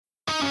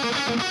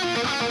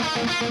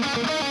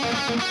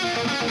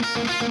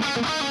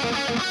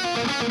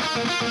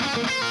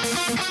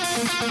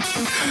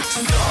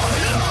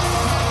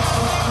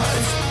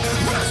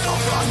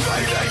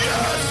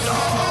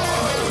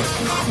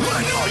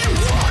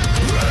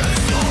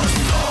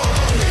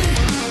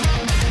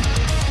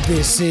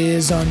This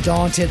is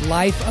Undaunted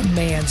Life, a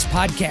Man's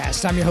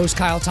Podcast. I'm your host,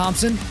 Kyle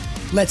Thompson.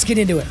 Let's get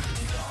into it.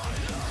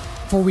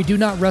 For we do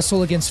not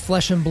wrestle against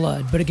flesh and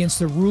blood, but against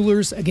the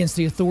rulers, against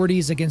the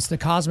authorities, against the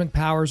cosmic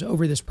powers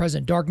over this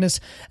present darkness,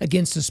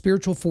 against the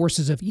spiritual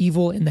forces of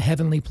evil in the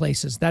heavenly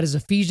places. That is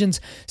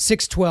Ephesians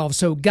 6:12.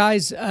 So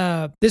guys,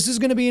 this is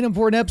going to be an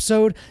important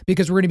episode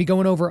because we're going to be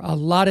going over a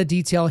lot of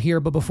detail here.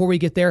 But before we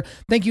get there,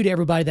 thank you to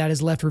everybody that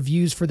has left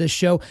reviews for this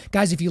show.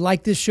 Guys, if you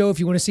like this show, if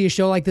you want to see a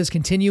show like this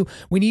continue,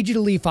 we need you to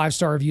leave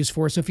 5-star reviews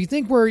for us. So if you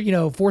think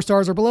we're, 4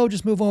 stars or below,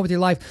 just move on with your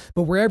life.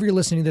 But wherever you're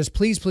listening to this,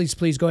 please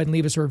go ahead and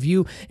leave us a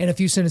review and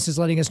a few sentences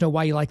letting us know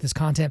why you like this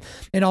content.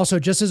 And also,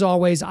 just as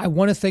always, I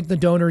want to thank the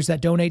donors that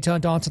donate to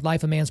Undaunted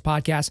Life, a Man's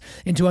Podcast,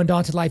 and to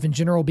Undaunted Life in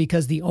general,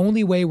 because the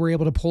only way we're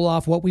able to pull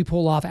off what we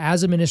pull off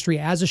as a ministry,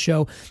 as a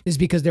show, is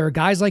because there are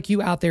guys like you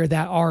out there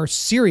that are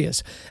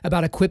serious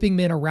about equipping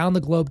men around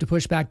the globe to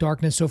push back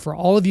darkness. So for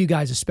all of you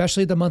guys,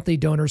 especially the monthly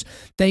donors,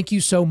 thank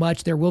you so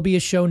much. There will be a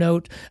show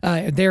note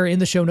there in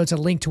the show notes, a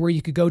link to where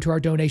you could go to our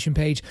donation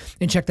page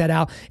and check that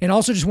out. And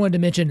also just wanted to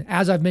mention,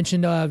 as I've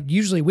mentioned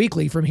usually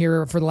weekly from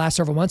here for the last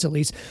several months at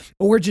least,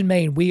 Origin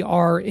Maine, we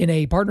are in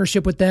a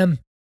partnership with them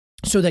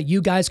so that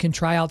you guys can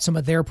try out some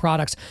of their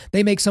products.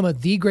 They make some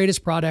of the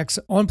greatest products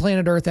on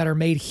planet Earth that are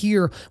made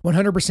here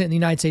 100% in the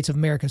United States of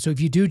America. So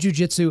if you do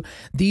jiu-jitsu,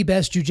 the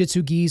best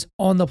jiu-jitsu gis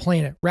on the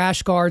planet.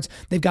 Rash guards,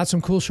 they've got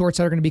some cool shorts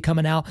that are going to be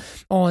coming out.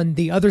 On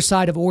the other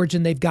side of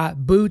Origin, they've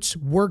got boots,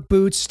 work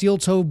boots, steel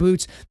toe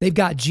boots. They've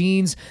got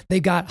jeans.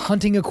 They've got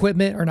hunting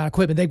equipment, or not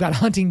equipment. They've got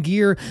hunting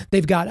gear.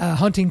 They've got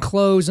hunting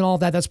clothes and all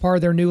that. That's part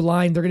of their new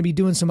line. They're going to be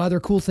doing some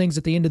other cool things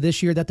at the end of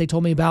this year that they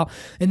told me about.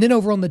 And then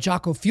over on the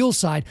Jocko Fuel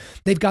side,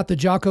 they've got the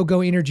Jocko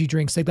Go energy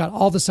drinks. They've got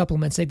all the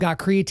supplements. They've got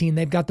creatine.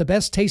 They've got the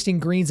best tasting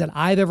greens that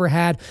I've ever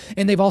had.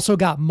 And they've also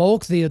got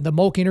Mulk, the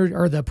Mulk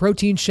or the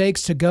protein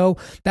shakes to go.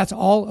 That's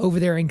all over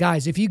there. And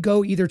guys, if you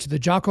go either to the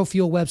Jocko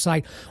Fuel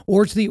website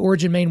or to the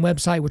Origin Maine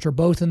website, which are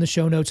both in the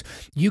show notes,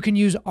 you can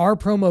use our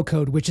promo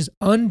code, which is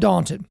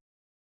Undaunted.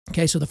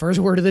 Okay, so the first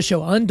word of the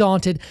show,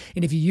 Undaunted.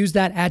 And if you use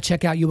that at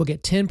checkout, you will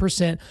get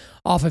 10%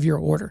 off of your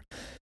order.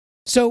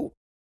 So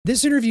this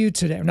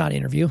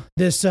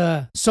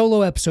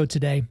solo episode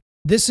today,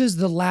 this is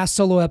the last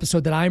solo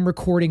episode that I'm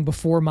recording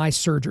before my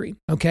surgery.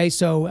 Okay,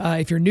 so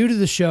if you're new to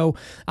the show,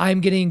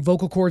 I'm getting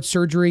vocal cord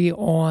surgery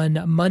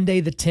on Monday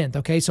the 10th.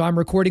 Okay, so I'm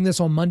recording this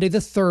on Monday the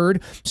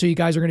 3rd. So you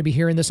guys are going to be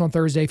hearing this on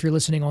Thursday if you're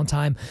listening on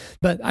time.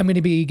 But I'm going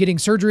to be getting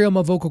surgery on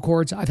my vocal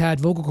cords. I've had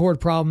vocal cord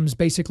problems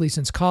basically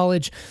since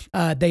college.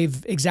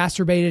 They've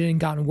exacerbated and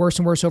gotten worse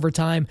and worse over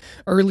time.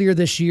 Earlier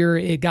this year,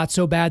 it got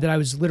so bad that I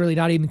was literally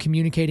not even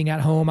communicating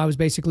at home. I was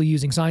basically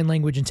using sign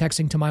language and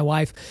texting to my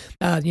wife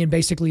and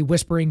basically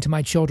whispering to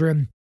my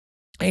children.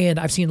 And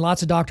I've seen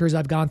lots of doctors.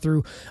 I've gone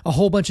through a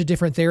whole bunch of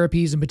different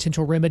therapies and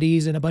potential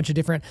remedies and a bunch of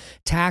different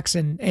tacks.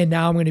 And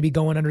now I'm going to be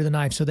going under the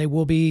knife. So they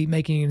will be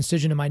making an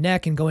incision in my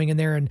neck and going in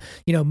there and,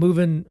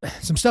 moving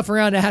some stuff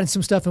around, adding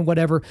some stuff and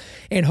whatever.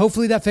 And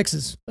hopefully that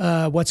fixes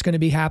what's going to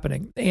be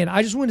happening. And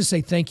I just wanted to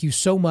say thank you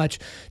so much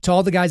to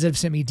all the guys that have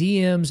sent me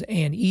DMs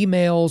and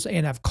emails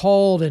and have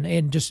called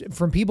and just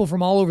from people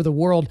from all over the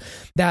world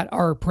that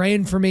are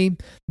praying for me,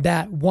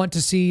 that want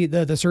to see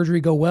the surgery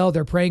go well.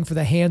 They're praying for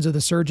the hands of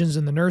the surgeons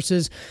and the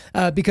nurses.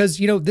 Because,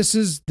 this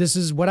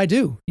is what I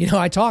do.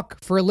 I talk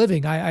for a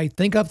living. I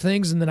think up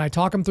things and then I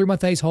talk them through my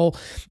face hole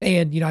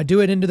and, I do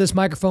it into this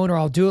microphone or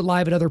I'll do it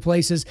live at other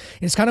places.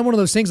 And it's kind of one of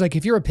those things, like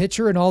if you're a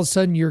pitcher and all of a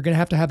sudden you're going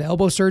to have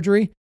elbow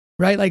surgery,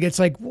 right? Like, it's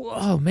like,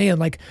 oh man,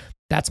 like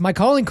that's my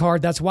calling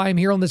card. That's why I'm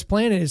here on this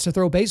planet, is to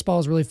throw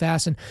baseballs really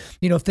fast. And,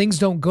 if things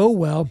don't go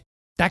well,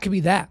 that could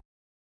be that.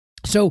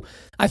 So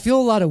I feel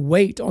a lot of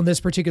weight on this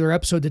particular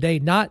episode today,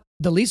 not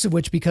the least of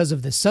which because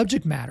of the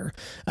subject matter,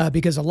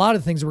 because a lot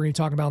of things we're going to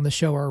talk about on the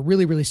show are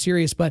really, really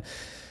serious. But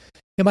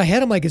in my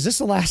head, I'm like, is this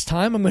the last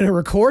time I'm going to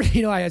record?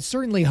 I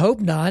certainly hope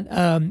not.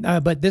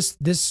 But this,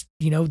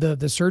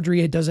 the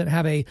surgery, it doesn't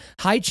have a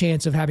high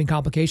chance of having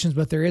complications,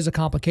 but there is a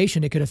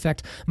complication. It could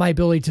affect my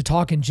ability to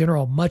talk in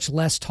general, much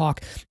less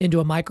talk into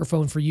a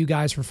microphone for you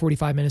guys for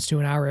 45 minutes to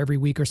an hour every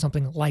week or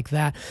something like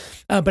that.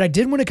 But I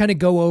did want to kind of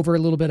go over a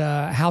little bit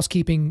of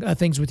housekeeping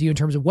things with you in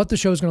terms of what the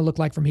show is going to look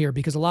like from here,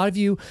 because a lot of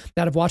you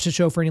that have watched the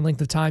show for any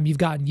length of time, you've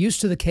gotten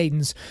used to the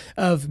cadence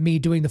of me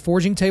doing the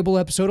Forging Table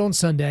episode on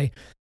Sunday,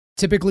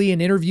 typically an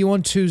interview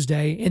on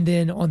Tuesday, and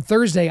then on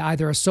Thursday,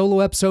 either a solo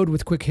episode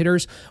with quick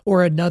hitters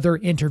or another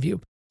interview.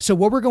 So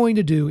what we're going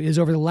to do is,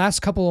 over the last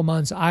couple of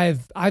months,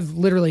 I've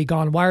literally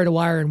gone wire to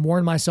wire and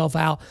worn myself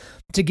out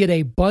to get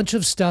a bunch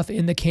of stuff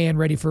in the can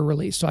ready for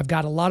release. So I've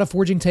got a lot of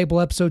Forging Table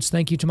episodes.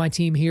 Thank you to my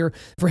team here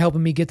for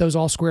helping me get those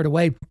all squared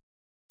away.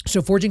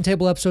 So Forging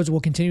Table episodes will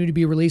continue to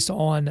be released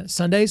on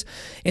Sundays,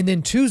 and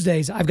then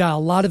Tuesdays I've got a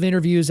lot of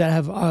interviews that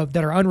have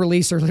that are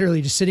unreleased. They're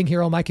literally just sitting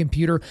here on my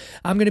computer.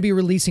 I'm going to be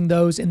releasing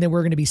those, and then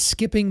we're going to be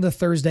skipping the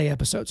Thursday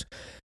episodes.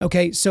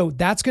 Okay, so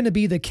that's going to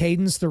be the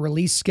cadence, the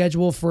release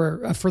schedule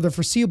for the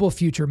foreseeable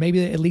future,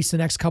 maybe at least the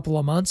next couple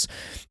of months.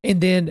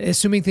 And then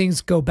assuming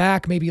things go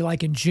back, maybe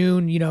like in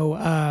June,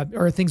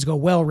 or things go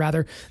well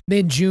rather,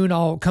 then June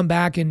I'll come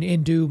back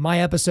and do my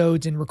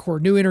episodes and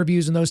record new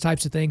interviews and those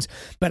types of things.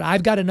 But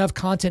I've got enough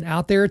content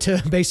out there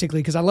to basically,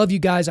 because I love you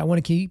guys, I want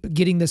to keep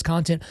getting this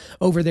content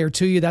over there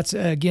to you. That's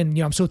again,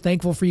 I'm so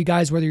thankful for you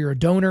guys, whether you're a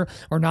donor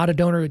or not a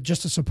donor,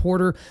 just a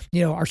supporter.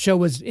 Our show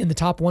was in the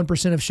top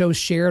 1% of shows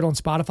shared on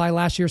Spotify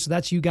last year. So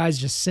that's you guys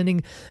just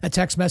sending a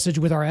text message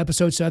with our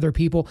episodes to other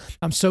people.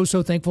 I'm so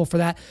thankful for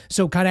that.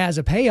 So kind of as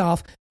a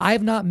payoff, I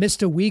have not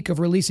missed a week of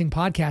releasing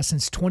podcasts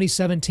since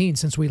 2017,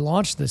 since we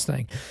launched this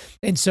thing.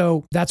 And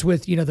so that's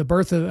with, the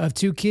birth of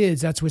two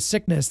kids, that's with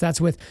sickness,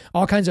 that's with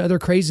all kinds of other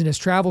craziness,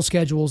 travel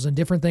schedules and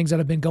different things that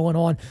have been going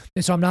on.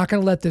 And so I'm not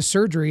going to let this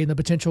surgery and the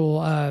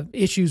potential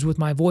issues with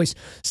my voice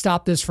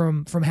stop this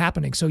from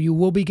happening. So you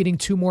will be getting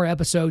 2 more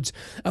episodes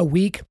a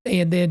week,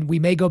 and then we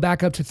may go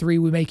back up to 3.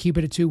 We may keep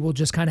it at 2. We'll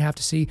just kind of have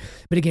to see.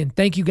 But again,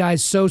 thank you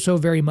guys so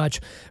very much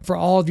for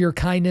all of your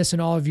kindness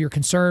and all of your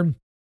concern.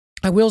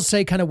 I will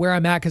say kind of where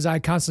I'm at, because I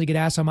constantly get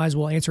asked, I might as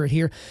well answer it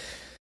here.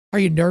 Are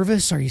you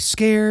nervous? Are you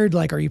scared?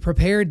 Are you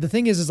prepared? The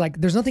thing is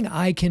there's nothing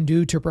I can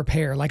do to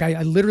prepare.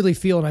 I literally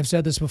feel, and I've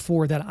said this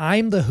before, that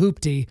I'm the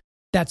hoopty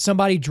that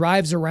somebody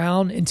drives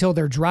around until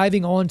they're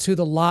driving onto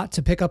the lot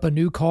to pick up a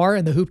new car,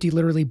 and the hoopty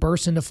literally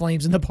bursts into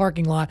flames in the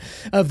parking lot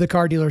of the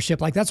car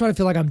dealership. That's what I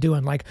feel like I'm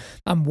doing.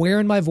 I'm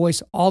wearing my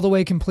voice all the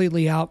way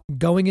completely out,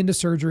 going into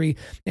surgery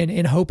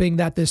and hoping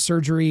that this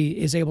surgery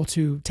is able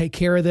to take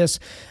care of this.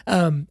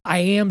 I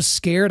am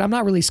scared. I'm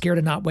not really scared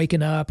of not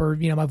waking up or,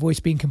 my voice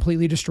being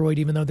completely destroyed,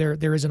 even though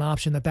there is an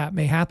option that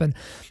may happen.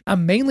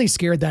 I'm mainly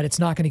scared that it's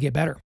not going to get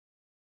better.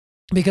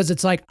 Because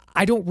it's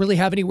I don't really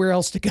have anywhere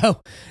else to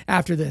go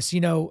after this.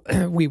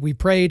 We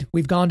prayed,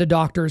 we've gone to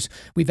doctors,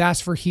 we've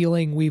asked for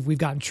healing, we've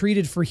gotten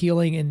treated for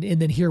healing, and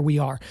then here we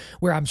are,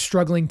 where I'm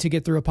struggling to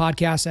get through a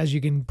podcast. As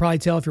you can probably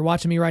tell if you're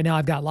watching me right now,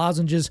 I've got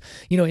lozenges,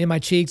 in my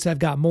cheeks. I've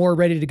got more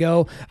ready to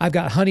go. I've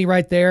got honey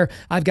right there.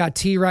 I've got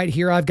tea right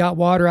here. I've got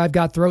water. I've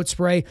got throat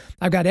spray.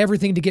 I've got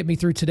everything to get me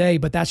through today,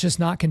 but that's just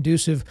not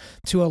conducive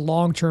to a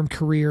long-term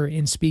career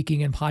in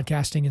speaking and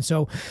podcasting. And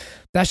so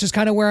that's just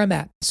kind of where I'm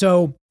at.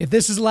 So if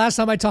this is the last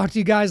time I talk to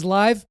you guys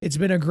live, it's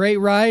been a great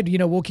ride.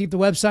 We'll keep the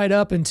website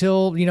up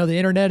until, the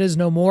internet is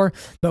no more,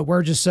 but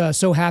we're just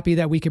so happy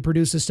that we could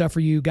produce this stuff for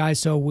you guys.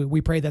 So we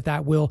pray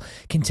that will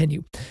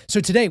continue.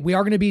 So today we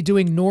are going to be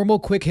doing normal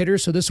quick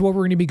hitters. So this is what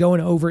we're going to be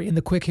going over in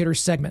the quick hitters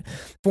segment.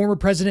 Former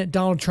President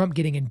Donald Trump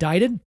getting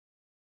indicted.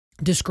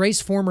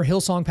 Disgraced former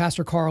Hillsong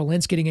pastor Carl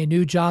Lentz getting a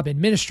new job in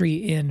ministry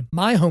in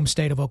my home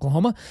state of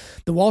Oklahoma.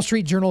 The Wall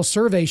Street Journal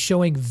survey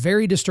showing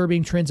very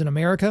disturbing trends in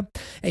America.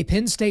 A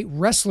Penn State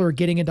wrestler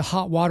getting into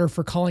hot water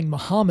for calling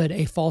Muhammad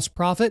a false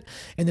prophet.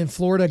 And then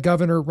Florida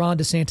Governor Ron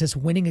DeSantis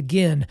winning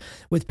again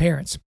with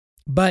parents.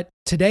 But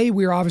today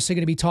we're obviously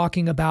going to be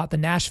talking about the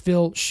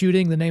Nashville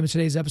shooting. The name of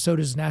today's episode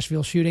is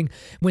Nashville shooting,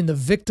 when the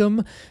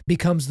victim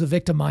becomes the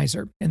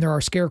victimizer. And there are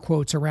scare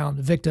quotes around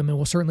victim, and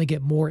we'll certainly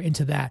get more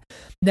into that.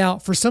 Now,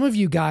 for some of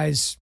you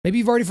guys, maybe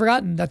you've already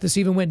forgotten that this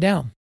even went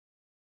down.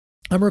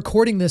 I'm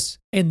recording this,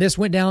 and this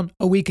went down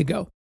a week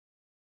ago.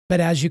 But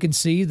as you can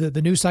see,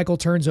 the news cycle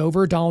turns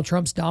over. Donald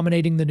Trump's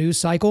dominating the news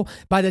cycle.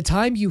 By the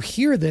time you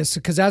hear this,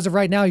 because as of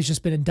right now, he's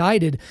just been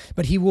indicted,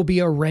 but he will be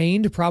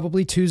arraigned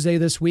probably Tuesday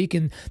this week.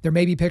 And there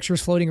may be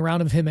pictures floating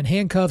around of him in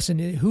handcuffs,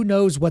 and who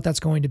knows what that's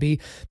going to be.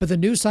 But the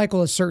news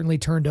cycle has certainly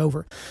turned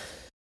over.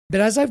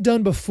 But as I've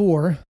done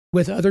before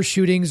with other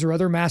shootings or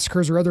other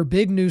massacres or other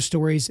big news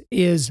stories,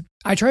 is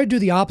I try to do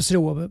the opposite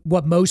of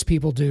what most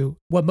people do.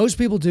 What most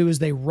people do is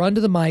they run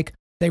to the mic,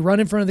 they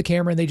run in front of the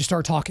camera, and they just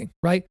start talking,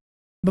 right?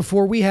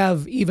 Before we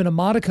have even a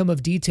modicum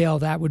of detail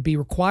that would be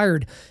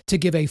required to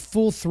give a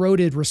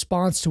full-throated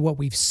response to what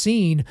we've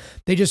seen,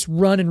 they just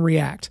run and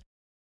react.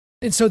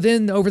 And so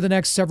then over the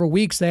next several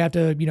weeks, they have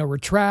to,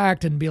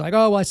 retract and be like,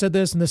 oh, well, I said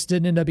this and this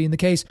didn't end up being the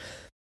case.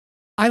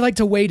 I like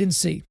to wait and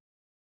see.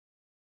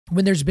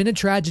 When there's been a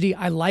tragedy,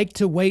 I like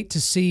to wait to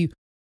see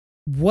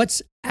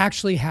what's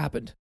actually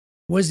happened.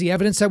 What is the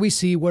evidence that we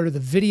see? What are the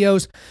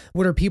videos?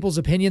 What are people's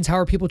opinions? How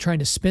are people trying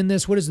to spin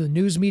this? What is the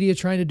news media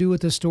trying to do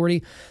with this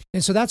story?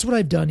 And so that's what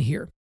I've done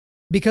here.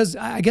 Because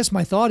I guess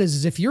my thought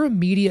is if your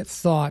immediate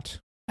thought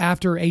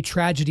after a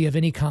tragedy of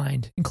any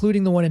kind,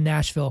 including the one in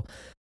Nashville,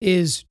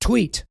 is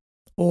tweet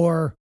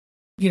or,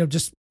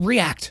 just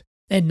react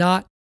and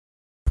not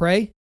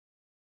pray,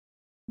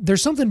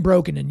 there's something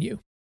broken in you.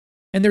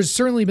 And there's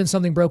certainly been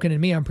something broken in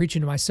me. I'm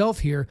preaching to myself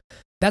here.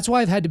 That's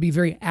why I've had to be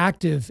very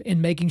active in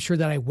making sure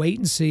that I wait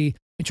and see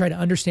and try to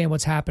understand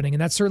what's happening.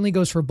 And that certainly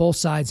goes for both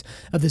sides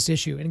of this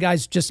issue. And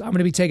guys, I'm going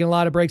to be taking a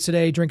lot of breaks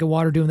today, drinking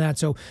water, doing that.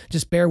 So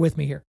just bear with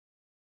me here.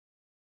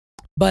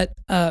 But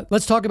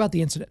let's talk about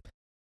the incident.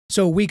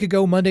 So a week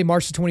ago, Monday,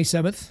 March the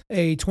 27th,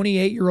 a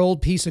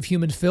 28-year-old piece of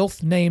human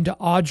filth named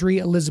Audrey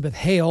Elizabeth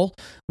Hale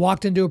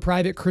walked into a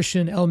private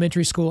Christian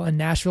elementary school in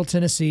Nashville,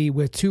 Tennessee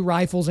with 2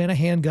 rifles and a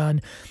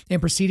handgun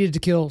and proceeded to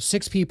kill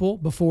 6 people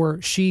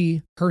before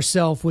she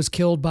herself was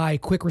killed by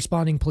quick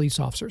responding police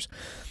officers.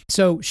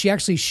 So she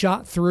actually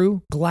shot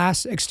through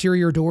glass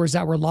exterior doors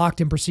that were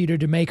locked and proceeded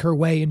to make her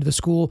way into the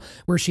school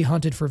where she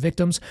hunted for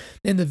victims.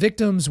 And the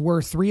victims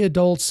were 3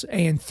 adults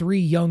and 3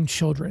 young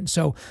children.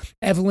 So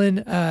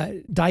Evelyn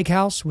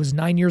Dykehouse was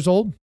 9 years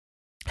old.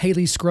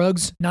 Haley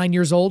Scruggs, 9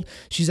 years old.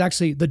 She's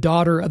actually the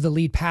daughter of the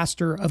lead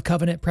pastor of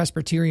Covenant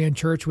Presbyterian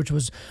Church, which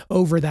was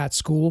over that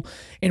school.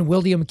 And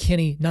William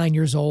Kinney, 9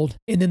 years old.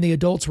 And then the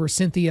adults were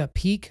Cynthia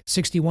Peak,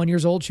 61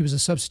 years old. She was a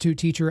substitute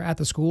teacher at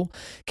the school.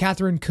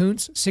 Catherine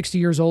Kuntz, 60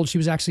 years old. She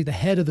was actually the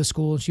head of the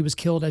school, and she was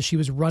killed as she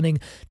was running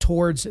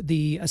towards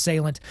the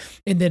assailant.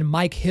 And then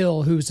Mike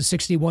Hill, who was a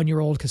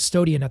 61-year-old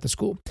custodian at the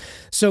school.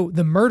 So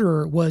the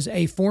murderer was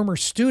a former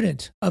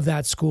student of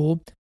that school,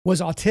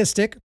 was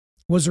autistic,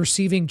 was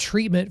receiving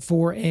treatment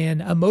for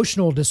an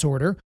emotional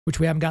disorder, which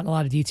we haven't gotten a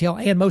lot of detail,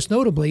 and most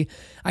notably,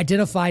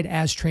 identified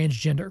as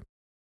transgender.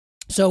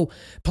 So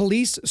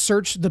police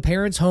searched the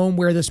parents' home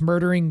where this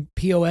murdering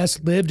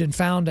POS lived and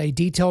found a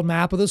detailed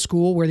map of the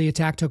school where the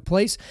attack took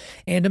place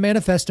and a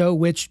manifesto,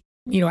 which,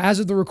 as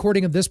of the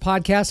recording of this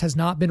podcast, has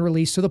not been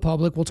released to the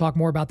public. We'll talk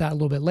more about that a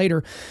little bit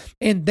later.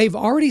 And they've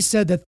already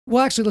said that,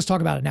 well, actually, let's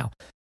talk about it now.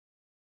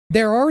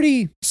 They're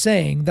already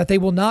saying that they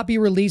will not be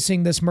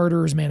releasing this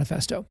murderer's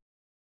manifesto.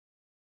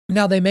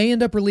 Now, they may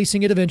end up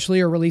releasing it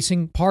eventually or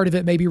releasing part of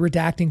it, maybe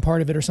redacting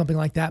part of it or something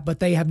like that, but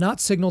they have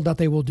not signaled that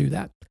they will do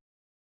that.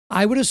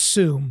 I would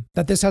assume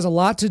that this has a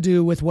lot to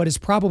do with what is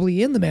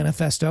probably in the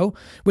manifesto,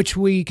 which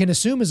we can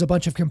assume is a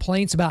bunch of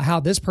complaints about how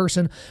this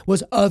person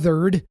was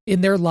othered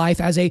in their life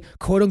as a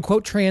quote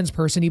unquote trans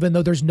person, even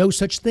though there's no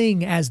such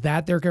thing as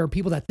that. There are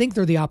people that think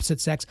they're the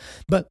opposite sex,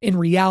 but in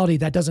reality,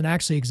 that doesn't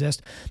actually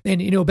exist. And,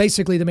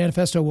 basically the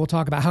manifesto will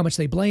talk about how much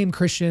they blame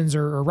Christians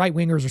or right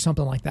wingers or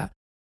something like that.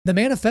 The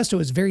manifesto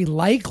is very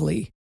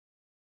likely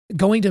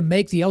going to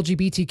make the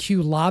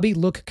LGBTQ lobby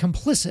look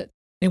complicit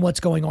in what's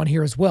going on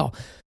here as well.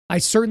 I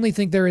certainly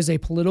think there is a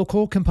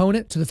political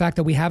component to the fact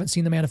that we haven't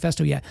seen the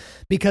manifesto yet.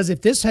 Because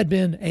if this had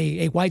been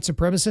a white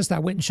supremacist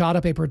that went and shot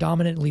up a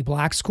predominantly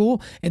black school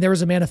and there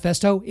was a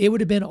manifesto, it would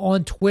have been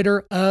on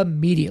Twitter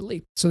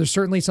immediately. So there's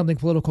certainly something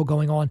political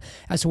going on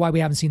as to why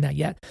we haven't seen that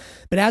yet.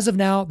 But as of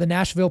now, the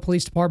Nashville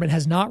Police Department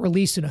has not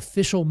released an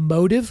official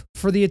motive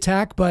for the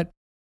attack, but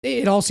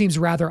it all seems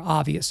rather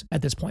obvious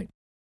at this point.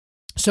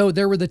 So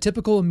there were the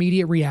typical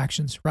immediate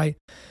reactions, right?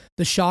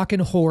 The shock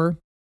and horror.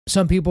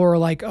 Some people are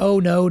like, oh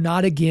no,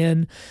 not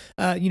again.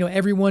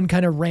 Everyone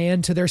kind of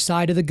ran to their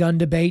side of the gun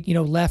debate,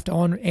 left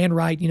on and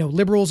right.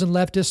 Liberals and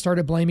leftists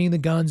started blaming the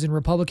guns and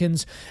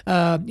Republicans,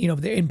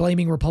 and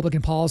blaming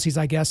Republican policies,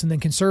 I guess. And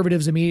then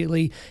conservatives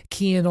immediately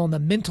key in on the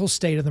mental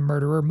state of the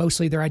murderer,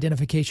 mostly their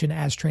identification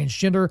as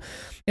transgender.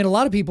 And a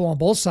lot of people on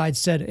both sides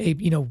said,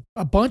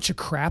 a bunch of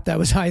crap that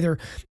was either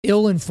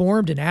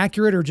ill-informed,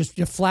 inaccurate, or just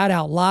flat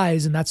out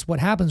lies. And that's what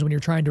happens when you're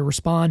trying to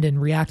respond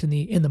and react in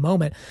the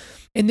moment.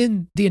 And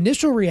then the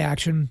initial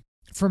reaction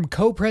from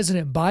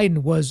co-president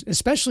Biden was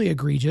especially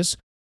egregious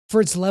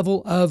for its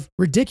level of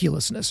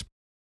ridiculousness.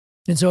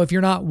 And so if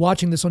you're not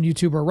watching this on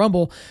YouTube or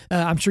Rumble,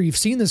 I'm sure you've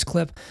seen this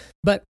clip,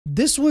 but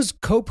this was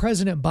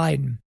co-president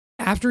Biden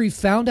after he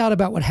found out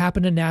about what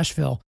happened in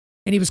Nashville,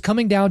 and he was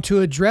coming down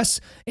to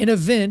address an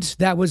event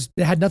that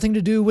had nothing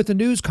to do with the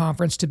news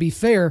conference, to be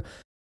fair.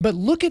 But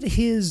look at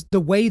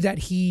the way that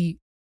he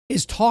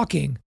is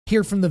talking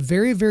here from the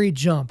very, very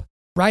jump,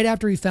 right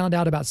after he found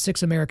out about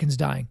 6 Americans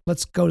dying.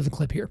 Let's go to the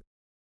clip here.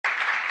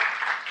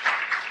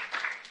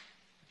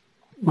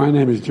 My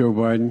name is Joe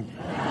Biden.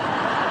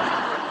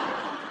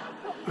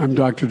 I'm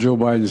Dr. Joe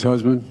Biden's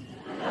husband.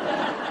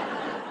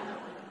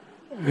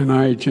 And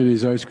I ate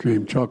Jenny's ice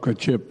cream, chocolate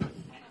chip.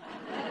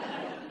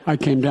 I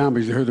came down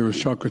because I heard there was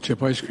chocolate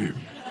chip ice cream.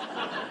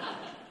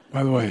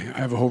 By the way, I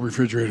have a whole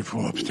refrigerator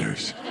full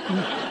upstairs.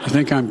 I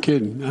think I'm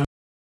kidding.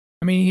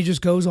 I mean, he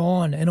just goes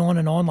on and on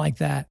and on like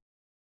that.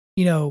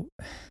 And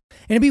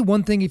it'd be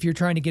one thing if you're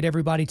trying to get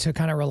everybody to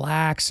kind of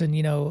relax and,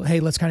 hey,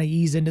 let's kind of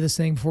ease into this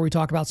thing before we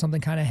talk about something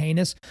kind of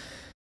heinous.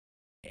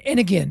 And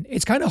again,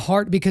 it's kind of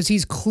hard because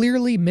he's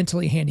clearly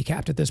mentally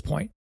handicapped at this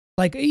point.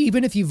 Like,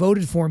 even if you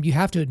voted for him, you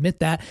have to admit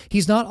that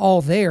he's not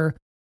all there.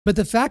 But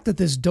the fact that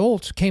this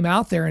dolt came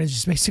out there and is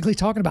just basically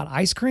talking about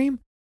ice cream,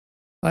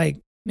 like,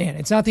 man,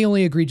 it's not the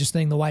only egregious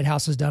thing the White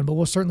House has done, but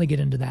we'll certainly get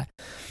into that.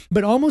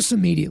 But almost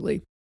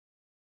immediately,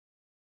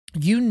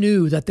 you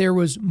knew that there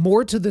was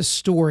more to this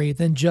story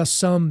than just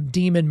some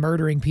demon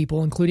murdering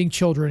people, including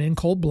children, in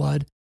cold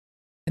blood.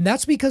 And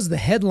that's because the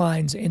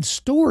headlines and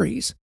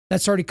stories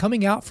that started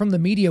coming out from the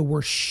media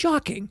were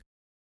shocking,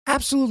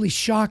 absolutely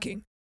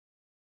shocking.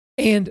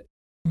 And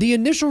the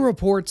initial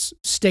reports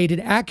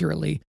stated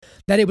accurately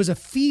that it was a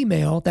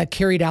female that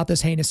carried out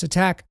this heinous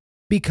attack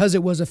because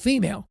it was a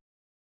female.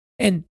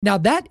 And now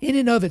that in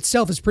and of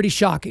itself is pretty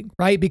shocking,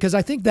 right? Because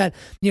I think that,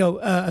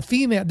 a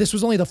female, this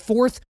was only the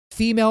fourth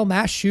female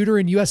mass shooter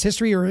in U.S.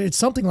 history, or it's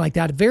something like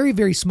that, a very,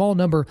 very small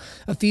number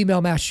of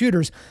female mass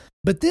shooters.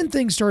 But then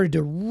things started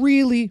to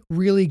really,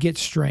 really get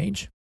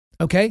strange.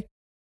 Okay.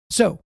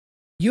 So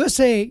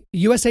USA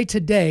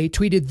Today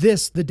tweeted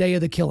this the day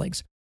of the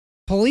killings.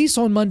 Police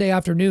on Monday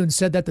afternoon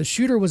said that the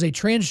shooter was a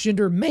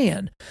transgender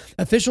man.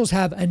 Officials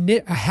had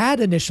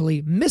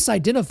initially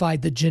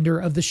misidentified the gender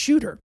of the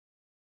shooter.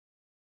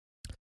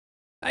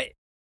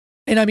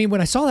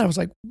 When I saw that, I was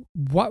like,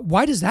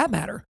 why does that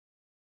matter?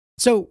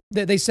 So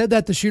they said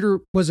that the shooter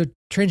was a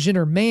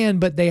transgender man,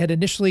 but they had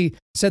initially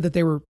said that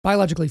they were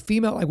biologically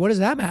female. Like, what does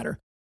that matter?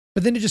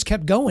 But then it just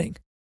kept going.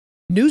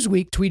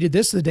 Newsweek tweeted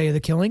this the day of the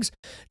killings.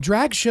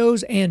 Drag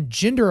shows and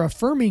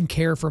gender-affirming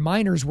care for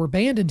minors were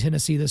banned in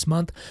Tennessee this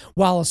month,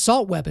 while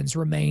assault weapons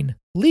remain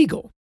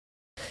legal.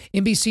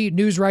 NBC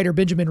News writer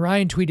Benjamin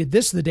Ryan tweeted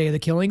this the day of the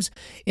killings.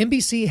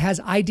 NBC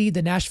has ID'd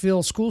the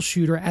Nashville school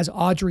shooter as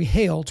Audrey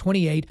Hale,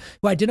 28,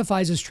 who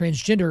identifies as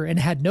transgender and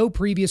had no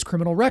previous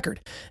criminal record.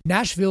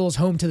 Nashville is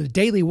home to the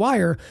Daily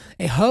Wire,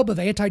 a hub of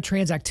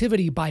anti-trans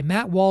activity by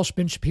Matt Walsh,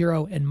 Ben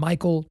Shapiro, and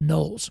Michael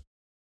Knowles.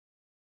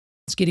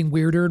 It's getting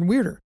weirder and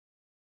weirder.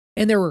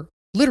 And there were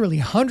literally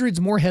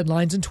hundreds more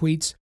headlines and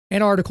tweets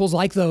and articles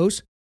like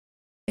those.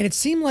 And it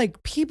seemed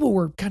like people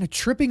were kind of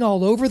tripping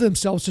all over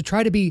themselves to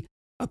try to be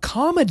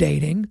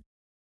accommodating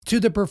to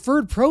the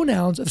preferred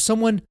pronouns of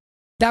someone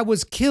that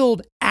was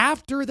killed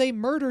after they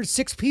murdered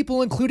 6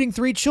 people, including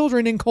 3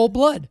 children, in cold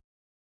blood.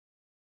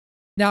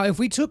 Now, if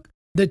we took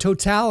the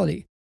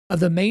totality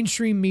of the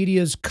mainstream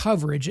media's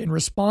coverage in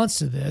response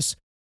to this,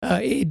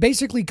 it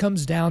basically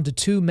comes down to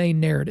 2 main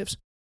narratives.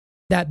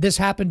 That this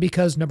happened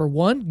because, number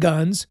 1,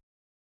 guns,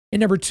 and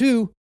number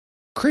 2,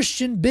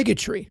 Christian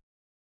bigotry.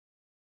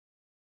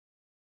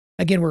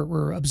 Again,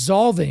 we're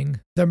absolving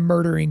the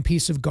murdering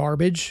piece of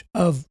garbage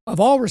of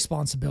all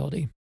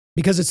responsibility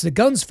because it's the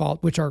gun's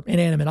fault, which are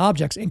inanimate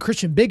objects, and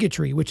Christian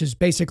bigotry, which is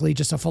basically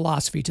just a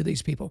philosophy to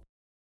these people.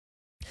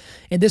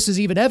 And this is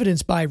even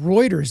evidenced by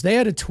Reuters. They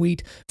had a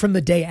tweet from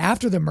the day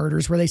after the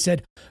murders where they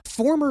said,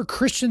 former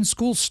Christian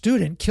school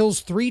student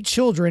kills 3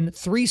 children,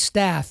 3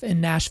 staff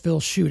in Nashville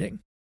shooting.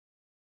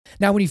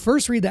 Now, when you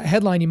first read that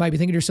headline, you might be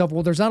thinking to yourself,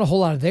 well, there's not a whole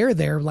lot of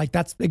there. Like,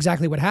 that's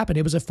exactly what happened.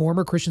 It was a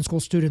former Christian school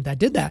student that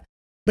did that.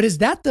 But is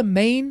that the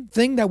main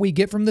thing that we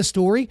get from the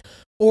story?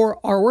 Or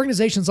are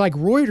organizations like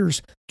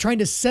Reuters trying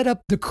to set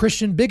up the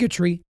Christian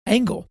bigotry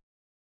angle?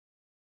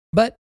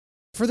 But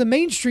for the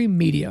mainstream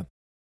media,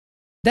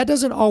 that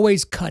doesn't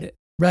always cut it,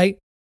 right?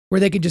 Where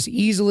they can just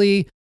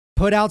easily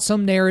put out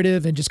some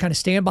narrative and just kind of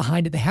stand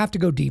behind it. They have to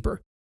go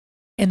deeper.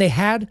 And they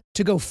had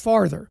to go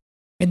farther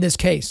in this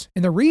case.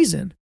 And the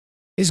reason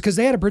is because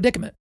they had a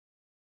predicament.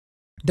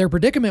 Their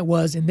predicament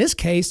was, in this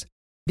case,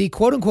 the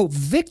quote unquote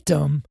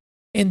victim,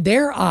 in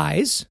their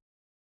eyes,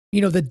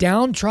 the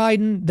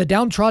downtrodden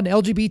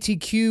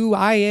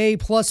LGBTQIA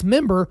plus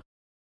member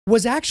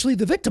was actually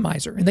the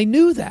victimizer. And they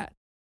knew that.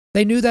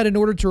 They knew that in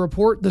order to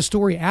report the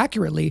story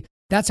accurately,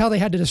 that's how they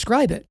had to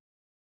describe it.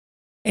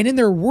 And in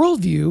their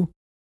worldview,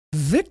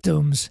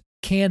 victims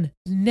can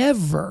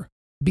never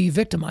be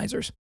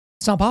victimizers.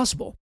 It's not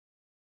possible.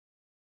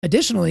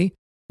 Additionally,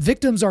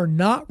 victims are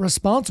not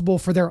responsible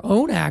for their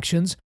own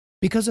actions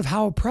because of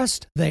how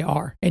oppressed they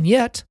are. And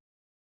yet,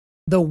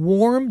 the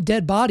warm,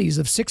 dead bodies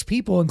of 6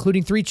 people,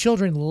 including 3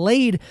 children,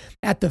 laid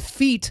at the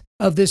feet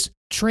of this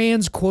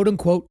trans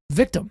quote-unquote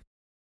victim.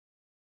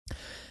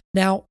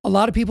 Now, a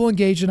lot of people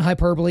engaged in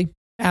hyperbole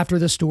after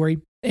this story.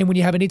 And when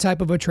you have any type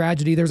of a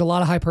tragedy, there's a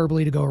lot of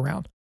hyperbole to go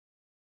around.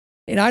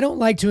 And I don't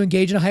like to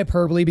engage in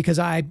hyperbole because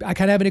I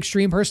kind of have an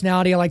extreme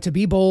personality. I like to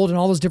be bold and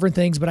all those different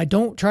things, but I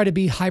don't try to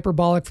be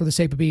hyperbolic for the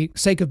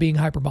sake of being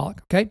hyperbolic,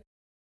 okay?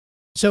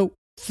 So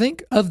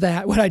think of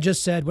that, what I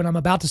just said, when I'm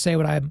about to say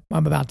what I'm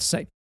about to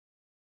say.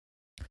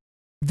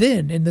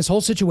 Then, in this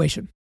whole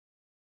situation,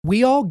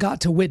 we all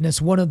got to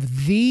witness one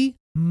of the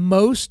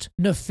most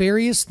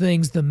nefarious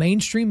things the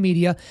mainstream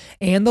media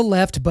and the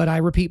left, but I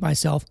repeat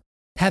myself,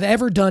 have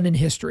ever done in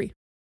history.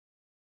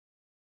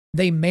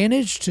 They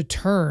managed to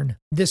turn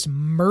this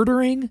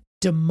murdering,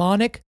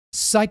 demonic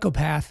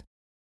psychopath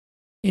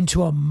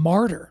into a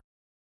martyr.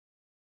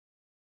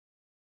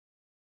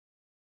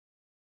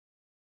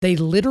 They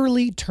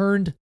literally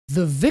turned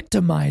the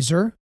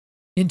victimizer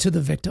into the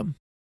victim.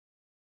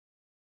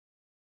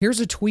 Here's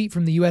a tweet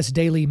from the U.S.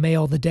 Daily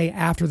Mail the day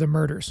after the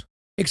murders.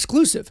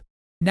 Exclusive.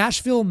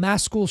 Nashville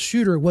mass school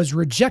shooter was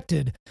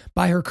rejected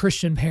by her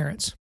Christian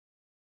parents.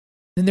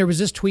 Then there was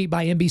this tweet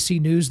by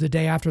NBC News the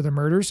day after the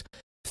murders.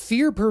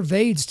 Fear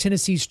pervades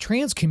Tennessee's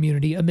trans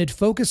community amid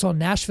focus on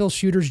Nashville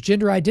shooter's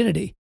gender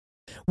identity.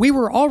 We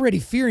were already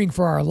fearing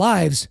for our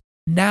lives.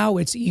 Now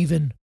it's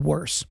even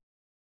worse.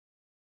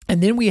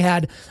 And then we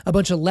had a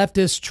bunch of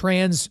leftist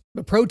trans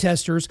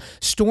protesters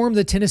storm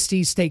the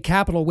Tennessee state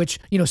capitol, which,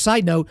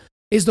 side note,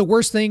 is the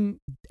worst thing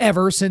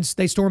ever since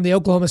they stormed the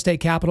Oklahoma state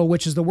capitol,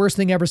 which is the worst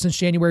thing ever since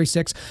January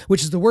 6th,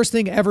 which is the worst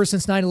thing ever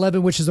since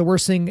 9/11, which is the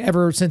worst thing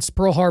ever since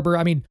Pearl Harbor.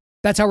 I mean,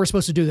 that's how we're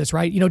supposed to do this,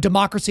 right?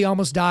 Democracy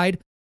almost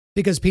died.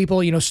 because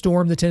people,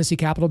 stormed the Tennessee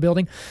Capitol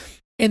building.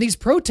 And these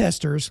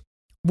protesters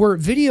were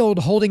videoed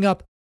holding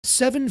up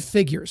seven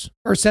fingers.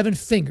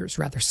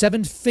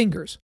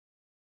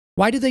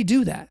 Why did they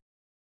do that?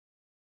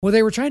 Well,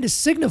 they were trying to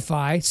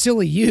signify,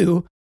 silly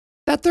you,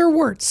 that there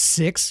weren't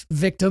 6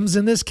 victims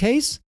in this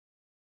case.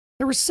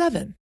 There were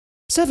 7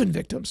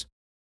 victims.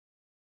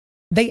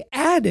 They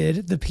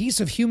added the piece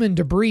of human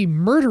debris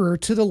murderer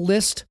to the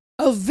list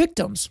of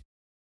victims.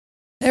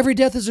 Every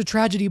death is a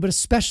tragedy, but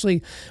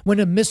especially when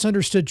a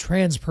misunderstood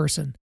trans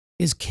person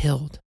is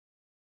killed.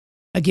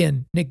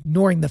 Again,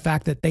 ignoring the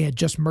fact that they had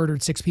just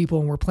murdered 6 people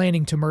and were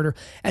planning to murder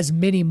as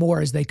many more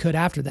as they could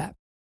after that.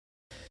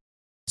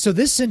 So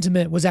this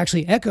sentiment was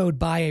actually echoed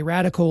by a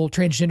radical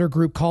transgender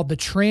group called the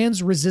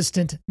Trans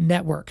Resistance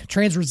Network,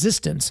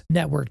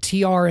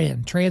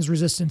 TRN, Trans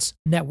Resistance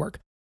Network.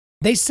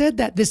 They said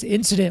that this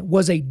incident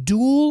was a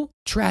dual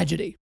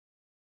tragedy.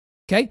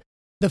 Okay?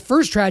 The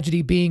first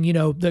tragedy being,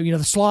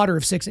 the slaughter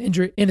of 6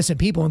 innocent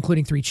people,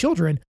 including 3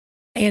 children.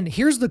 And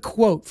here's the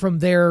quote from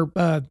their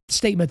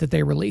statement that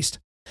they released.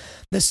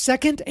 The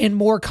second and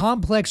more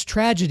complex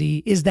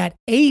tragedy is that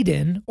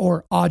Aiden,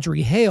 or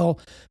Audrey Hale,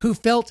 who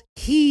felt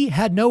he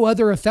had no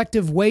other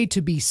effective way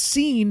to be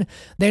seen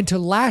than to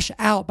lash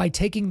out by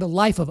taking the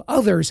life of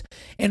others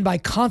and by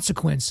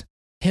consequence,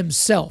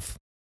 himself.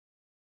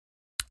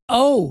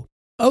 Oh,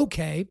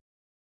 okay.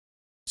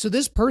 So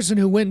this person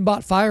who went and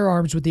bought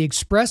firearms with the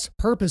express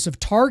purpose of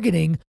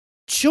targeting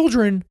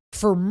children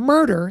for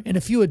murder, and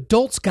a few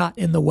adults got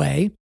in the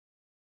way,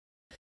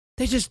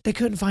 they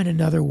couldn't find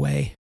another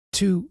way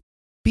to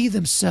be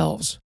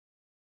themselves,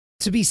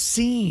 to be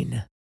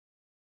seen.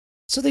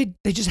 So they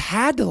just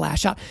had to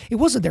lash out. It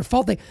wasn't their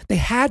fault. They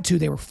had to.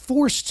 They were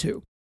forced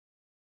to.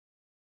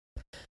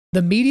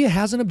 The media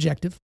has an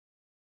objective.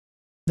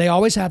 They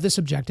always have this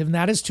objective, and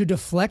that is to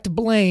deflect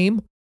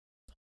blame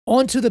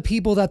onto the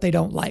people that they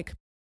don't like.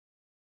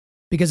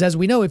 Because as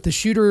we know, if the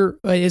shooter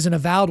is an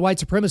avowed white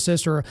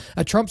supremacist or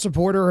a Trump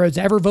supporter or has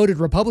ever voted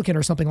Republican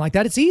or something like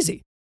that, it's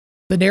easy.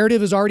 The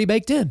narrative is already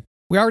baked in.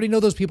 We already know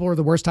those people are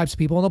the worst types of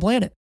people on the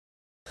planet.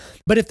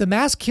 But if the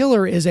mass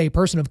killer is a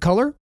person of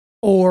color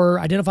or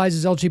identifies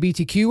as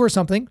LGBTQ or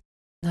something,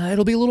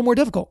 it'll be a little more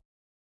difficult.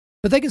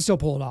 But they can still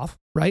pull it off,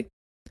 right?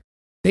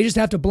 They just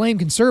have to blame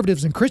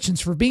conservatives and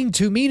Christians for being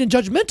too mean and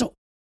judgmental,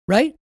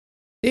 right?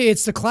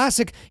 It's the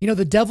classic,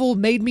 the devil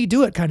made me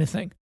do it kind of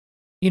thing.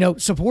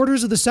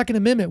 Supporters of the Second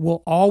Amendment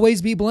will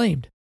always be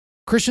blamed.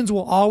 Christians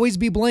will always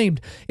be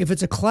blamed if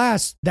it's a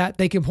class that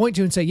they can point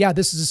to and say, yeah,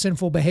 this is a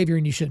sinful behavior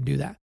and you shouldn't do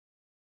that.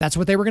 That's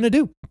what they were going to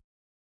do.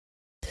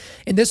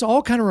 And this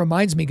all kind of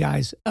reminds me,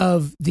 guys,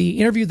 of the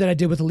interview that I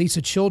did with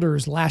Elisa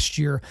Childers last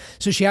year.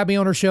 So she had me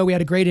on her show. We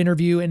had a great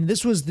interview. And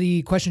this was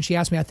the question she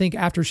asked me, I think,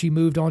 after she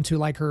moved on to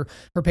like her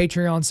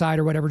Patreon site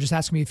or whatever, just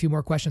asking me a few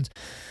more questions.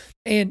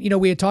 And,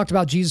 we had talked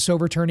about Jesus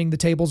overturning the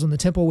tables in the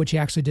temple, which he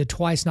actually did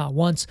twice, not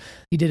once.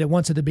 He did it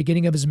once at the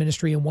beginning of his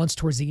ministry and once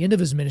towards the end of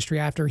his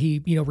ministry after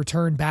he,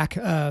 returned back,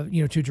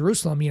 to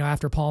Jerusalem,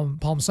 after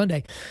Palm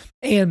Sunday.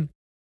 And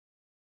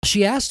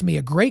she asked me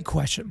a great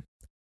question.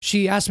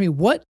 She asked me,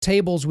 what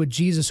tables would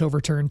Jesus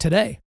overturn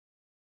today?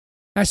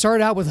 I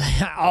started out with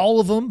all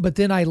of them, but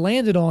then I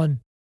landed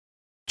on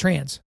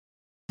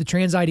the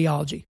trans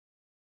ideology,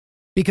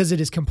 because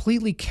it is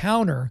completely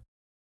counter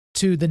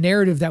to the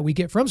narrative that we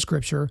get from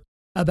Scripture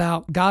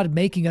about God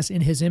making us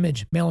in his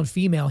image, male and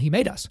female, he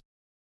made us.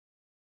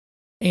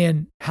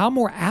 And how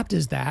more apt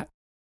is that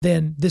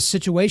than this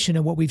situation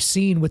and what we've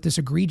seen with this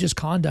egregious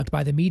conduct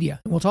by the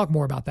media? And we'll talk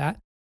more about that.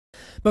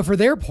 But for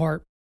their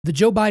part, the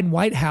Joe Biden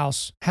White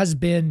House has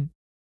been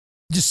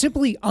just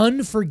simply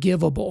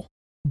unforgivable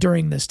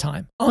during this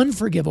time.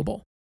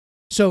 Unforgivable.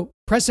 So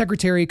Press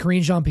Secretary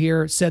Karine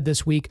Jean-Pierre said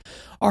this week,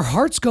 our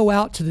hearts go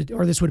out to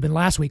this would have been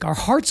last week, our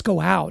hearts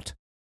go out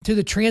to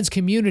the trans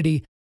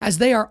community as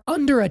they are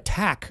under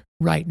attack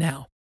right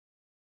now.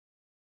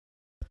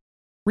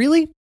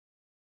 Really?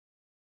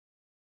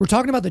 We're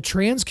talking about the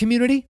trans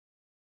community?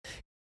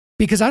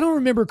 Because I don't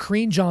remember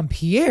Karine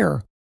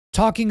Jean-Pierre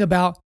talking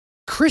about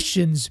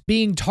Christians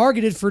being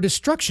targeted for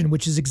destruction,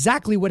 which is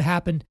exactly what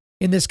happened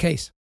in this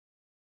case.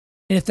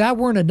 And if that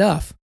weren't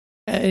enough,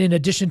 in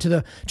addition to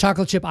the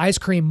chocolate chip ice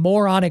cream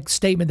moronic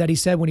statement that he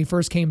said when he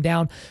first came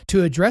down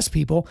to address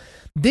people,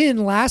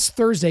 then last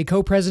Thursday,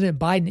 Co-President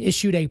Biden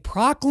issued a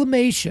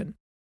proclamation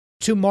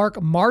to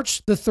mark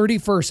March the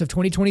 31st of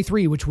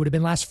 2023, which would have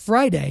been last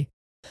Friday,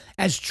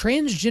 as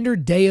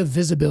Transgender Day of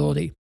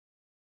Visibility.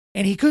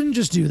 And he couldn't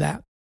just do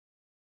that.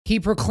 He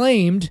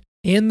proclaimed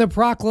in the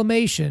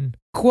proclamation,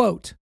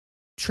 quote,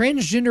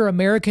 transgender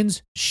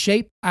Americans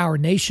shape our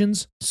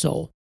nation's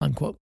soul,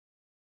 unquote.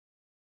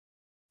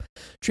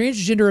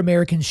 Transgender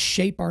Americans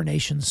shape our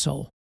nation's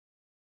soul.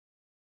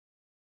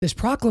 This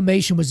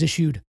proclamation was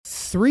issued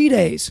 3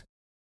 days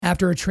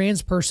after a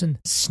trans person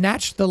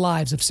snatched the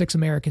lives of 6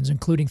 Americans,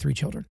 including 3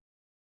 children.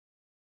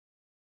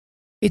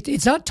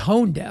 It's not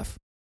tone deaf.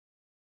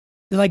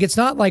 It's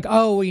not like,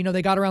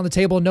 they got around the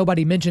table and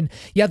nobody mentioned,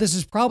 this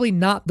is probably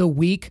not the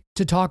week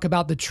to talk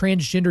about the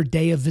Transgender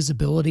Day of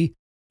Visibility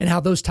and how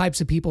those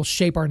types of people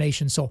shape our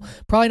nation's soul.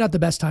 Probably not the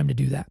best time to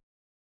do that.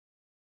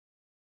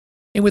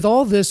 And with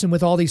all this and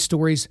with all these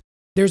stories,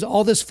 there's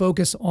all this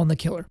focus on the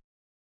killer.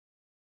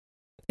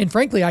 And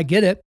frankly, I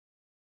get it.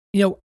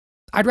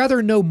 I'd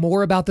rather know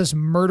more about this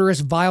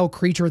murderous, vile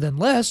creature than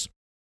less.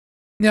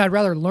 I'd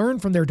rather learn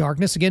from their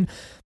darkness. Again,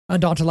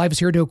 Undaunted Life is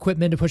here to equip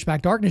men to push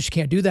back darkness. You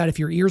can't do that if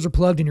your ears are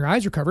plugged and your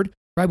eyes are covered,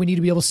 right? We need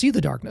to be able to see the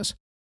darkness.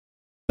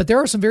 But there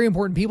are some very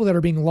important people that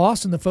are being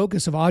lost in the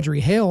focus of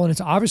Audrey Hale, and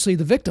it's obviously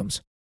the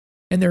victims.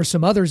 And there are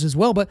some others as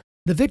well, but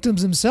the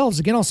victims themselves,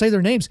 again, I'll say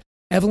their names.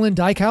 Evelyn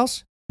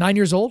Dykehouse, 9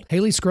 years old.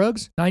 Haley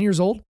Scruggs, 9 years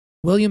old.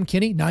 William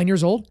Kinney, 9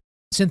 years old.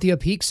 Cynthia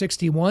Peake,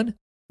 61.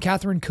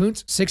 Catherine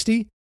Kuntz,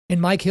 60.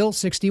 And Mike Hill,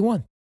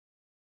 61.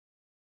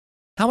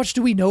 How much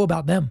do we know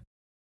about them?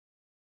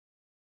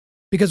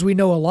 Because we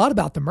know a lot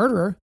about the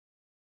murderer.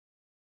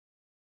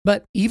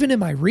 But even in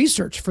my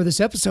research for this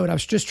episode, I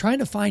was just trying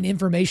to find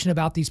information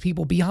about these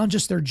people beyond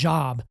just their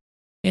job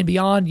and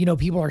beyond,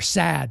 people are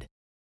sad.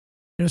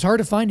 And it was hard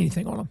to find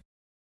anything on them.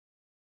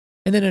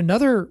 And then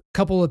another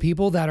couple of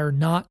people that are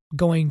not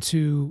going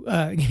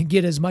to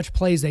get as much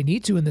play as they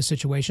need to in this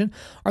situation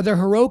are the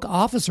heroic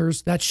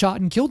officers that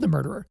shot and killed the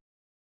murderer.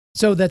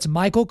 So that's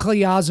Michael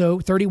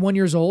Caliazzo, 31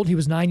 years old. He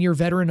was 9-year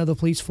veteran of the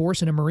police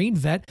force and a Marine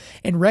vet.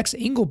 And Rex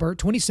Engelbert,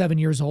 27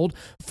 years old,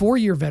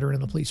 4-year veteran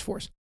of the police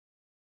force.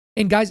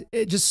 And guys,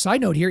 just a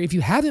side note here, if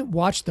you haven't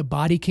watched the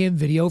body cam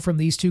video from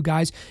these two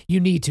guys, you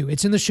need to.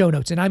 It's in the show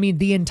notes. And I mean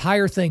the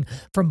entire thing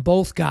from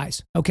both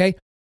guys, okay?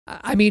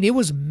 I mean, it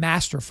was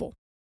masterful.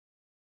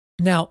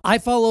 Now, I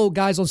follow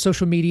guys on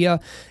social media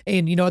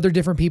and, other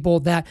different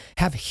people that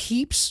have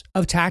heaps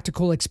of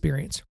tactical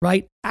experience,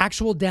 right?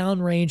 Actual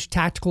downrange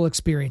tactical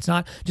experience,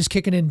 not just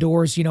kicking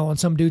indoors, on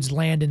some dude's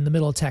land in the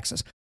middle of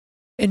Texas.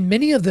 And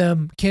many of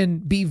them can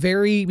be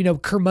very,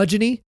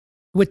 curmudgeon-y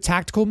with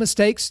tactical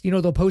mistakes.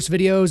 They'll post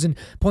videos and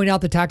point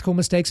out the tactical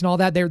mistakes and all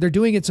that. They're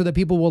doing it so that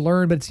people will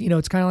learn, but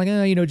it's kind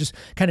of like, just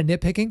kind of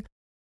nitpicking.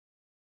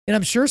 And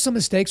I'm sure some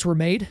mistakes were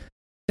made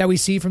that we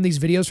see from these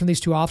videos from these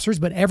two officers,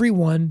 but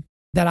everyone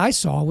that I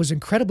saw was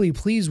incredibly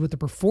pleased with the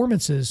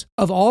performances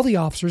of all the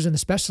officers, and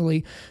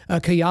especially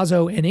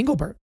Caliazzo and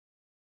Engelbert,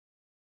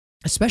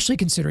 especially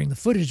considering the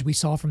footage we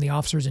saw from the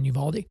officers in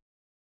Uvalde.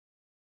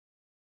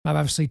 I've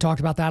obviously talked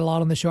about that a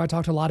lot on the show. I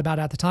talked a lot about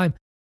it at the time,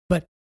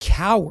 but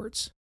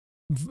cowards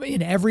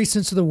in every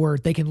sense of the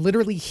word. They can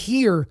literally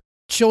hear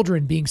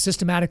children being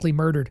systematically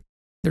murdered.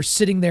 They're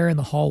sitting there in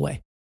the hallway,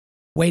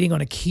 waiting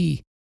on a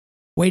key,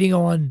 waiting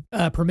on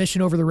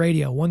permission over the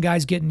radio. One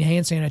guy's getting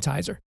hand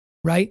sanitizer,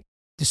 right?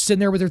 Just sitting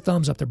there with their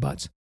thumbs up their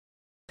butts.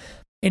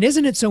 And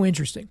isn't it so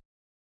interesting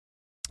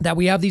that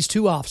we have these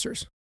two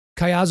officers,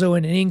 Caliazzo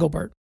and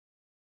Engelbert?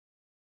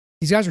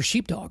 These guys are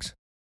sheepdogs.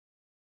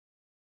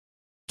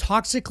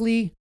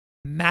 Toxically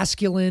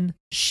masculine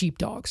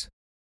sheepdogs.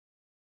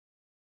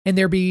 And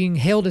they're being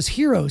hailed as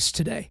heroes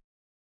today.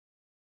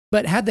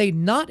 But had they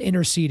not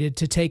interceded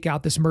to take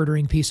out this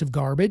murdering piece of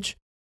garbage,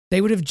 they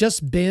would have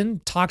just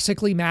been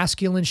toxically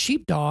masculine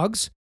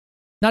sheepdogs,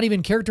 not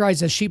even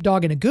characterized as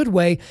sheepdog in a good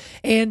way.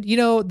 And,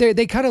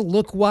 they kind of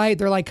look white.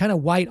 They're like kind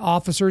of white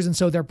officers. And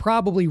so they're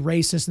probably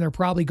racist and they're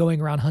probably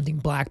going around hunting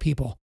black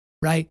people,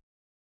 right?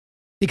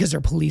 Because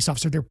they're police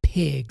officers. They're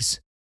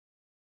pigs,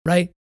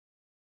 right?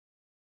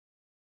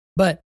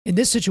 But in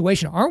this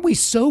situation, aren't we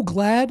so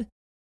glad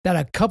that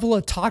a couple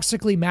of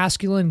toxically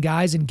masculine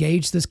guys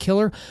engaged this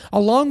killer,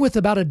 along with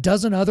about a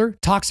dozen other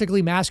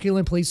toxically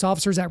masculine police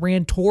officers that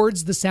ran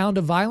towards the sound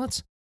of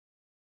violence,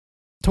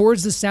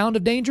 towards the sound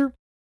of danger?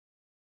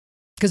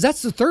 Because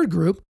that's the third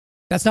group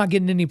that's not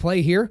getting any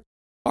play here,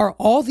 are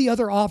all the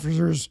other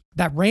officers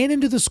that ran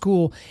into the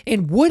school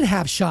and would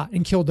have shot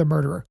and killed the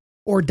murderer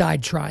or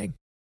died trying.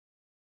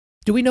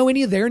 Do we know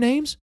any of their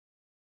names?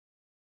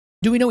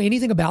 Do we know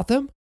anything about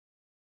them?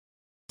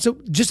 So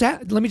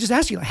let me just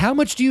ask you, how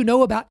much do you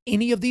know about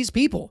any of these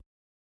people?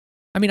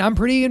 I mean, I'm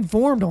pretty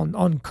informed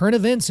on current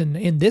events and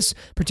in this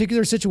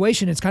particular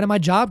situation. It's kind of my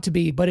job to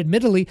be, but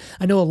admittedly,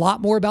 I know a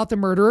lot more about the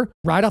murderer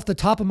right off the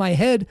top of my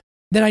head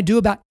than I do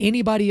about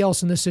anybody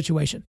else in this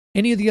situation,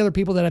 any of the other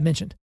people that I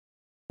mentioned.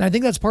 And I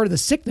think that's part of the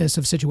sickness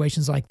of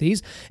situations like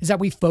these, is that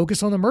we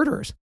focus on the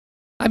murderers.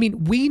 I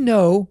mean, we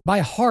know by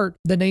heart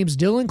the names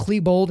Dylan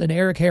Klebold and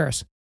Eric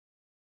Harris.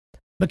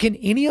 But can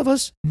any of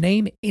us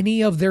name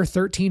any of their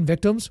 13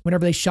 victims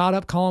whenever they shot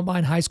up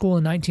Columbine High School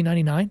in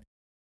 1999?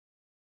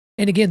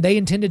 And again, they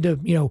intended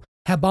to,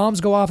 have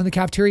bombs go off in the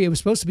cafeteria. It was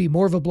supposed to be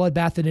more of a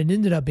bloodbath than it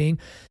ended up being.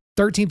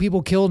 13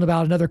 people killed and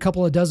about another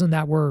couple of dozen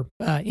that were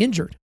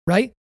injured,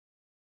 right?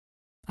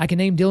 I can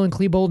name Dylan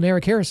Klebold and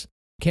Eric Harris.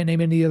 Can't name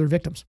any of the other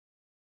victims.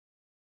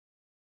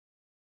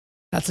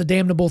 That's the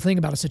damnable thing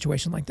about a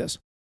situation like this.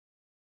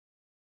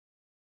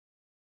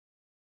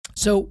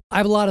 So I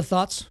have a lot of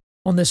thoughts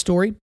on this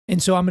story.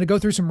 And so I'm going to go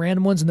through some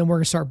random ones and then we're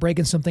going to start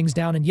breaking some things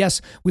down. And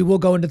yes, we will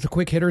go into the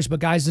quick hitters, but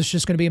guys, this is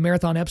just going to be a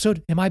marathon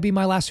episode. It might be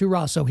my last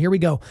hurrah. So here we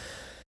go.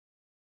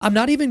 I'm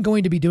not even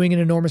going to be doing an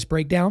enormous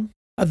breakdown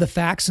of the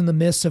facts and the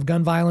myths of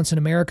gun violence in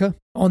America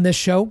on this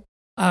show.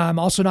 I'm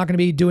also not going to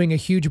be doing a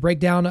huge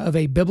breakdown of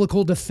a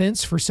biblical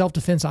defense for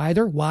self-defense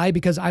either. Why?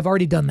 Because I've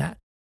already done that.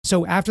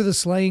 So after the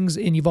slayings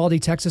in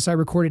Uvalde, Texas, I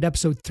recorded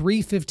episode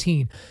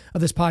 315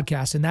 of this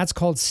podcast, and that's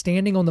called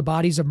Standing on the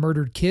Bodies of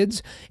Murdered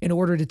Kids in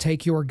Order to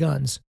Take Your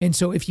Guns. And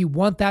so if you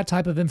want that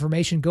type of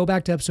information, go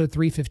back to episode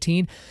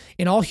 315.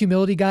 In all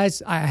humility,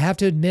 guys, I have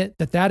to admit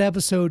that that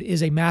episode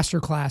is a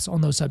masterclass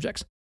on those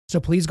subjects. So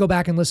please go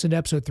back and listen to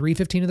episode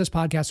 315 of this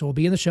podcast. It will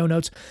be in the show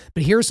notes.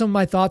 But here are some of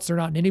my thoughts. They're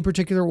not in any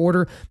particular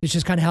order. It's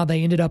just kind of how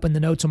they ended up in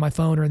the notes on my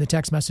phone or in the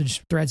text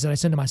message threads that I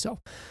send to myself.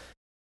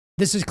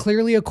 This is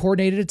clearly a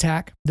coordinated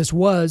attack. This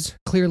was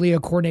clearly a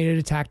coordinated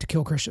attack to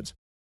kill Christians.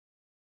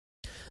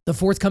 The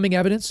forthcoming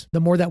evidence,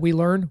 the more that we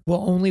learn,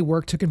 will only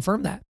work to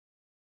confirm that.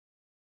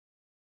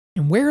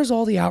 And where is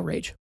all the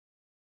outrage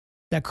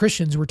that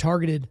Christians were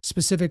targeted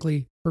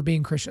specifically for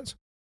being Christians?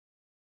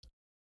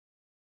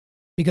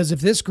 Because if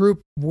this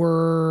group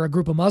were a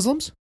group of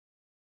Muslims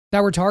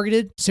that were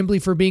targeted simply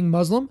for being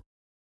Muslim,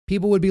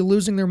 people would be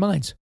losing their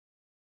minds.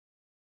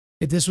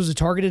 If this was a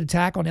targeted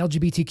attack on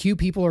LGBTQ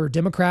people or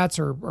Democrats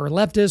or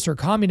leftists or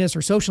communists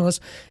or socialists,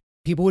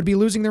 people would be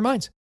losing their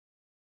minds.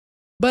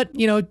 But,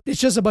 it's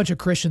just a bunch of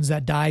Christians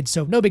that died,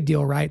 so no big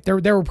deal, right?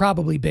 They were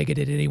probably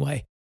bigoted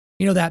anyway.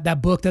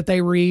 That book that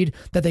they read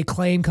that they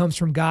claim comes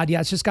from God,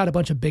 yeah, it's just got a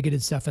bunch of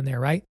bigoted stuff in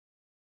there, right?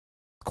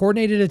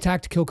 Coordinated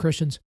attack to kill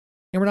Christians,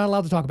 and we're not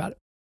allowed to talk about it.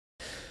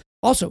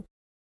 Also,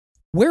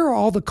 where are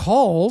all the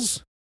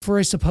calls for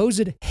a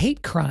supposed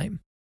hate crime?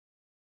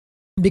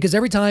 Because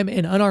every time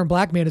an unarmed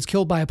black man is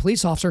killed by a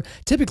police officer,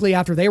 typically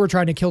after they were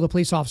trying to kill the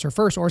police officer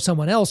first or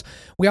someone else,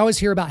 we always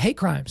hear about hate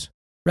crimes,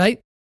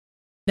 right?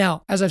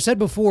 Now, as I've said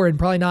before, and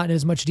probably not in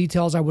as much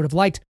detail as I would have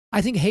liked,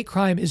 I think hate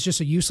crime is just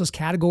a useless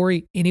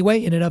category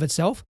anyway in and of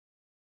itself,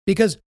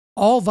 because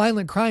all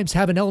violent crimes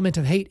have an element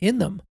of hate in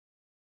them.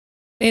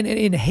 And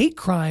in hate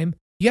crime,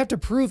 you have to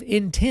prove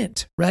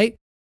intent, right?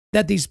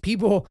 That these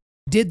people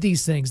did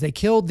these things. They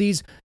killed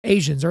these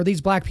Asians or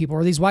these black people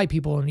or these white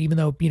people. And even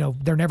though,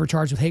 they're never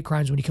charged with hate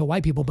crimes when you kill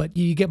white people, but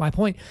you get my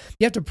point.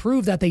 You have to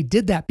prove that they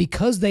did that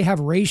because they have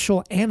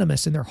racial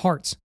animus in their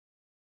hearts.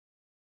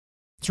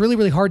 It's really,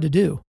 really hard to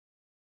do,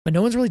 but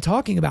no one's really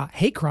talking about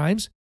hate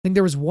crimes. I think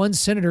there was one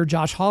senator,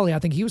 Josh Hawley, I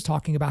think he was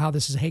talking about how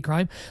this is a hate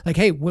crime. Like,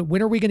 hey,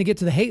 when are we going to get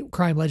to the hate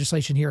crime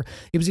legislation here?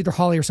 It was either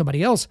Hawley or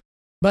somebody else,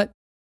 but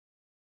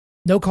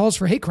no calls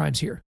for hate crimes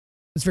here.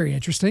 It's very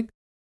interesting.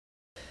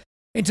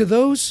 And to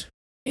those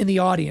in the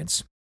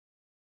audience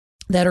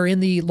that are in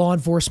the law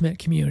enforcement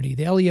community,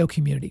 the LEO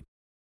community,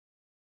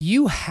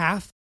 you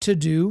have to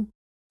do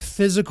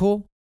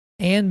physical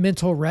and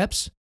mental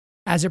reps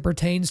as it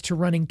pertains to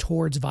running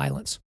towards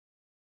violence.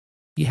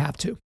 You have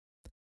to.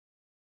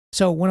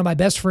 So one of my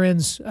best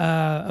friends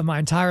of my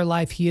entire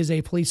life, he is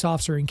a police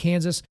officer in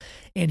Kansas,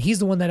 and he's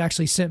the one that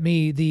actually sent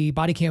me the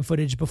body cam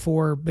footage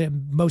before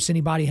most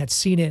anybody had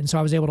seen it, and so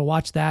I was able to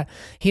watch that.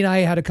 He and I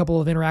had a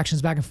couple of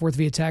interactions back and forth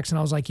via text, and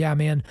I was like, yeah,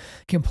 man,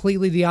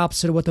 completely the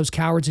opposite of what those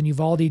cowards in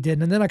Uvalde did.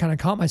 And then I kind of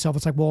caught myself.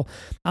 It's like, well,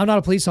 I'm not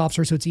a police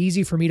officer, so it's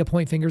easy for me to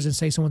point fingers and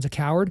say someone's a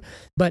coward,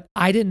 but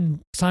I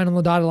didn't sign on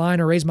the dotted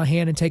line or raise my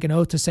hand and take an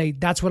oath to say,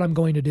 that's what I'm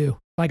going to do.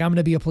 Like, I'm going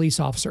to be a police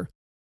officer.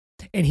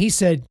 And he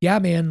said, yeah,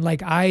 man,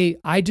 like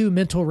I do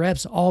mental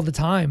reps all the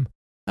time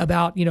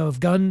about, if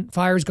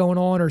gunfire's going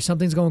on or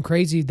something's going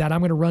crazy, that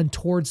I'm going to run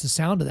towards the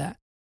sound of that.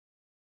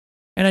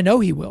 And I know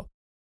he will.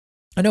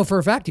 I know for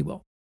a fact he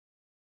will.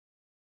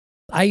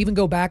 I even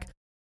go back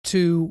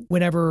to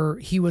whenever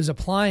he was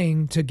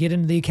applying to get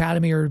into the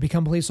academy or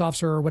become a police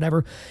officer or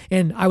whatever.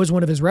 And I was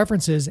one of his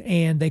references,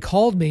 and they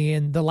called me,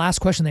 and the last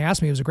question they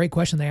asked me, it was a great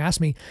question. They asked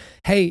me,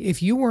 hey,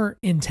 if you weren't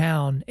in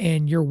town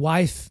and your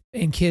wife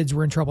and kids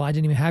were in trouble, I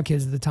didn't even have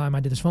kids at the time I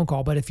did this phone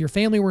call, but if your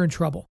family were in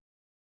trouble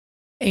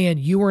and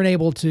you weren't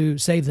able to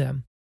save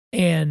them,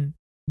 and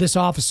this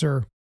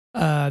officer,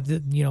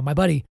 my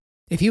buddy,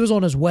 if he was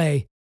on his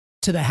way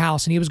to the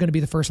house and he was going to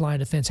be the first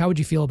line of defense, how would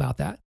you feel about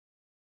that?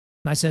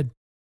 And I said,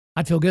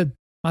 I'd feel good.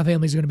 My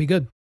family's going to be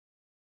good.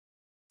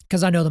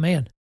 Because I know the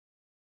man.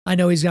 I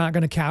know he's not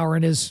going to cower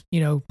in his,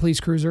 police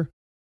cruiser.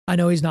 I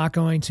know he's not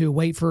going to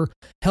wait for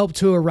help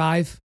to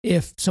arrive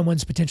if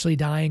someone's potentially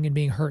dying and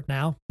being hurt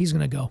now. He's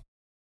going to go.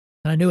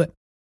 And I knew it.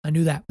 I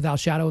knew that without a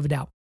shadow of a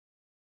doubt.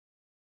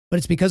 But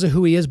it's because of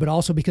who he is, but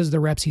also because of the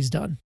reps he's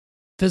done.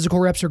 Physical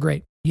reps are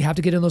great. You have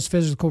to get in those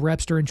physical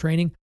reps during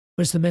training,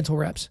 but it's the mental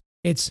reps.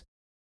 It's,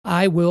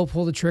 I will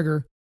pull the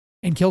trigger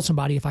and kill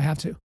somebody if I have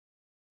to.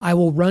 I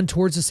will run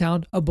towards the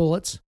sound of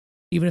bullets,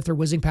 even if they're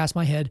whizzing past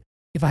my head,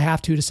 if I have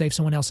to save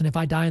someone else. And if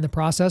I die in the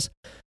process,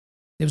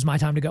 it was my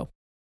time to go.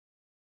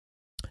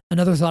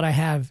 Another thought I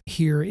have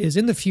here is,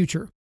 in the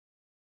future,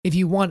 if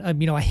you want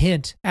a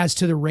hint as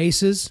to the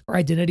races or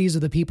identities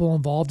of the people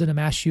involved in a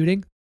mass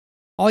shooting,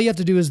 all you have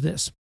to do is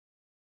this.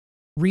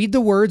 Read the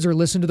words or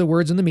listen to the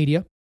words in the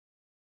media.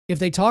 If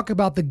they talk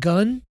about the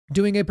gun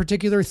doing a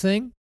particular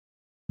thing,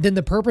 then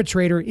the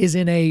perpetrator is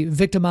in a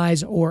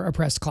victimized or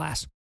oppressed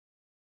class,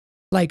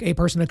 like a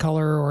person of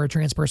color or a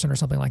trans person or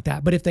something like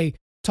that. But if they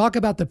talk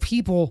about the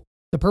people,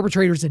 the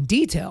perpetrators in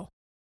detail,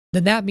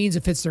 then that means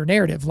it fits their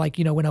narrative. Like,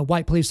 when a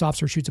white police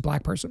officer shoots a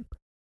black person.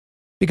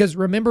 Because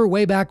remember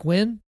way back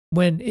when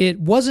it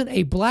wasn't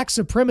a black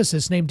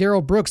supremacist named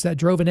Darrell Brooks that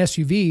drove an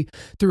SUV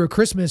through a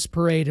Christmas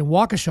parade in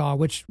Waukesha,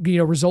 which,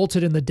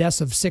 resulted in the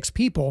deaths of 6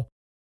 people.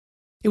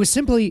 It was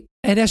simply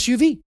an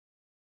SUV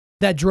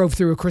that drove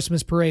through a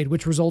Christmas parade,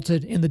 which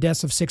resulted in the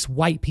deaths of 6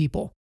 white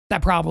people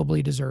that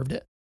probably deserved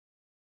it.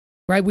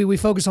 Right? We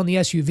focus on the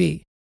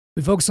SUV.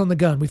 We focus on the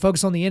gun. We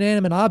focus on the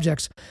inanimate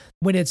objects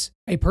when it's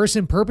a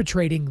person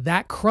perpetrating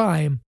that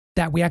crime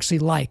that we actually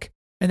like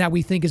and that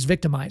we think is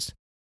victimized.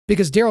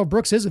 Because Darrell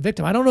Brooks is a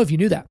victim. I don't know if you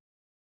knew that.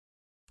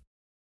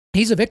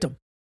 He's a victim,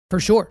 for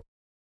sure.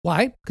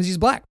 Why? Because he's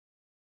black.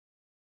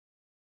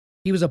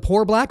 He was a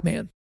poor black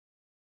man.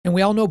 And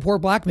we all know poor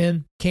black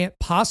men can't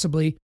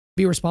possibly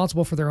be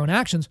responsible for their own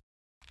actions.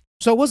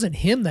 So it wasn't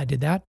him that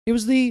did that. It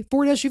was the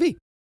Ford SUV.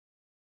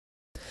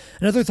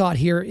 Another thought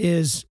here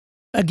is,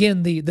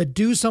 again, the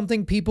do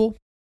something people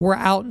were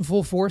out in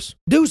full force.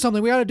 Do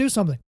something. We got to do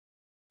something.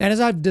 And as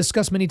I've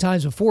discussed many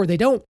times before, they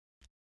don't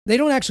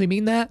actually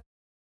mean that.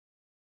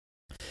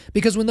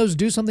 Because when those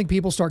do something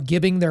people start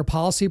giving their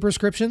policy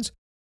prescriptions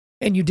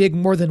and you dig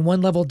more than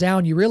one level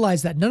down, you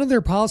realize that none of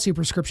their policy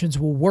prescriptions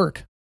will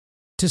work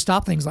to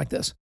stop things like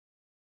this.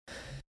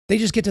 They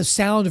just get to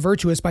sound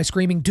virtuous by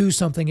screaming, do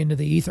something into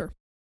the ether.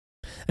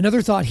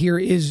 Another thought here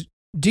is,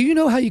 do you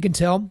know how you can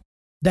tell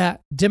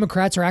that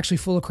Democrats are actually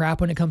full of crap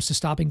when it comes to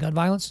stopping gun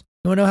violence?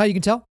 You want to know how you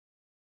can tell?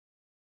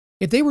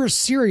 If they were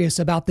serious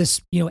about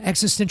this,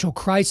 existential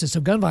crisis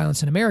of gun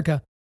violence in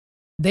America,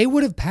 they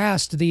would have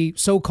passed the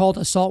so-called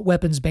assault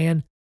weapons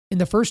ban in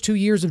the first 2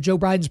 years of Joe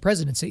Biden's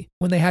presidency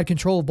when they had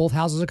control of both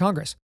houses of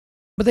Congress.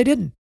 But they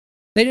didn't.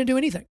 They didn't do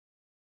anything.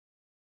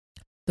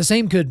 The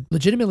same could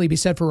legitimately be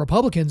said for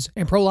Republicans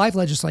and pro-life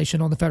legislation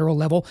on the federal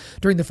level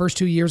during the first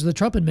 2 years of the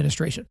Trump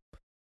administration.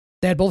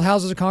 They had both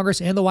houses of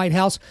Congress and the White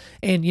House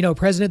and, a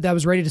president that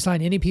was ready to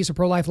sign any piece of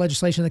pro-life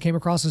legislation that came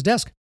across his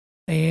desk.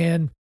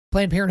 And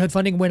Planned Parenthood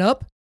funding went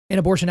up and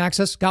abortion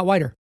access got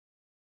wider.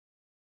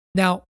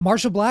 Now,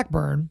 Marsha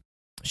Blackburn,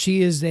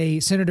 she is a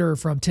senator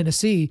from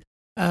Tennessee.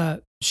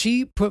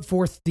 She put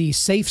forth the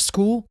Safe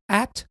School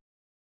Act.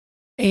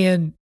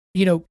 And,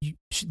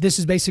 this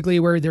is basically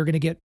where they're going to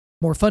get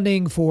more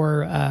funding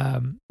for,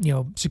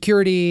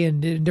 security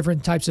and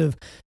different types of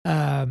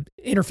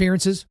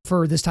interferences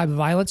for this type of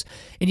violence.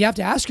 And you have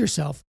to ask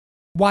yourself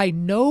why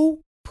no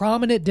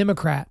prominent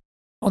Democrat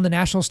on the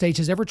national stage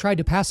has ever tried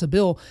to pass a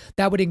bill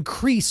that would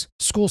increase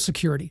school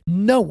security.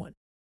 No one.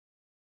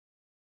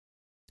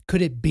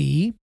 Could it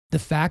be the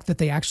fact that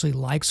they actually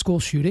like school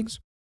shootings?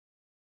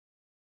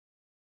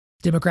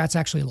 Democrats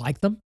actually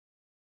like them?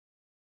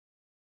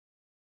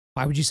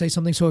 Why would you say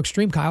something so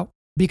extreme, Kyle?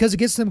 Because it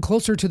gets them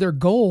closer to their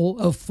goal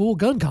of full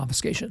gun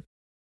confiscation.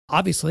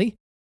 Obviously.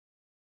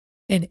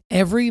 And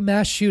every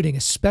mass shooting,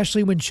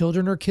 especially when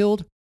children are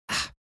killed,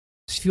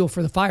 it's fuel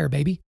for the fire,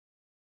 baby.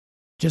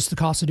 Just the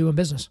cost of doing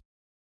business.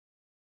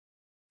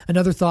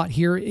 Another thought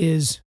here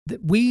is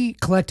that we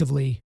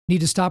collectively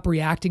need to stop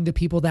reacting to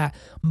people that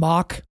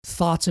mock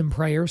thoughts and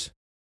prayers.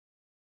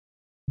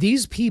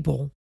 These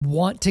people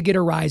want to get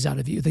a rise out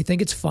of you. They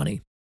think it's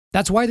funny.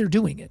 That's why they're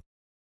doing it.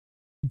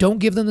 Don't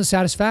give them the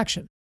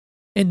satisfaction.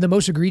 And the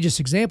most egregious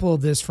example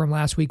of this from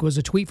last week was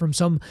a tweet from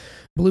some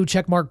blue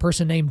checkmark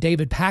person named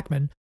David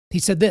Packman. He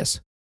said this: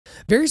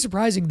 very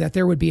surprising that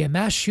there would be a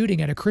mass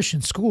shooting at a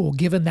Christian school,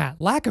 given that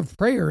lack of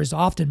prayer is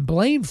often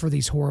blamed for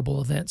these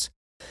horrible events.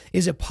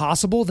 Is it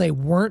possible they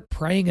weren't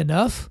praying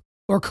enough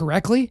or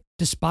correctly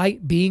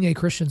despite being a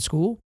Christian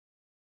school?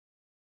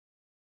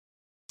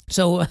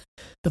 So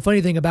the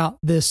funny thing about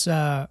this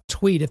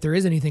tweet, if there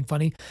is anything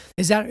funny,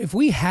 is that if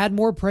we had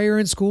more prayer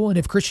in school and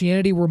if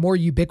Christianity were more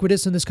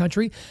ubiquitous in this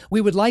country,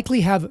 we would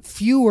likely have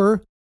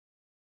fewer,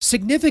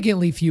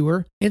 significantly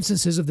fewer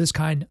instances of this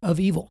kind of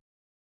evil.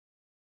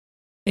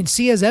 And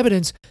see, as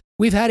evidence,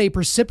 we've had a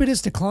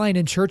precipitous decline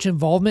in church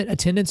involvement,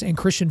 attendance, and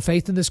Christian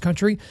faith in this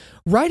country,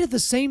 right at the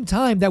same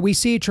time that we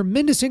see a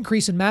tremendous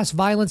increase in mass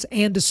violence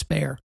and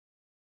despair.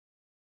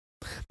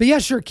 But yeah,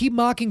 sure, keep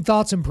mocking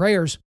thoughts and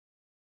prayers.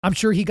 I'm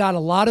sure he got a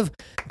lot of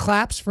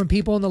claps from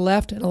people on the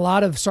left and a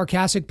lot of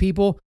sarcastic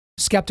people,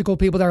 skeptical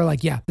people that are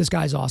like, yeah, this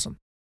guy's awesome.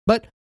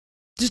 But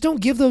just don't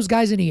give those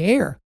guys any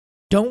air.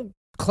 Don't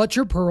clutch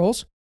your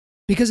pearls,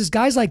 because it's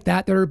guys like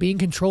that that are being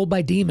controlled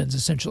by demons,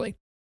 essentially.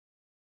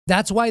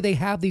 That's why they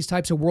have these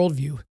types of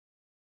worldview.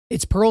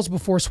 It's pearls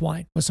before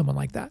swine with someone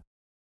like that.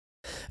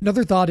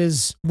 Another thought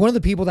is one of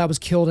the people that was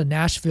killed in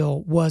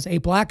Nashville was a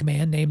black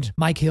man named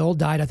Mike Hill.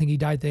 I think he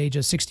died at the age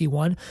of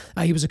 61.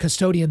 He was a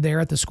custodian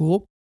there at the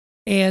school.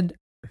 And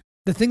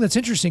the thing that's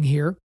interesting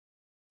here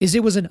is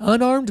it was an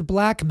unarmed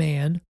black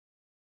man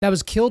that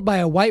was killed by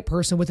a white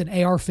person with an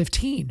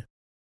AR-15.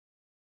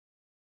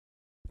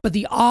 But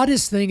the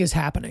oddest thing is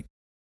happening.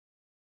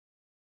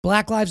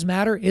 Black Lives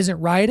Matter isn't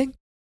rioting.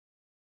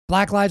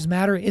 Black Lives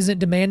Matter isn't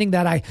demanding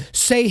that I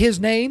say his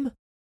name.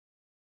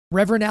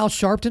 Reverend Al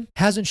Sharpton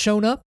hasn't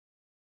shown up.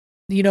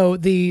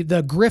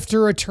 The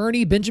grifter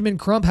attorney, Benjamin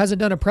Crump, hasn't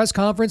done a press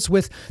conference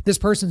with this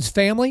person's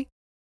family.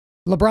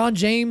 LeBron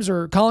James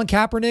or Colin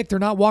Kaepernick, they're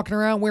not walking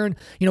around wearing,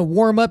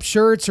 warm-up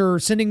shirts or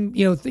sending,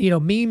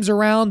 memes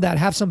around that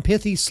have some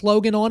pithy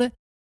slogan on it.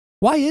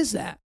 Why is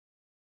that?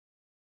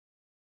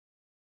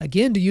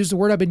 Again, to use the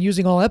word I've been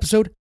using all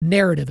episode,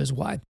 narrative is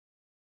why.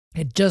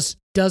 It just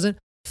doesn't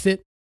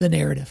fit the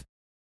narrative.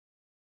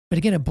 But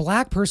again, a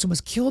black person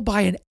was killed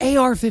by an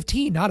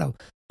AR-15, not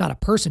a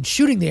person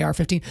shooting the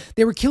AR-15.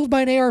 They were killed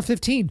by an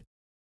AR-15.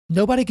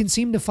 Nobody can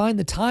seem to find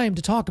the time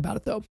to talk about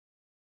it, though.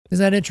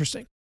 Isn't that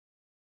interesting?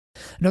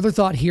 Another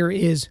thought here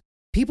is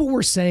people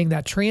were saying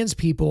that trans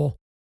people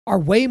are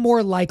way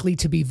more likely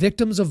to be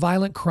victims of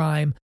violent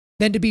crime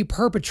than to be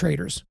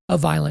perpetrators of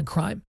violent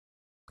crime.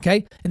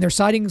 Okay? And they're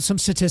citing some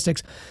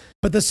statistics,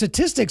 but the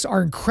statistics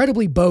are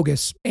incredibly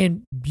bogus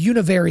and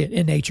univariate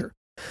in nature.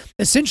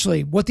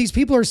 Essentially, what these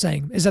people are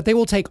saying is that they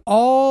will take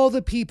all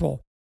the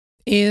people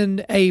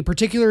in a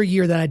particular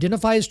year that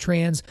identify as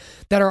trans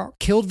that are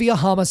killed via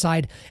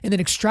homicide and then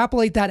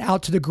extrapolate that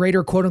out to the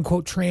greater quote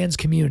unquote trans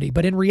community.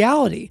 But in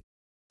reality,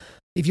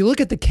 if you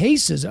look at the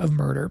cases of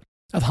murder,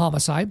 of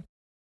homicide,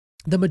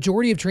 the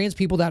majority of trans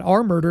people that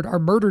are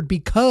murdered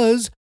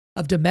because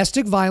of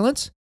domestic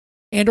violence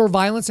and or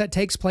violence that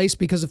takes place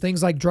because of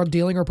things like drug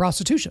dealing or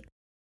prostitution.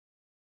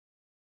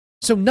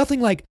 So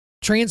nothing like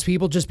trans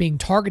people just being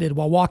targeted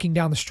while walking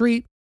down the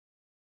street,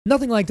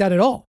 nothing like that at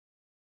all.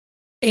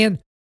 And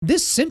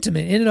this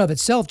sentiment in and of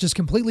itself just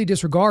completely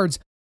disregards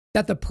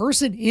that the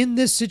person in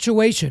this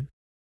situation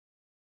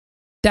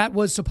that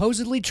was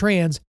supposedly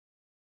trans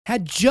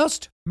had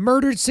just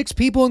murdered 6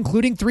 people,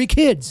 including 3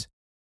 kids.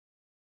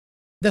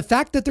 The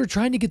fact that they're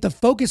trying to get the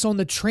focus on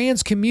the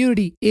trans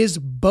community is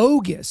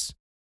bogus.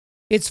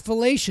 It's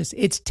fallacious.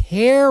 It's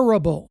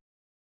terrible.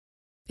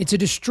 It's a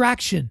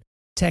distraction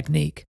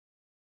technique.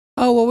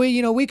 Oh,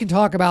 well, we can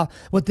talk about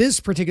what this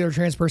particular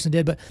trans person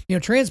did, but,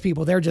 trans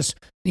people, they're just,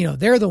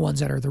 they're the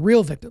ones that are the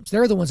real victims.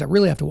 They're the ones that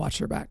really have to watch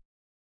their back.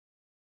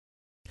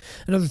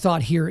 Another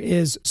thought here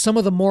is some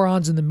of the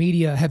morons in the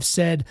media have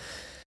said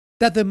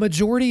that the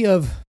majority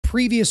of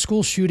previous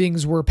school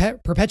shootings were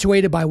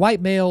perpetuated by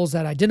white males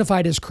that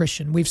identified as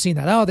Christian. We've seen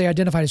that. Oh, they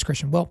identified as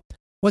Christian. Well,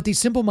 what these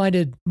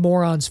simple-minded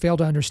morons fail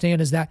to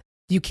understand is that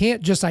you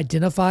can't just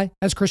identify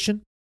as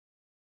Christian.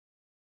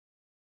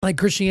 Like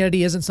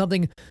Christianity isn't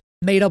something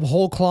made up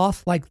whole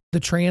cloth like the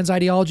trans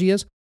ideology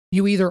is.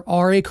 You either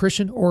are a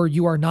Christian or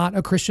you are not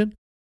a Christian.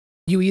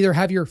 You either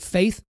have your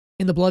faith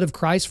in the blood of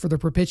Christ for the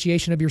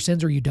propitiation of your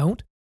sins or you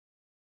don't.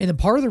 And then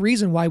part of the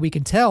reason why we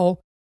can tell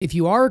if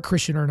you are a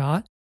Christian or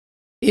not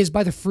is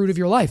by the fruit of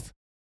your life.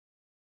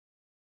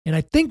 And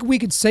I think we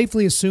could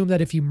safely assume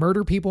that if you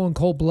murder people in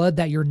cold blood,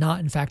 that you're not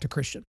in fact a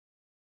Christian.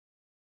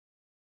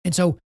 And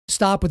so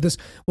stop with this.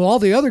 Well, all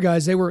the other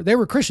guys, they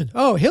were Christians.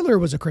 Oh, Hitler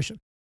was a Christian.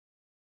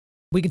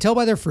 We can tell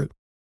by their fruit.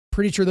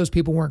 Pretty sure those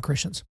people weren't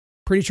Christians.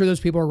 Pretty sure those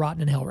people are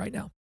rotten in hell right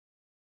now.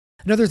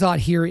 Another thought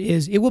here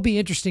is it will be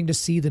interesting to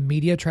see the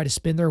media try to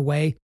spin their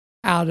way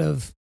out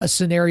of a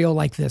scenario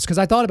like this. Because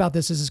I thought about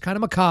this. This is kind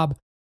of macabre.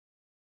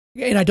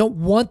 And I don't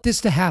want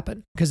this to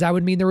happen because that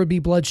would mean there would be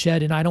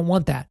bloodshed and I don't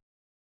want that.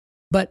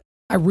 But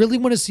I really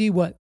want to see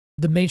what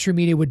the mainstream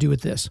media would do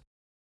with this.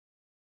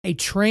 A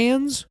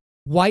trans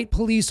white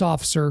police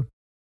officer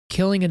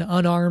killing an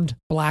unarmed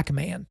black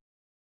man.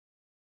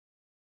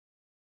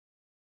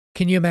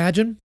 Can you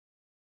imagine?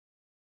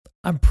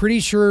 I'm pretty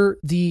sure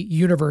the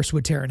universe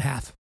would tear in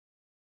half.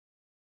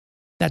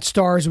 That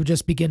stars would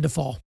just begin to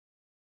fall.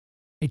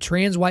 A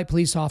trans white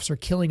police officer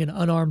killing an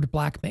unarmed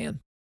black man.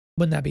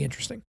 Wouldn't that be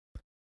interesting?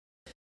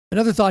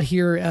 Another thought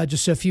here,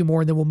 just a few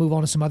more, and then we'll move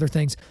on to some other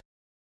things.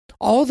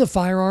 All the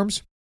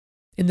firearms,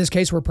 in this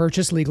case, were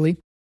purchased legally.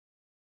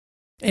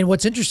 And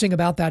what's interesting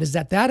about that is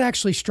that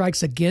actually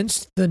strikes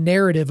against the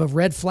narrative of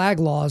red flag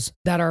laws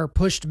that are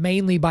pushed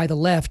mainly by the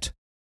left,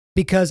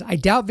 because I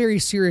doubt very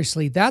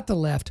seriously that the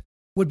left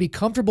would be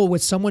comfortable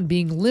with someone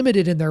being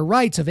limited in their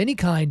rights of any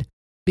kind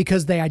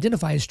because they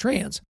identify as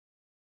trans.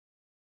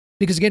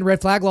 Because again, red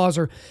flag laws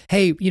are,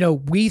 hey,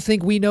 we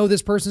think we know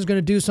this person's going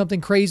to do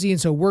something crazy, and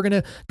so we're going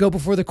to go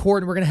before the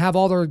court and we're going to have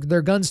all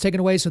their guns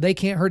taken away so they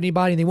can't hurt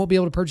anybody and they won't be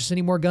able to purchase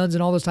any more guns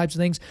and all those types of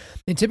things.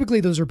 And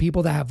typically those are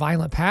people that have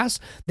violent past,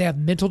 they have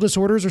mental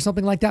disorders or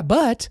something like that.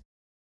 But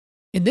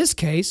in this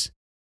case,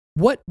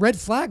 what red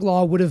flag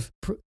law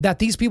that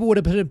these people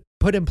would have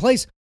put in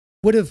place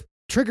would have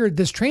triggered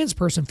this trans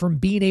person from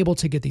being able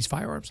to get these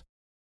firearms.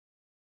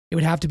 It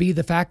would have to be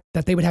the fact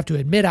that they would have to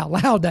admit out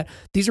loud that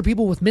these are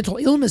people with mental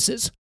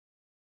illnesses.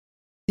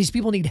 These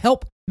people need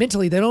help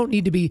mentally. They don't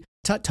need to be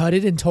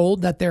tut-tutted and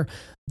told that their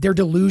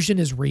delusion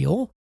is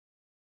real.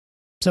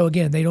 So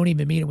again, they don't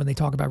even mean it when they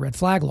talk about red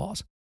flag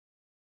laws.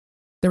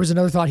 There was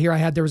another thought here I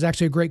had. There was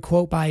actually a great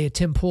quote by a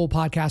Tim Pool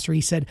podcaster.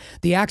 He said,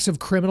 "The acts of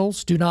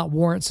criminals do not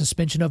warrant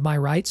suspension of my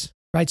rights."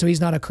 Right? So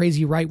he's not a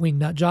crazy right-wing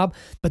nut job,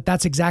 but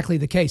that's exactly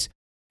the case.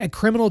 A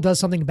criminal does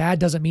something bad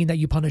doesn't mean that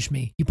you punish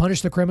me. You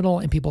punish the criminal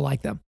and people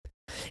like them.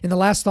 And the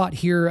last thought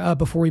here,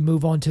 before we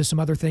move on to some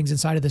other things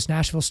inside of this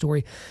Nashville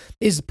story,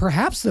 is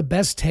perhaps the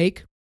best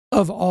take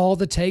of all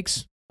the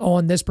takes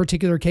on this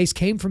particular case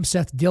came from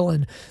Seth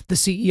Dillon, the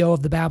CEO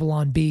of the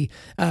Babylon Bee.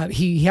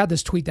 He had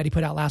this tweet that he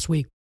put out last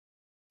week.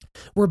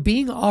 We're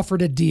being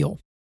offered a deal.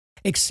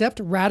 Accept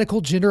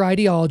radical gender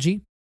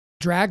ideology,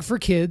 drag for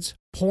kids,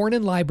 porn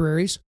in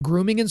libraries,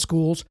 grooming in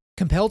schools,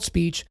 compelled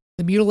speech,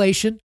 the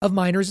mutilation of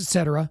minors,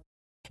 etc.,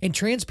 and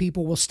trans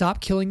people will stop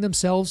killing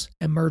themselves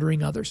and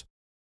murdering others.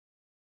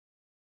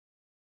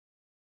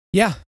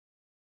 Yeah,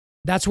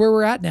 that's where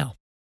we're at now.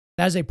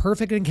 That is a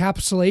perfect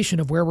encapsulation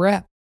of where we're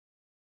at.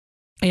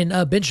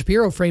 And Ben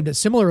Shapiro framed it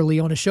similarly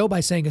on a show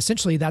by saying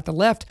essentially that the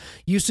left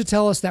used to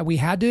tell us that we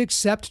had to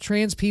accept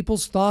trans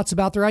people's thoughts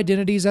about their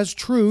identities as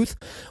truth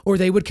or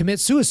they would commit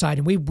suicide.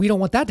 And we don't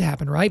want that to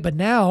happen, right? But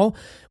now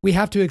we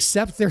have to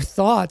accept their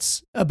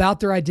thoughts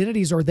about their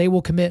identities or they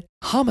will commit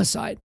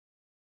homicide.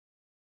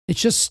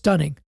 It's just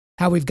stunning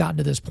how we've gotten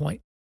to this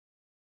point.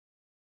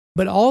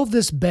 But all of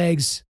this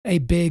begs a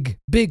big,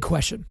 big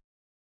question.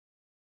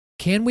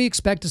 Can we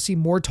expect to see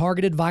more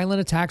targeted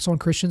violent attacks on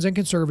Christians and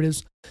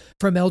conservatives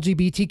from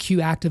LGBTQ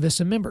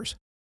activists and members?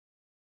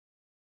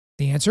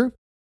 The answer?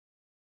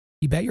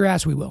 You bet your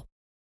ass we will.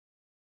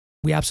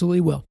 We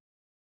absolutely will.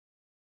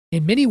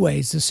 In many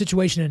ways, the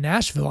situation in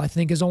Nashville, I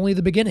think, is only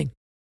the beginning.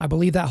 I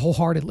believe that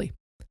wholeheartedly.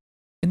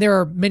 And there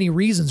are many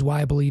reasons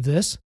why I believe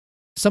this.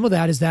 Some of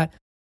that is that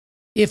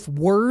if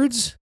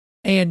words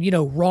and,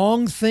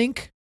 wrong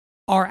think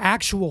are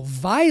actual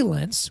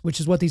violence,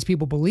 which is what these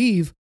people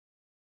believe,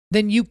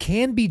 then you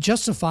can be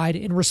justified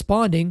in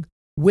responding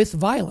with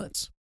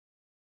violence.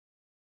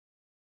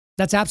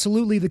 That's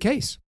absolutely the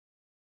case.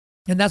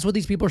 And that's what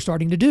these people are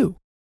starting to do.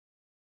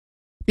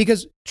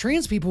 Because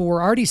trans people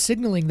were already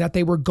signaling that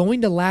they were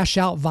going to lash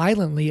out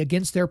violently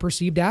against their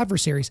perceived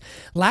adversaries.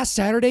 Last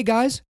Saturday,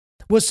 guys,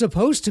 was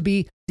supposed to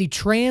be the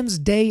Trans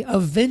Day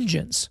of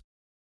Vengeance.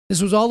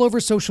 This was all over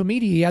social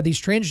media. You had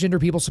these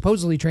transgender people,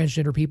 supposedly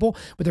transgender people,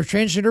 with their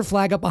transgender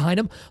flag up behind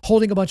them,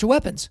 holding a bunch of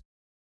weapons.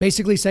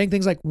 Basically saying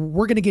things like,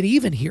 we're going to get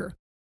even here.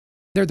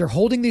 They're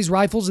holding these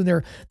rifles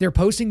and they're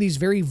posting these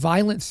very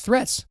violent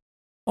threats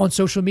on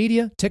social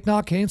media,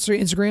 TikTok,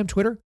 Instagram,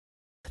 Twitter.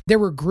 There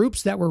were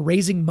groups that were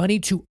raising money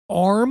to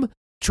arm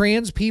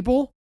trans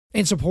people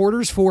and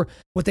supporters for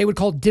what they would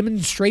call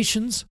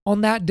demonstrations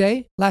on that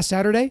day, last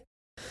Saturday.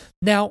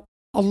 Now,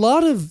 a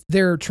lot of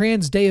their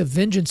Trans Day of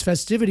Vengeance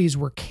festivities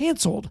were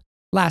canceled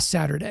last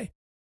Saturday.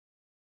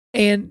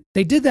 And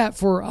they did that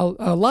for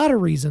a lot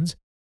of reasons,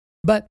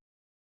 but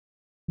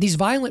these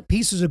violent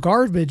pieces of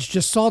garbage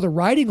just saw the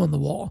writing on the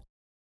wall.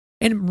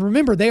 And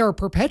remember, they are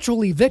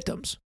perpetually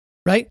victims,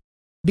 right?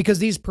 Because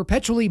these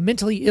perpetually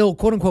mentally ill,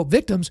 quote unquote,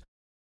 victims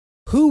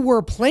who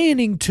were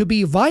planning to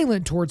be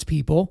violent towards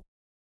people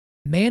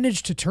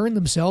managed to turn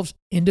themselves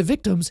into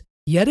victims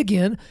yet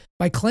again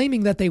by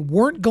claiming that they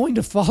weren't going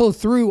to follow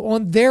through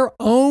on their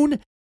own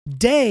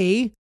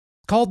day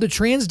called the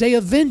Trans Day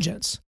of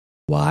Vengeance.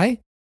 Why?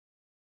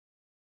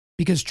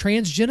 Because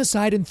trans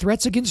genocide and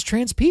threats against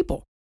trans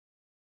people.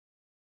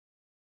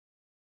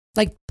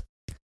 Like,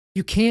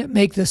 you can't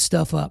make this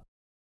stuff up.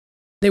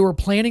 They were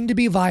planning to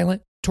be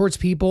violent towards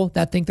people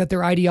that think that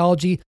their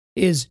ideology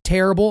is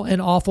terrible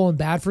and awful and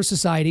bad for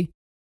society.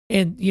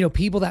 And,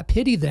 people that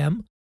pity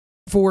them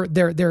for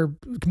their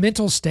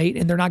mental state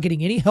and they're not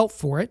getting any help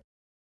for it.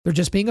 They're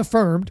just being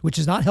affirmed, which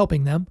is not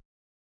helping them.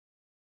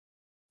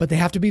 But they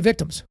have to be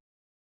victims.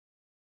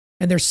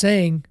 And they're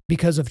saying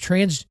because of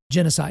trans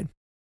genocide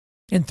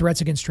and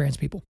threats against trans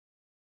people.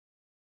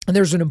 And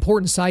there's an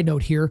important side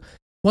note here.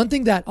 One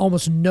thing that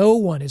almost no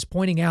one is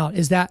pointing out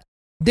is that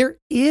there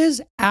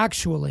is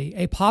actually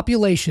a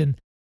population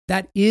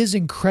that is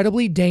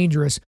incredibly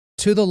dangerous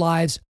to the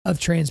lives of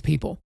trans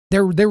people.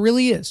 There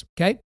really is,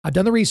 okay? I've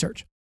done the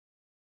research.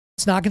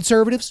 It's not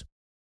conservatives.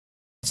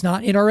 It's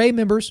not NRA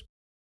members.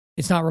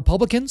 It's not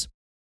Republicans.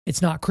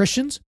 It's not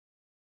Christians.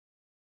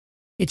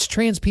 It's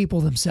trans people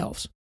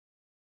themselves.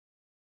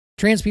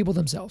 Trans people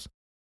themselves.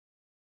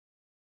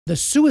 The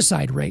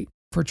suicide rate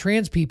for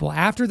trans people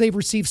after they've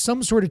received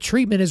some sort of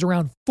treatment is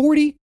around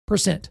 40%.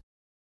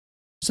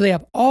 So they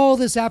have all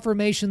this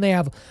affirmation. They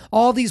have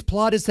all these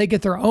plaudits. They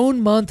get their own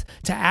month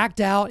to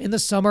act out in the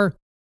summer,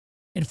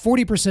 and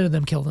 40% of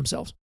them kill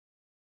themselves.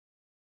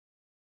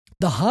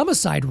 The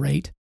homicide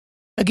rate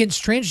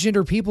against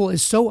transgender people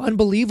is so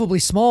unbelievably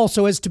small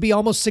so as to be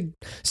almost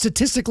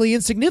statistically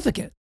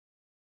insignificant.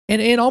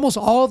 And almost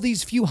all of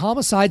these few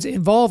homicides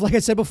involve, like I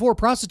said before,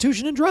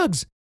 prostitution and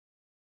drugs.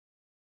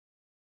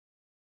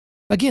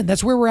 Again,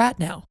 that's where we're at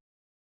now.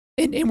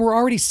 And we're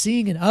already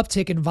seeing an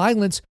uptick in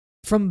violence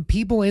from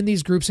people in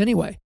these groups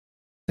anyway.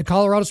 The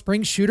Colorado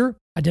Springs shooter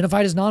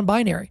identified as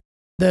non-binary.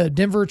 The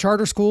Denver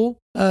charter school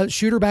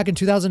shooter back in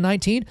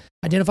 2019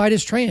 identified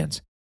as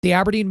trans. The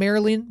Aberdeen,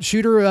 Maryland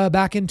shooter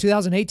back in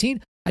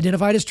 2018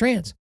 identified as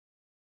trans.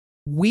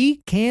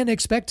 We can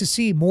expect to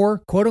see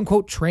more quote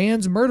unquote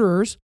trans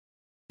murderers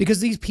because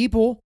these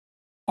people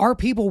are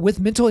people with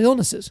mental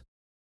illnesses.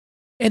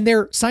 And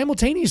they're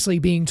simultaneously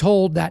being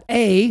told that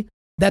A,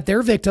 that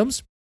they're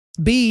victims,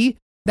 B,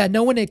 that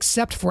no one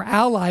except for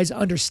allies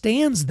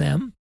understands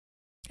them,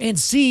 and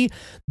C,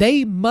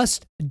 they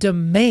must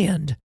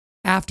demand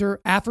after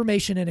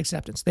affirmation and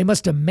acceptance. They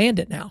must demand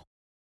it now.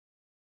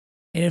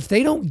 And if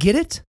they don't get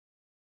it,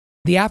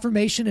 the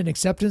affirmation and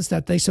acceptance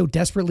that they so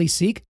desperately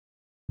seek,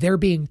 they're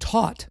being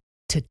taught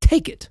to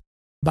take it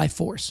by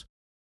force.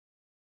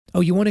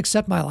 Oh, you want to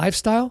accept my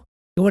lifestyle?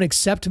 You want to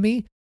accept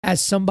me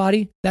as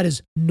somebody that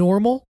is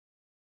normal?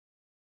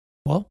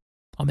 Well,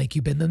 I'll make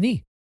you bend the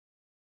knee.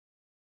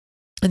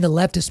 And the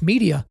leftist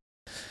media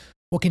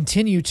will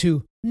continue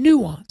to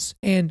nuance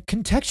and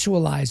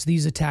contextualize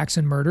these attacks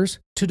and murders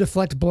to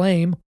deflect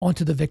blame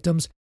onto the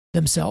victims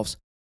themselves.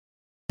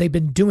 They've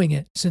been doing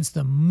it since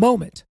the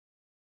moment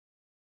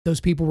those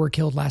people were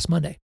killed last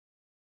Monday.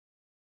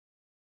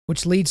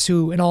 Which leads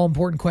to an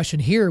all-important question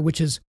here,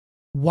 which is,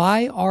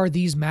 why are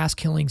these mass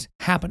killings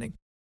happening?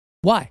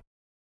 Why?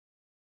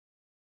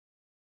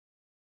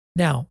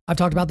 Now, I've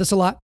talked about this a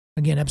lot.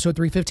 Again, episode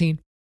 315.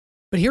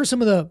 But here are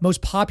some of the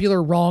most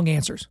popular wrong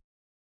answers.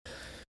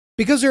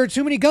 Because there are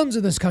too many guns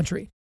in this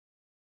country.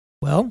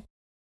 Well,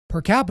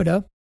 per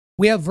capita,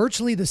 we have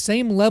virtually the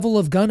same level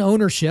of gun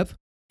ownership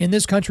in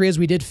this country as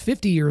we did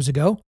 50 years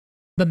ago.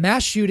 But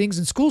mass shootings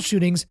and school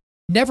shootings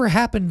never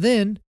happened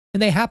then,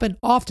 and they happen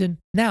often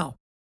now.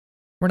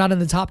 We're not in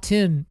the top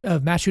 10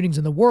 of mass shootings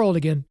in the world,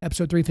 again,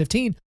 episode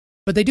 315,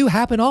 but they do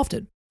happen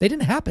often. They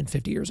didn't happen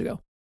 50 years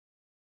ago.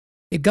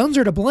 If guns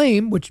are to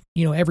blame, which,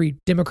 every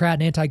Democrat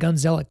and anti-gun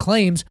zealot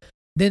claims,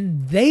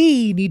 then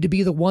they need to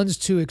be the ones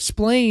to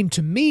explain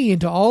to me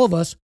and to all of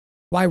us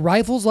why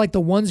rifles like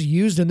the ones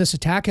used in this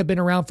attack have been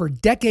around for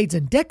decades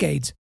and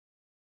decades,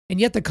 and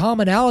yet the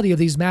commonality of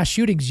these mass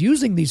shootings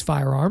using these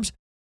firearms,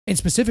 and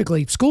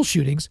specifically school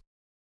shootings,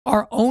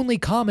 are only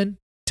common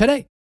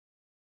today.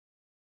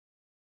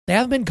 They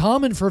haven't been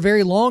common for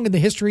very long in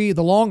the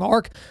long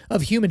arc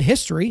of human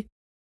history.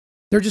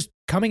 They're just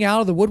coming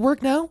out of the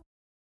woodwork now.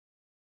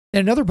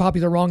 And another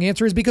popular wrong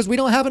answer is because we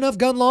don't have enough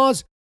gun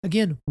laws.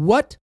 Again,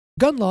 what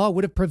gun law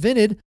would have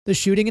prevented the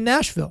shooting in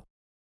Nashville?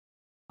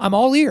 I'm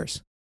all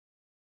ears.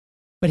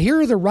 But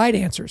here are the right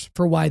answers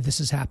for why this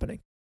is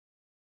happening.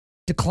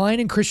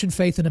 Decline in Christian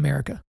faith in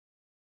America.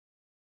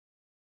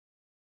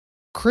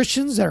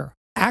 Christians that are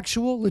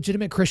actual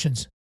legitimate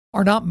Christians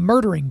are not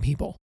murdering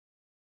people.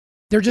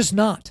 They're just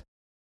not.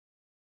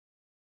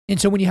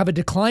 And so when you have a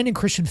decline in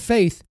Christian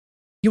faith,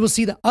 you will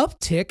see the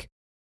uptick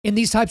in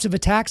these types of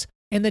attacks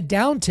and the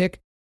downtick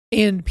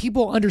in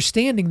people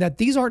understanding that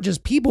these aren't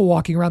just people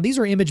walking around. These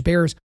are image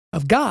bearers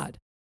of God.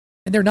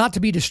 And they're not to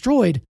be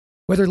destroyed,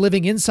 whether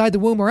living inside the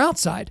womb or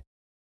outside,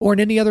 or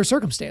in any other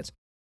circumstance.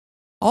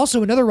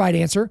 Also, another right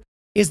answer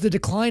is the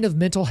decline of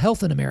mental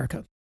health in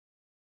America.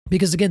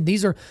 Because again,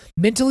 these are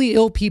mentally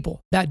ill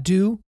people that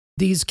do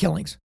these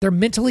killings. They're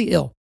mentally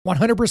ill,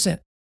 100%.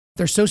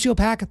 They're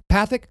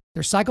sociopathic,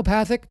 they're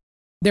psychopathic,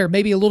 they're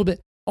maybe a little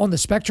bit on the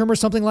spectrum or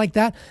something like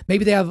that.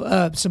 Maybe they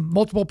have some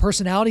multiple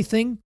personality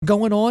thing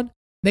going on.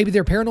 Maybe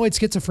they're paranoid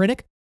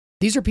schizophrenic.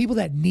 These are people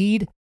that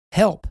need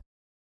help.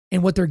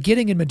 And what they're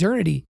getting in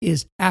modernity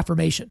is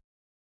affirmation.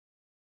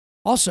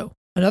 Also,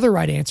 another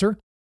right answer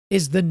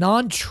is the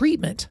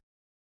non-treatment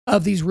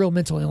of these real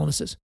mental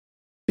illnesses.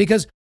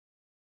 Because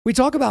we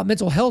talk about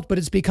mental health, but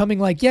it's becoming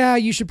like, yeah,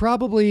 you should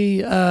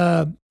probably,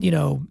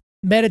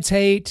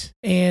 meditate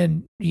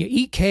and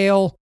eat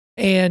kale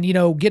and,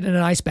 get in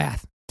an ice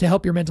bath to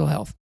help your mental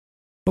health.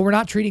 But we're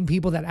not treating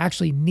people that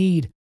actually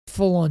need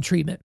full-on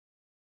treatment.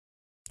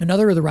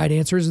 Another of the right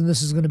answers, and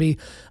this is going to be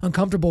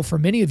uncomfortable for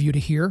many of you to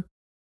hear,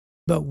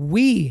 but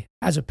we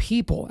as a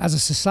people, as a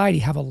society,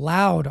 have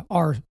allowed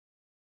our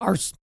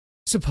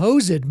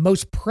supposed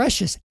most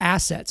precious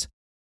assets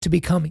to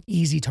become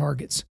easy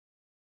targets.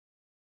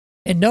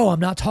 And no, I'm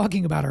not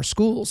talking about our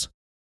schools.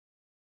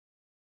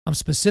 I'm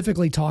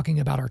specifically talking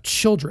about our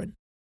children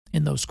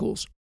in those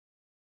schools.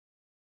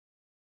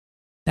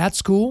 That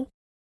school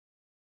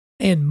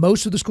and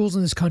most of the schools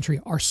in this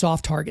country are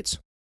soft targets.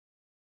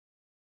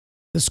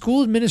 The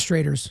school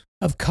administrators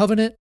of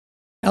Covenant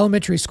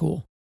Elementary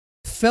School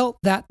felt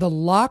that the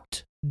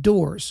locked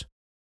doors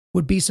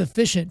would be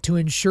sufficient to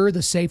ensure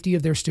the safety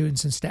of their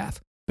students and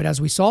staff. But as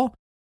we saw,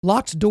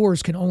 locked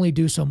doors can only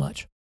do so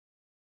much.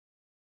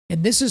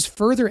 And this is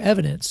further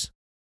evidenced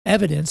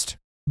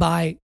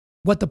by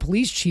what the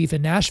police chief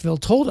in Nashville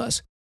told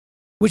us,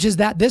 which is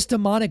that this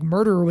demonic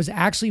murderer was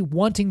actually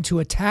wanting to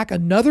attack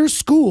another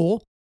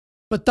school,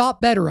 but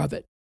thought better of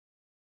it.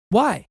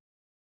 Why?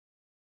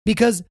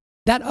 Because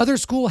that other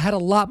school had a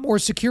lot more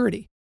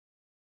security.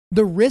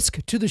 The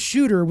risk to the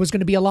shooter was going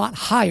to be a lot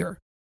higher.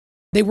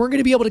 They weren't going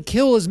to be able to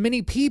kill as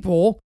many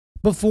people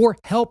before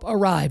help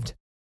arrived.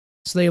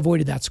 So they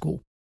avoided that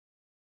school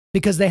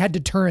because they had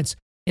deterrence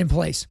in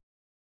place.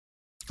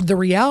 The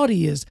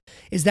reality is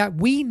that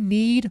we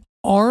need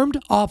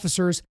armed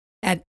officers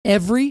at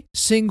every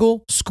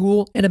single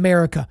school in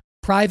America,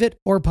 private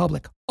or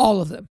public,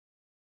 all of them.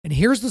 And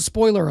here's the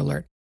spoiler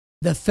alert.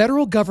 The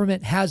federal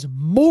government has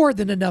more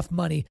than enough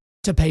money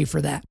to pay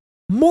for that.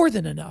 More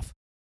than enough.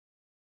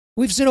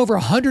 We've sent over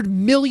 $100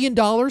 million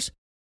to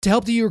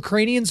help the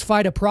Ukrainians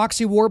fight a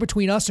proxy war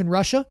between us and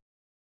Russia.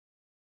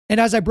 And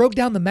as I broke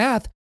down the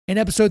math in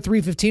episode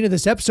 315 of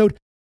this episode,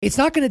 it's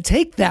not going to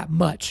take that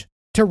much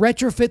to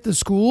retrofit the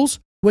schools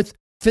with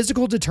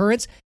physical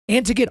deterrence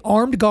and to get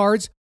armed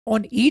guards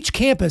on each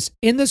campus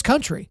in this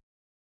country.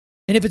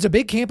 And if it's a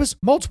big campus,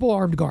 multiple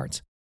armed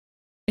guards.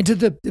 And to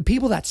the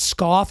people that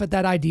scoff at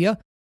that idea,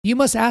 you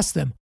must ask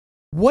them,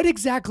 what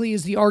exactly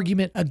is the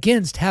argument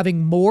against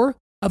having more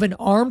of an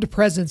armed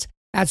presence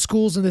at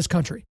schools in this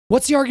country?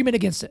 What's the argument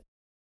against it?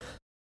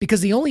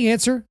 Because the only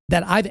answer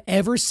that I've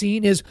ever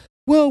seen is,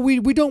 well, we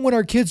don't want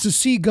our kids to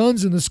see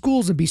guns in the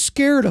schools and be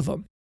scared of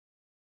them.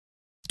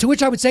 To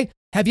which I would say,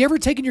 have you ever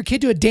taken your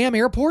kid to a damn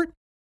airport?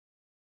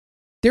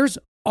 There's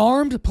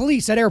armed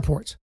police at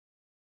airports.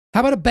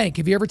 How about a bank?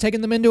 Have you ever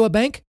taken them into a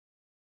bank?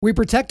 We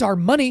protect our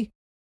money,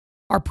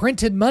 our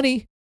printed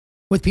money,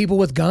 with people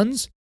with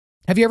guns.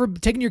 Have you ever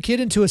taken your kid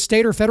into a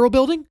state or federal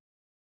building?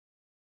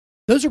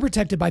 Those are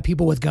protected by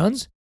people with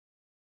guns.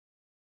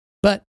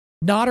 But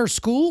not our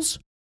schools?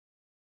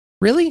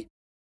 Really?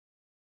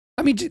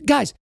 I mean,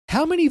 guys,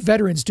 how many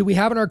veterans do we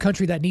have in our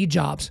country that need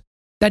jobs,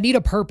 that need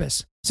a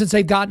purpose since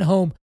they've gotten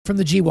home from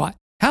the GWAT?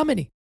 How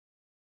many?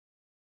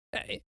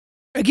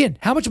 Again,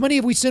 how much money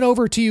have we sent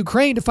over to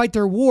Ukraine to fight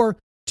their war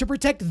to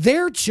protect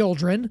their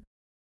children,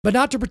 but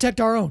not to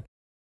protect our own?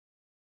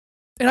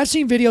 And I've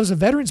seen videos of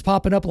veterans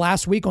popping up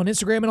last week on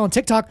Instagram and on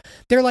TikTok.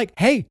 They're like,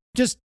 hey,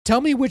 just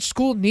tell me which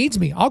school needs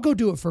me. I'll go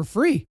do it for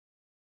free.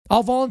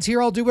 I'll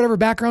volunteer. I'll do whatever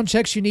background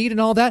checks you need and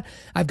all that.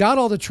 I've got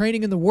all the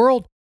training in the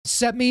world.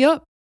 Set me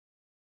up.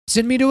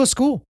 Send me to a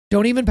school.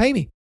 Don't even pay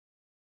me.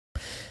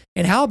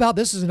 And how about,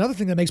 this is another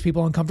thing that makes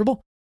people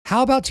uncomfortable.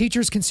 How about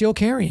teachers conceal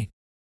carrying?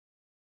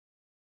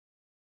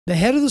 The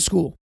head of the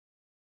school,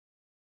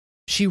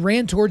 she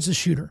ran towards the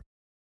shooter.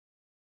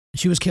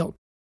 She was killed.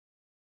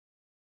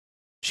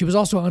 She was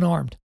also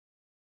unarmed.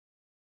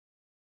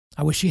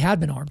 I wish she had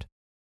been armed.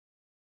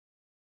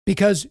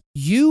 Because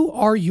you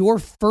are your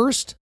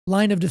first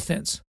line of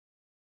defense.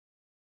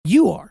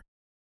 You are.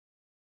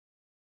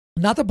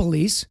 Not the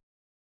police.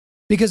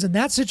 Because in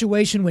that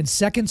situation, when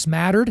seconds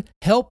mattered,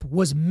 help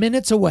was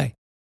minutes away.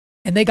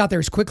 And they got there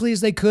as quickly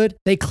as they could.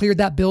 They cleared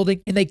that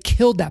building and they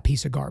killed that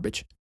piece of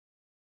garbage.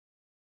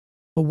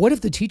 But what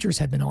if the teachers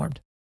had been armed?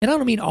 And I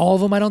don't mean all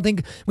of them. I don't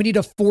think we need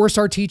to force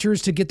our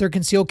teachers to get their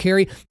concealed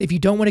carry. If you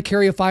don't want to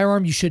carry a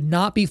firearm, you should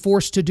not be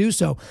forced to do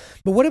so.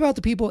 But what about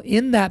the people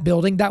in that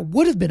building that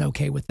would have been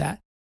okay with that?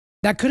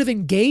 That could have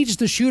engaged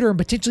the shooter and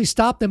potentially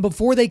stopped them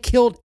before they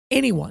killed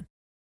anyone.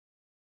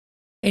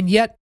 And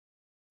yet,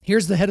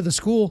 here's the head of the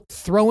school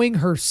throwing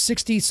her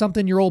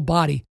 60-something-year-old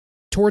body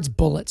towards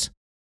bullets.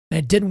 And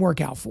it didn't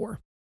work out for her.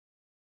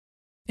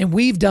 And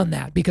we've done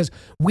that because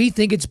we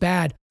think it's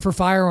bad for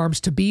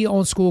firearms to be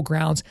on school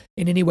grounds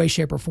in any way,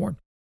 shape, or form.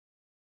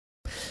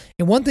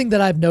 And one thing that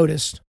I've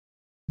noticed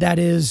that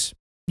is,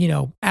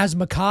 as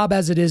macabre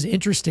as it is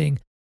interesting,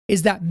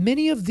 is that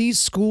many of these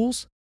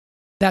schools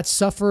that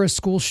suffer a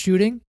school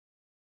shooting,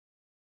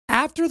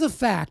 after the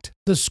fact,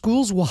 the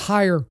schools will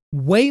hire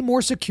way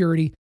more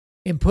security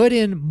and put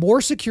in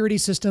more security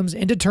systems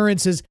and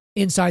deterrences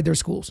inside their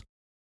schools.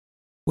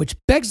 Which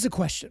begs the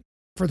question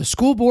for the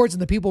school boards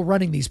and the people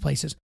running these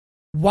places.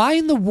 Why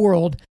in the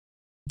world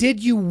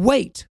did you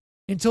wait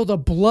until the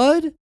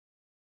blood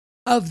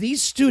of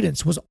these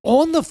students was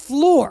on the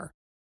floor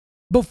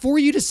before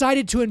you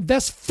decided to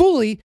invest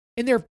fully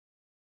in their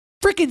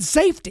freaking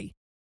safety?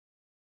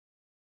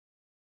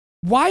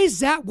 Why is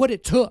that what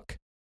it took?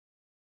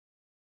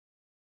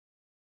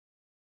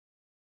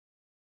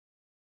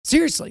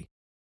 Seriously.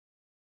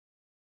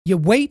 You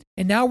wait,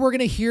 and now we're going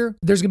to hear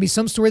there's going to be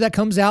some story that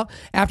comes out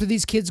after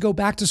these kids go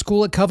back to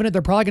school at Covenant.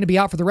 They're probably going to be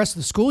out for the rest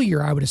of the school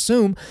year, I would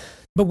assume.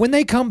 But when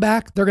they come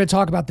back, they're going to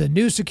talk about the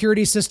new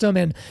security system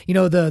and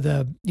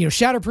the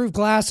shatterproof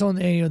glass on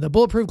the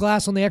bulletproof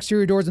glass on the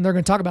exterior doors, and they're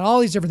going to talk about all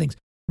these different things.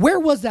 Where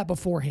was that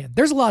beforehand?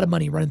 There's a lot of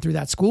money running through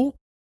that school.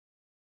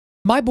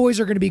 My boys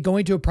are going to be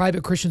going to a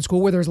private Christian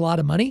school where there's a lot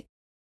of money.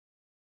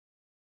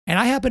 And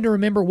I happen to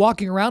remember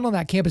walking around on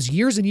that campus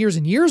years and years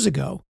and years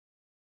ago.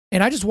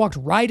 And I just walked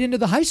right into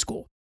the high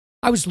school.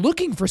 I was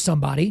looking for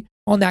somebody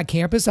on that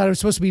campus that I was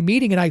supposed to be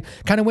meeting, and I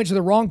kind of went to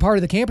the wrong part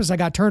of the campus. I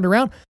got turned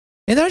around,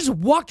 and then I just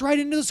walked right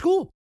into the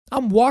school.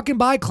 I'm walking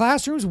by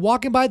classrooms,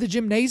 walking by the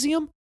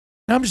gymnasium,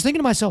 and I'm just thinking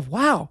to myself,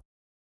 wow,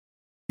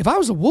 if I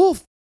was a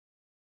wolf,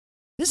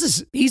 this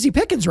is easy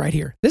pickings right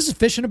here. This is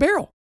fish in a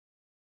barrel.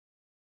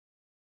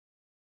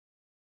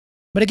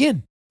 But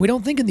again, we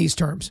don't think in these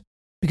terms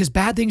because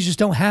bad things just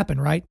don't happen,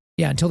 right?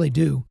 Yeah, until they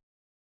do.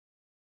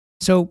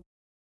 So,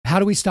 how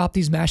do we stop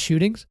these mass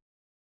shootings?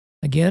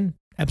 Again,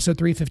 episode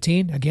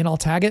 315. Again, I'll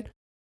tag it.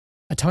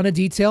 A ton of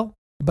detail,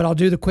 but I'll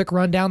do the quick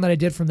rundown that I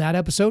did from that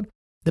episode.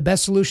 The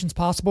best solutions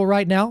possible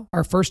right now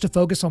are first to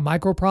focus on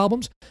micro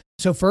problems.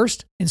 So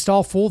first,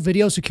 install full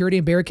video security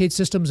and barricade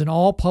systems in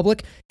all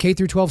public K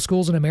through 12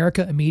 schools in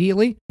America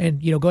immediately.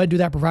 And, go ahead and do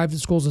that for private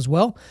schools as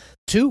well.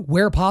 2,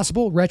 where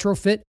possible,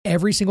 retrofit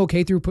every single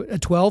K through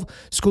 12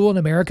 school in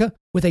America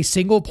with a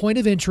single point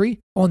of entry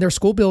on their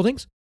school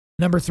buildings.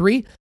 Number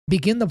 3,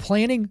 begin the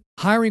planning,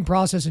 hiring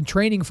process, and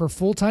training for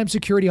full-time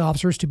security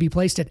officers to be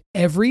placed at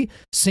every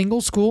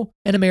single school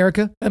in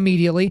America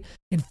immediately.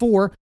 And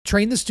 4,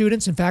 train the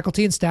students and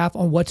faculty and staff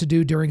on what to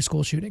do during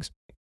school shootings.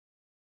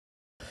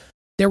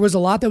 There was a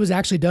lot that was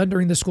actually done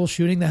during the school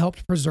shooting that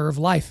helped preserve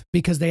life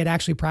because they had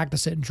actually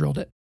practiced it and drilled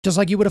it, just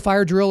like you would a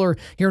fire drill or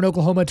here in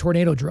Oklahoma, a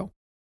tornado drill.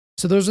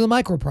 So those are the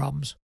micro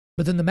problems.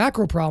 But then the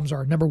macro problems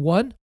are, number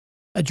one,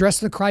 address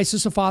the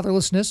crisis of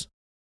fatherlessness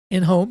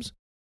in homes,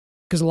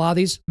 because a lot of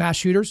these mass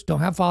shooters don't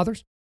have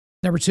fathers.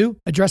 Number two,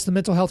 address the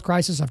mental health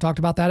crisis. I've talked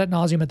about that ad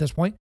nauseum at this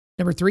point.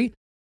 Number three,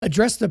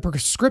 address the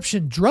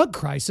prescription drug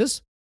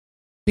crisis,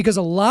 because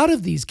a lot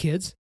of these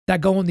kids that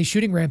go on these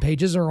shooting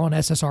rampages are on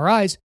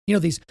SSRIs,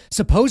 these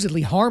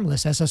supposedly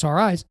harmless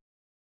SSRIs.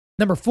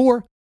 Number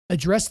four,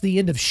 address the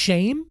end of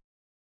shame.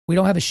 We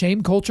don't have a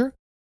shame culture,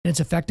 and it's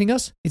affecting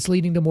us. It's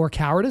leading to more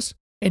cowardice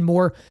and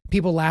more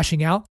people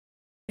lashing out.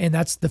 And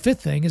that's the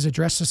fifth thing, is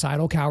address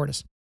societal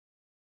cowardice.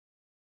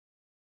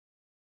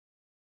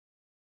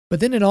 But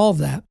then in all of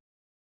that,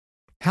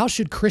 how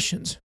should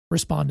Christians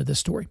respond to this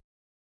story?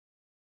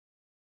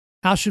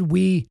 How should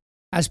we,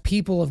 as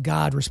people of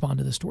God, respond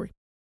to this story?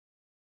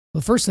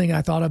 The first thing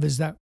I thought of is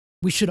that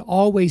we should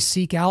always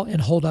seek out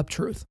and hold up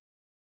truth.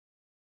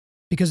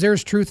 Because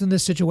there's truth in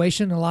this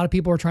situation, and a lot of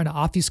people are trying to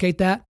obfuscate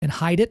that and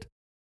hide it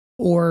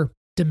or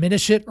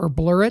diminish it or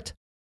blur it.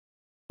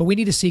 But we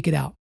need to seek it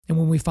out. And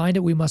when we find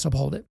it, we must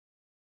uphold it.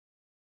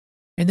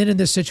 And then in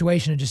this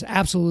situation, it just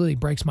absolutely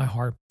breaks my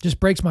heart. Just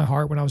breaks my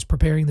heart when I was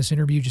preparing this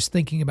interview, just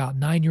thinking about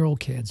 9-year-old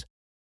kids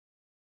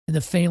and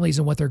the families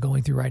and what they're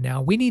going through right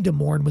now. We need to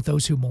mourn with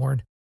those who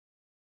mourn.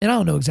 And I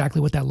don't know exactly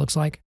what that looks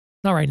like.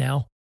 Not right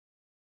now.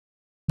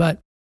 But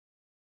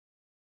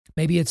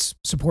maybe it's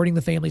supporting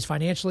the families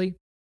financially.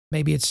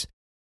 Maybe it's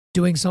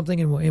doing something,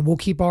 and we'll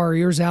keep our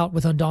ears out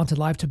with Undaunted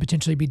Life to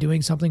potentially be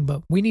doing something.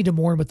 But we need to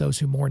mourn with those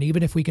who mourn,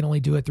 even if we can only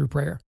do it through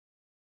prayer.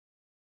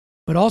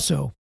 But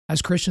also,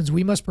 as Christians,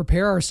 we must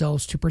prepare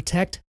ourselves to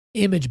protect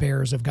image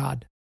bearers of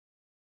God.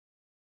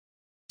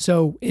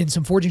 So in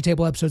some Forging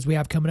Table episodes we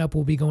have coming up,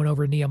 we'll be going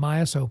over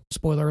Nehemiah. So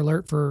spoiler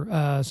alert for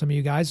some of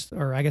you guys,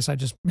 or I guess I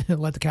just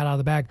let the cat out of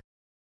the bag.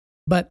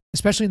 But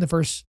especially in the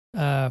first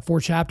 4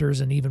 chapters,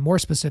 and even more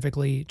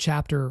specifically,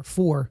 chapter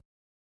 4,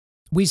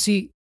 we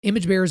see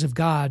image bearers of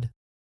God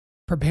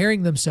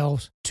preparing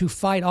themselves to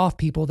fight off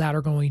people that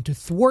are going to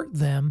thwart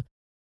them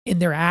in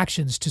their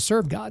actions to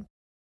serve God.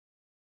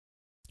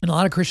 And a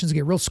lot of Christians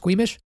get real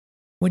squeamish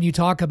when you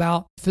talk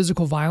about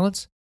physical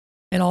violence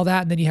and all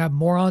that. And then you have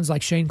morons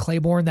like Shane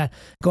Claiborne that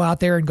go out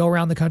there and go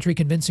around the country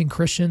convincing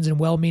Christians and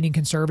well-meaning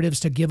conservatives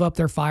to give up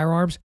their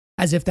firearms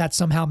as if that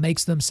somehow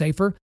makes them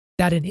safer,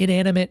 that an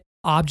inanimate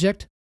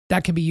object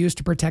that can be used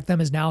to protect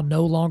them is now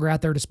no longer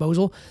at their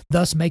disposal,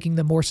 thus making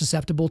them more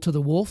susceptible to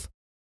the wolf.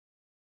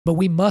 But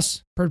we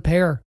must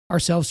prepare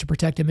ourselves to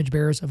protect image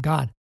bearers of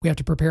God. We have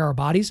to prepare our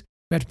bodies.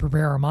 We have to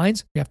prepare our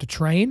minds. We have to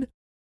train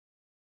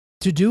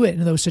to do it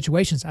in those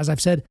situations. As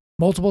I've said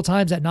multiple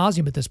times ad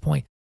nauseum at this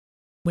point,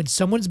 when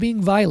someone's being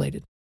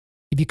violated,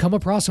 if you come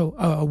across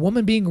a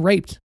woman being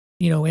raped,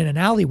 in an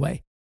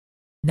alleyway,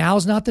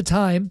 now's not the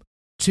time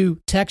to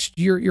text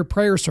your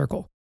prayer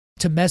circle,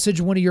 to message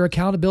one of your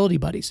accountability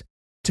buddies,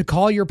 to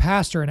call your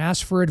pastor and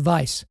ask for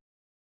advice,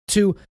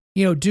 to,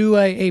 do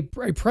a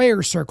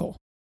prayer circle,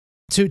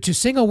 to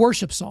sing a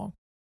worship song.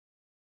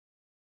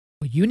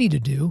 What you need to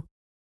do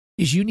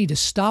is you need to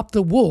stop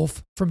the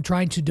wolf from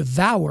trying to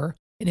devour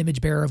an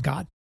image bearer of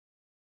God.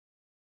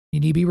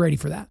 You need to be ready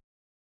for that.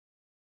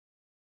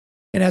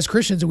 And as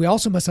Christians, we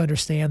also must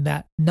understand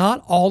that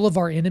not all of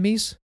our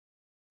enemies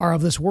are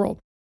of this world.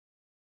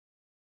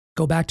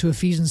 Go back to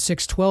Ephesians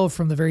 6:12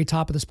 from the very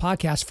top of this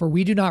podcast. For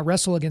we do not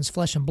wrestle against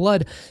flesh and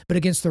blood, but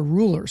against the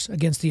rulers,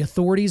 against the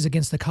authorities,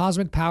 against the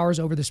cosmic powers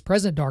over this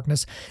present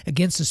darkness,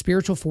 against the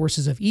spiritual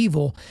forces of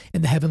evil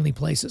in the heavenly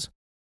places.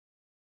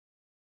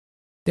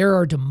 There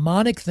are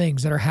demonic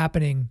things that are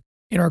happening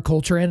in our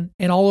culture and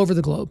all over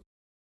the globe.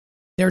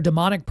 There are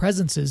demonic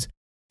presences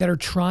that are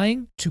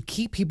trying to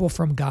keep people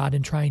from God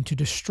and trying to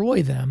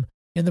destroy them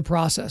in the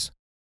process.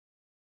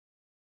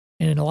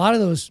 And in a lot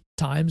of those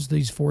times,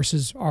 these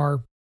forces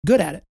are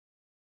good at it.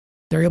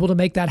 They're able to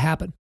make that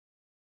happen.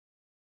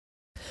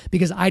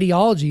 Because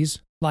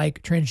ideologies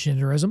like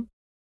transgenderism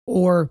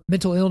or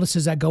mental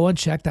illnesses that go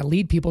unchecked that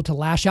lead people to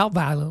lash out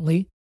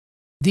violently,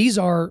 these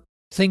are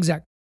things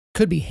that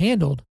could be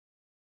handled,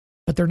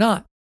 but they're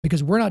not,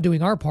 because we're not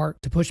doing our part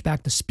to push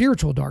back the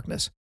spiritual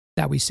darkness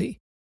that we see.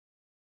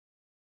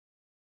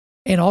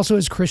 And also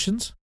as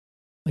Christians,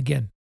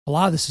 again, a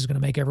lot of this is going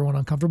to make everyone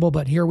uncomfortable,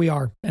 but here we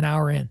are, an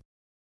hour in.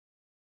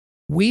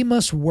 We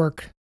must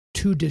work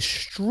to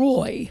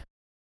destroy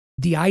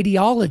the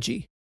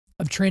ideology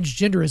of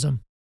transgenderism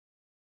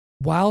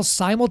while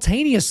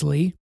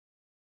simultaneously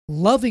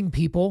loving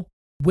people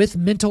with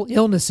mental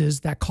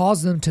illnesses that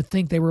cause them to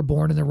think they were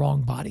born in the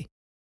wrong body.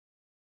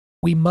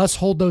 We must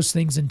hold those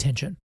things in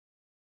tension,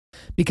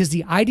 because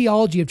the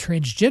ideology of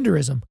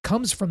transgenderism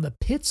comes from the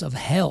pits of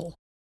hell.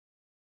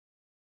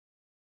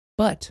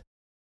 But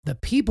the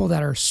people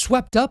that are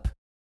swept up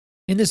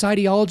in this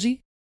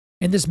ideology,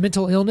 in this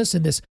mental illness,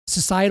 in this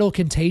societal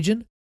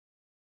contagion,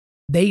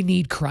 they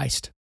need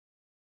Christ.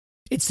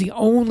 It's the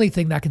only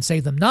thing that can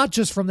save them, not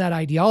just from that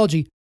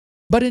ideology,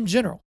 but in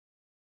general.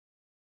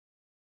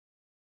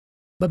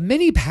 But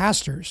many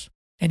pastors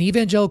and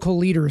evangelical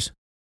leaders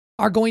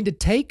are going to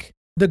take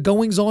the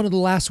goings on of the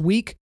last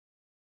week,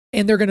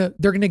 and they're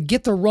going to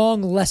get the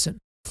wrong lesson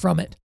from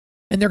it,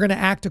 and they're going to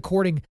act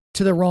according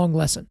to the wrong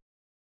lesson.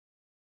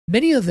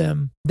 Many of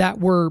them that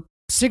were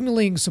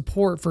signaling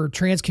support for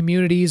trans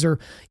communities or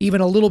even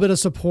a little bit of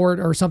support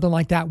or something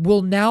like that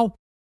will now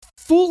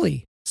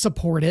fully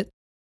support it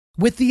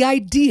with the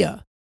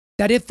idea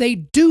that if they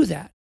do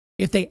that,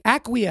 if they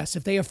acquiesce,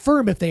 if they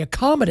affirm, if they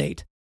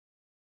accommodate,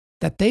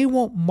 that they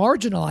won't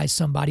marginalize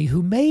somebody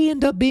who may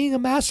end up being a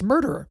mass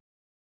murderer.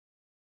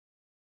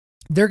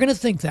 They're going to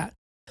think that.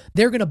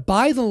 They're going to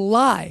buy the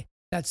lie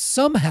that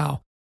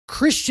somehow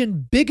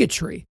Christian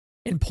bigotry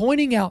in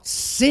pointing out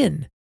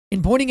sin,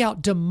 in pointing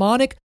out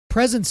demonic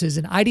presences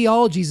and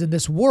ideologies in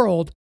this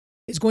world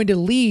is going to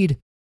lead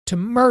to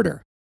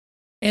murder.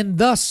 And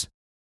thus,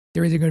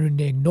 they're either going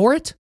to ignore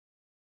it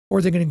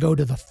or they're going to go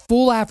to the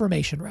full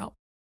affirmation route.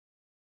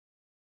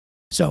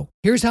 So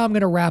here's how I'm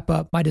going to wrap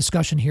up my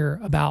discussion here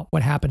about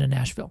what happened in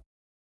Nashville.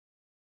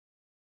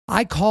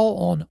 I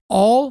call on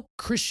all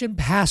Christian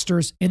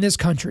pastors in this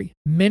country,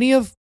 many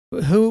of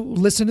who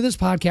listen to this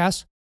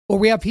podcast, or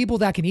we have people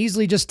that can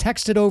easily just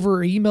text it over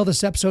or email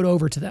this episode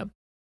over to them.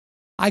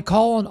 I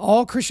call on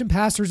all Christian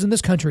pastors in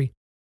this country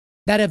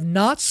that have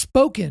not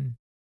spoken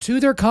to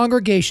their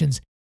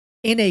congregations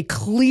in a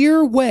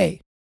clear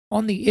way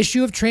on the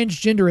issue of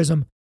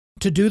transgenderism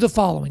to do the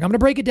following. I'm going to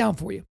break it down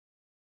for you.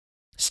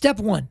 Step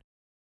 1,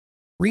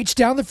 reach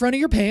down the front of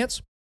your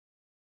pants.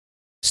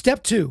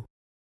 Step 2,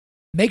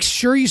 make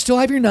sure you still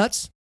have your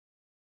nuts.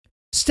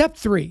 Step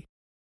 3,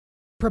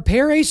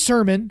 prepare a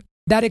sermon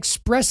that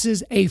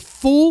expresses a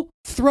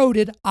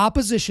full-throated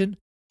opposition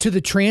to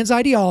the trans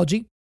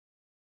ideology.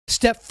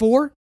 Step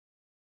 4,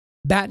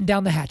 batten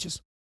down the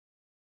hatches.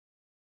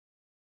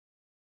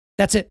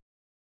 That's it.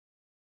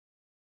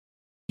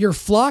 Your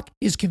flock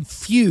is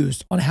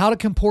confused on how to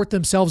comport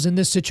themselves in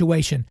this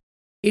situation.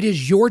 It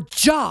is your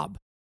job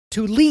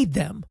to lead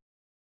them.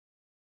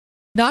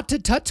 Not to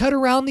tut-tut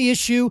around the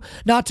issue,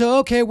 not to,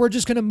 okay, we're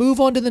just going to move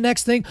on to the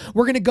next thing.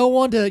 We're going to go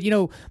on to,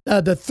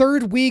 the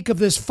third week of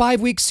this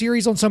 5-week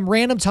series on some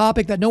random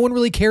topic that no one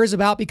really cares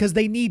about because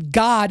they need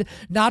God,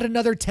 not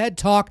another TED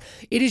Talk.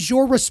 It is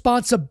your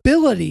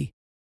responsibility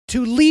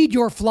to lead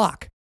your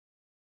flock.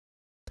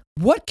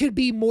 What could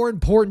be more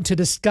important to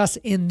discuss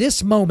in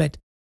this moment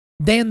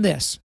than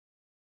this,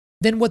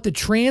 than what the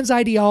trans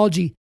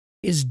ideology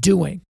is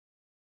doing?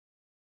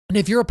 And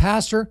if you're a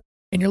pastor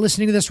and you're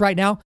listening to this right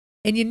now,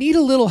 and you need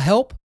a little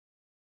help,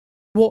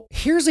 well,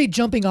 here's a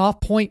jumping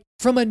off point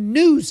from a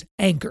news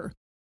anchor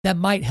that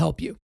might help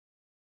you.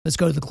 Let's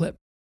go to the clip.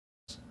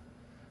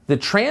 The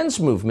trans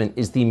movement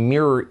is the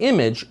mirror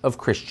image of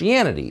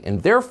Christianity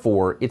and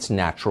therefore its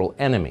natural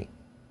enemy.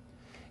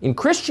 In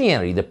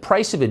Christianity, the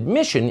price of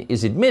admission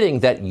is admitting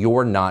that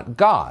you're not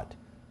God.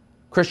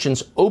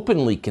 Christians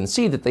openly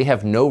concede that they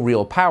have no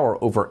real power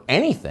over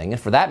anything,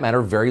 and for that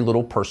matter, very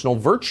little personal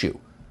virtue.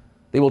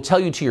 They will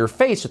tell you to your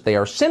face that they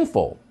are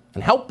sinful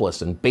and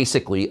helpless and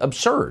basically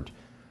absurd.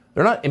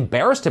 They're not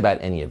embarrassed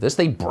about any of this.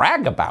 They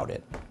brag about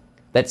it.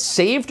 That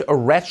saved a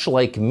wretch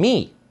like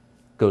me,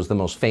 goes the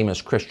most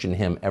famous Christian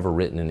hymn ever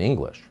written in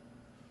English.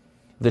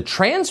 The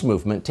trans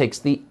movement takes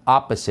the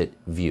opposite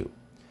view.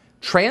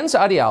 Trans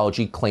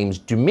ideology claims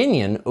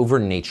dominion over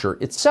nature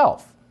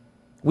itself.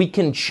 We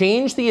can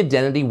change the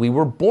identity we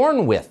were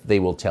born with, they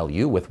will tell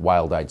you with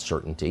wild-eyed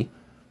certainty.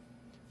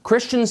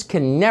 Christians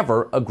can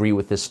never agree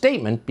with this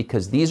statement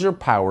because these are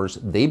powers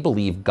they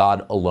believe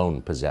God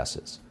alone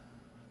possesses.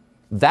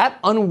 That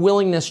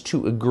unwillingness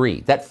to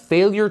agree, that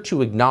failure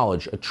to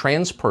acknowledge a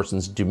trans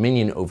person's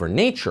dominion over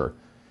nature,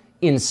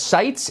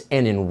 incites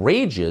and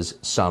enrages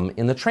some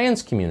in the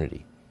trans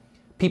community.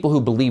 People who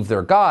believe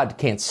they're God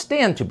can't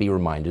stand to be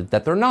reminded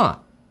that they're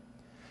not.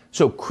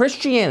 So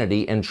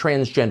Christianity and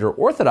transgender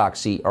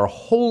orthodoxy are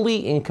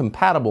wholly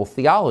incompatible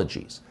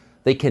theologies.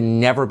 They can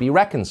never be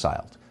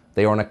reconciled.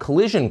 They are on a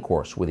collision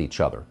course with each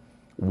other.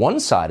 One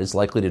side is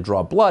likely to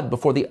draw blood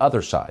before the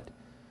other side.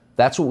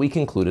 That's what we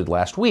concluded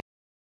last week.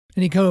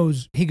 And he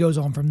goes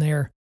on from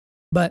there.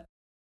 But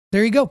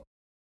there you go.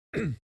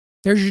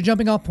 There's your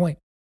jumping off point.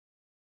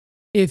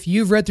 If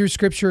you've read through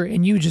scripture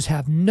and you just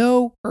have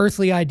no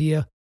earthly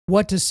idea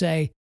what to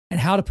say and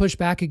how to push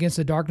back against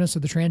the darkness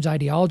of the trans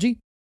ideology,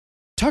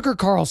 Tucker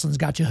Carlson's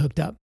got you hooked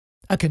up.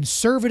 A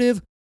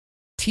conservative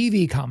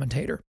TV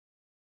commentator.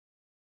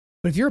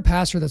 But if you're a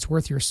pastor that's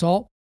worth your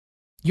salt,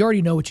 you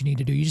already know what you need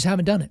to do. You just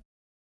haven't done it.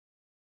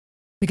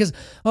 Because,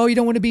 you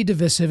don't want to be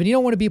divisive and you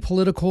don't want to be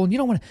political and you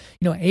don't want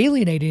to,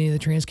 alienate any of the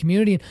trans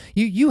community. And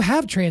you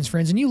have trans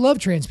friends and you love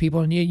trans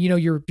people and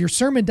your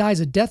sermon dies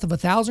a death of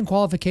 1,000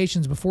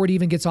 qualifications before it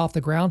even gets off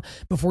the ground,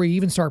 before you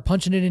even start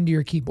punching it into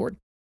your keyboard.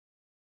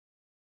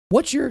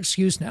 What's your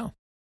excuse now?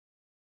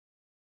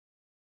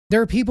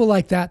 There are people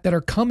like that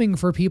are coming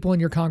for people in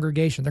your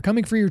congregation. They're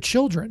coming for your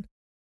children.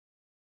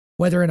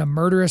 Whether in a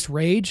murderous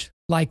rage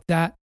like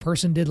that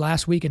person did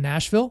last week in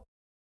Nashville,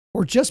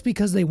 or just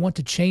because they want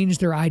to change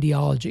their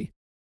ideology.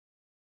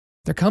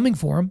 They're coming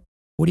for them,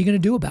 What are you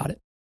going to do about it?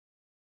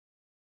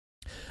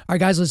 All right,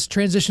 guys, let's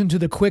transition to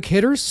the quick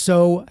hitters.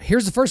 So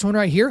here's the first one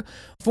right here.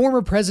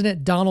 Former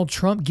President Donald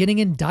Trump getting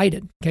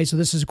indicted. Okay, so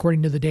this is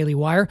according to the Daily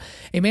Wire.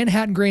 A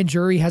Manhattan grand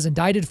jury has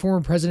indicted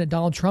former President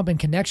Donald Trump in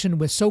connection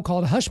with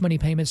so-called hush money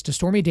payments to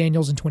Stormy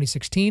Daniels in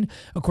 2016,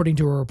 according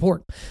to a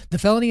report. The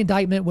felony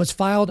indictment was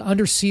filed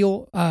under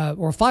seal by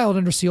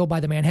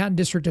the Manhattan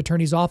District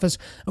Attorney's Office,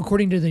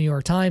 according to the New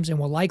York Times, and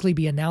will likely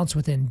be announced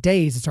within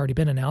days. It's already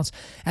been announced.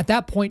 At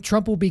that point,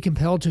 Trump will be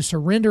compelled to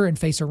surrender and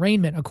face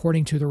arraignment,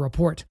 according to the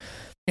report.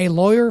 A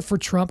lawyer for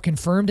Trump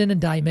confirmed an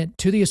indictment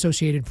to the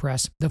Associated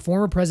Press. The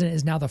former president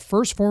is now the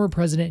first former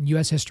president in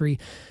U.S. history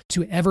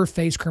to ever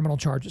face criminal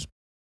charges.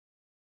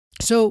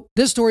 So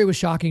this story was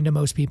shocking to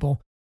most people,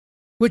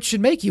 which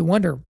should make you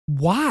wonder,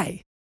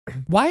 why?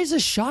 Why is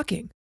this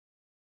shocking?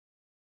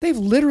 They've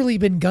literally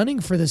been gunning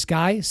for this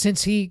guy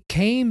since he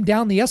came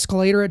down the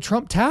escalator at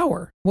Trump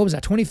Tower. What was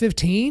that,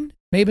 2015?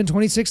 Maybe in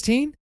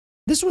 2016?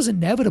 This was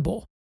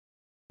inevitable.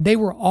 They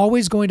were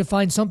always going to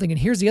find something. And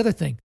here's the other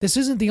thing. This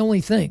isn't the only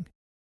thing.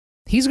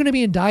 He's going to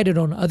be indicted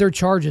on other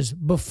charges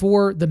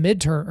before the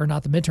midterm, or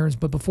not the midterms,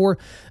 but before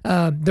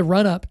the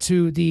run-up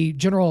to the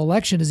general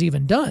election is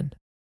even done.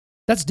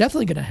 That's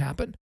definitely going to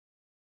happen.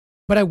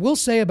 But I will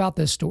say about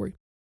this story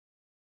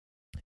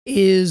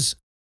is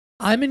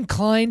I'm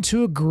inclined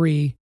to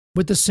agree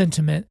with the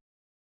sentiment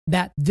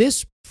that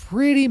this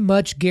pretty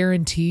much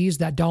guarantees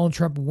that Donald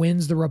Trump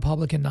wins the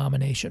Republican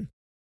nomination.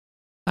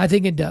 I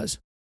think it does,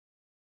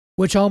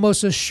 which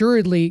almost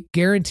assuredly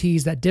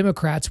guarantees that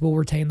Democrats will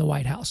retain the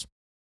White House.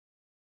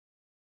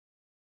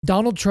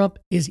 Donald Trump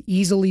is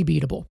easily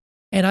beatable.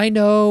 And I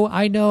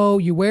know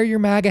you wear your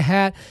MAGA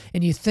hat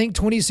and you think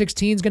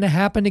 2016 is going to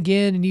happen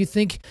again, and you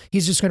think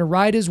he's just going to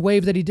ride his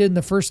wave that he did in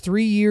the first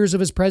 3 years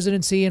of his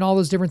presidency and all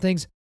those different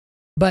things.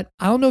 But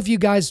I don't know if you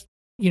guys,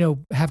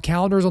 have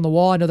calendars on the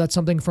wall. I know that's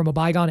something from a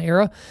bygone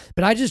era,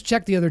 but I just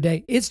checked the other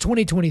day. It's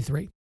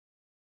 2023.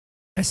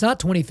 It's not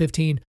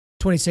 2015,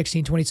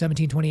 2016,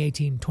 2017,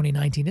 2018,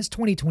 2019. It's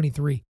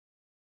 2023.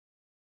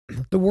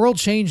 The world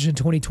changed in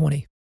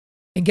 2020.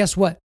 And guess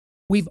what?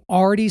 We've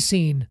already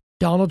seen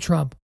Donald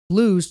Trump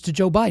lose to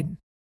Joe Biden.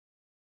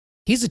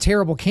 He's a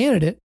terrible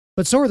candidate,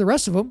 but so are the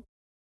rest of them.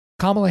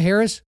 Kamala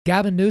Harris,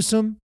 Gavin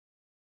Newsom,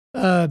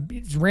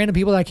 random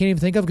people that I can't even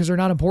think of because they're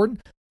not important.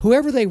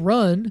 Whoever they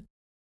run,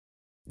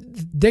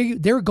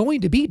 they're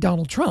going to beat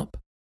Donald Trump.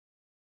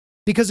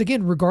 Because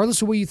again,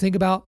 regardless of what you think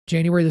about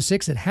January the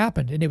 6th, it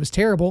happened and it was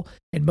terrible.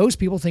 And most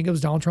people think it was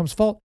Donald Trump's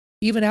fault,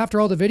 even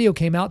after all the video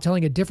came out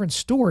telling a different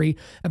story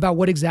about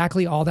what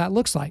exactly all that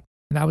looks like.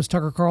 And that was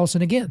Tucker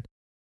Carlson again.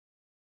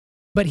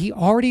 But he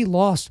already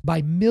lost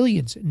by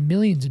millions and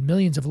millions and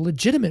millions of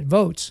legitimate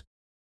votes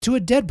to a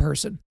dead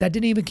person that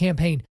didn't even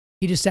campaign.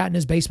 He just sat in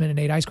his basement and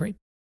ate ice cream.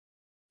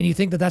 And you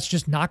think that that's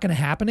just not going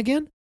to happen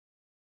again?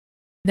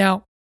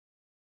 Now,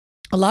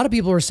 a lot of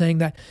people are saying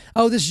that,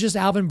 this is just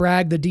Alvin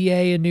Bragg, the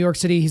DA in New York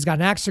City. He's got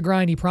an axe to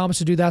grind. He promised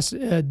to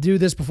do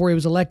this before he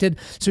was elected.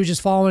 So he's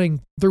just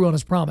following through on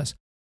his promise.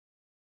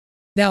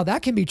 Now,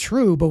 that can be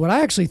true, but what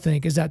I actually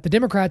think is that the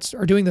Democrats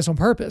are doing this on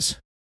purpose.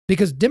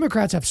 Because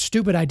Democrats have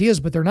stupid ideas,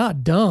 but they're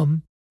not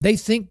dumb. They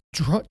think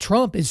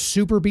Trump is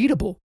super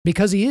beatable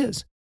because he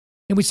is.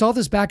 And we saw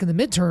this back in the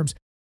midterms.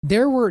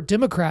 There were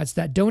Democrats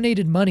that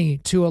donated money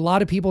to a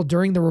lot of people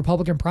during the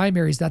Republican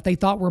primaries that they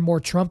thought were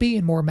more Trumpy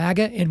and more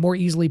MAGA and more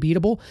easily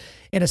beatable.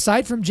 And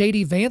aside from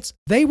J.D. Vance,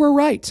 they were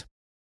right.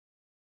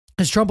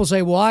 As Trump will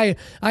say, well, I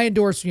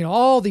endorse,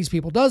 all these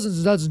people, dozens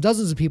and dozens and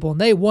dozens of people,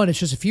 and they won. It's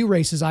just a few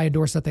races I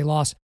endorsed that they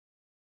lost.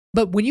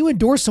 But when you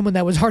endorse someone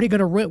that was already going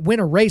to win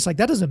a race, that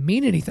doesn't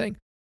mean anything.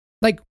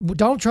 Like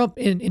Donald Trump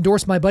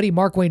endorsed my buddy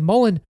Markwayne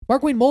Mullin.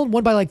 Markwayne Mullin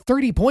won by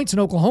 30 points in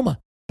Oklahoma.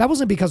 That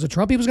wasn't because of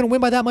Trump. He was going to win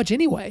by that much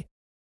anyway.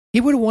 He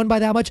would have won by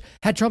that much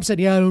had Trump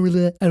said, I don't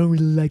really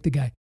like the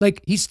guy.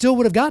 He still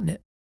would have gotten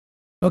it.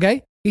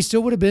 Okay? He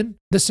still would have been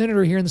the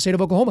senator here in the state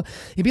of Oklahoma.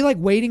 It'd be like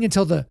waiting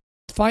until the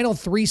final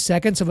 3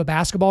 seconds of a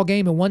basketball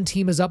game and one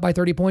team is up by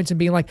 30 points and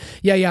being like,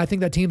 I think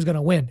that team's going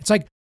to win. It's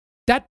like,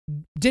 that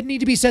didn't need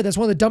to be said. That's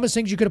one of the dumbest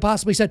things you could have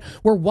possibly said.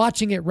 We're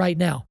watching it right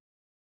now.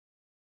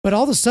 But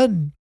all of a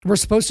sudden, we're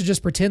supposed to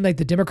just pretend like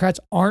the Democrats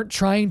aren't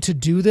trying to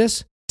do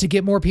this to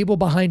get more people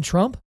behind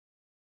Trump?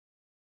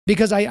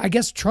 Because I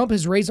guess Trump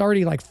has raised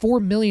already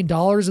 $4 million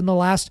in the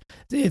last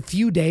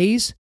few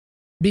days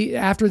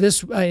after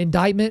this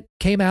indictment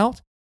came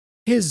out.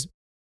 His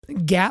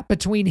gap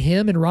between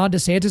him and Ron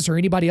DeSantis or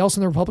anybody else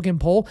in the Republican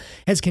poll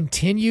has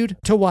continued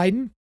to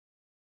widen.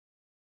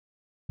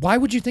 Why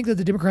would you think that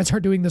the Democrats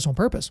aren't doing this on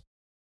purpose?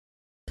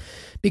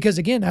 Because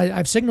again,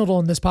 I've signaled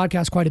on this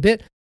podcast quite a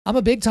bit. I'm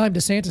a big time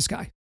DeSantis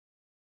guy.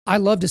 I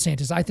love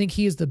DeSantis. I think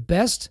he is the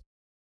best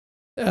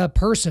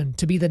person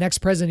to be the next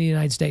president of the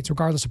United States,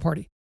 regardless of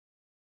party.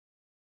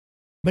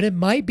 But it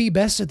might be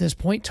best at this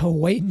point to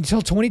wait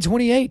until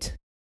 2028.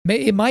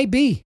 It might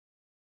be.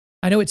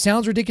 I know it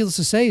sounds ridiculous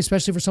to say,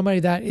 especially for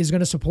somebody that is going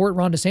to support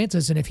Ron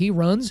DeSantis. And if he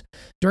runs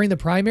during the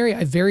primary,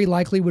 I very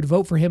likely would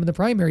vote for him in the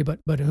primary.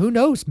 But who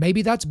knows?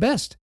 Maybe that's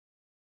best.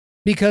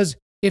 Because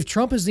if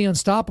Trump is the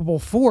unstoppable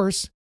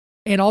force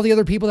And all the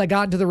other people that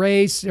got into the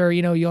race, or,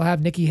 you'll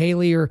have Nikki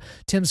Haley or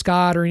Tim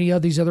Scott or any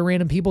of these other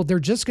random people, they're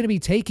just going to be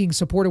taking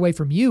support away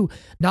from you,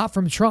 not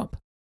from Trump.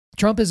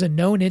 Trump is a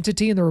known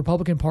entity in the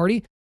Republican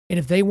Party. And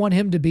if they want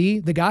him to be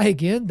the guy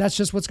again, that's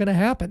just what's going to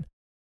happen.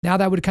 Now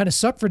that would kind of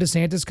suck for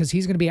DeSantis because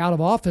he's going to be out of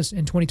office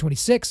in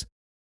 2026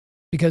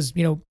 because,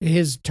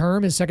 his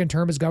second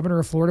term as governor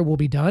of Florida will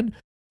be done.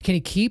 Can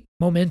he keep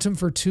momentum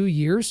for 2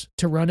 years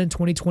to run in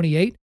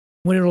 2028?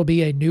 When it'll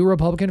be a new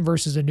Republican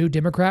versus a new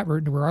Democrat,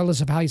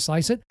 regardless of how you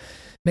slice it?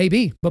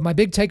 Maybe. But my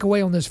big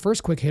takeaway on this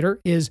first quick hitter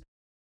is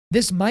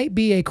this might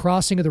be a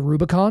crossing of the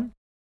Rubicon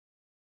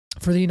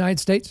for the United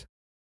States.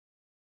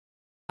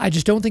 I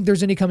just don't think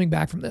there's any coming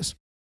back from this.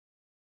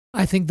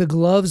 I think the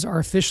gloves are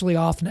officially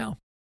off now.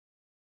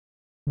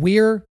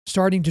 We're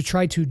starting to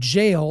try to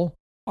jail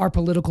our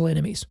political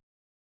enemies.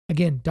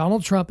 Again,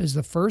 Donald Trump is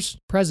the first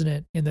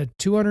president in the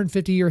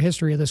 250-year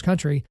history of this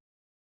country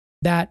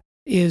that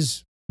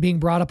is being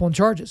brought up on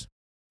charges.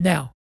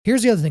 Now,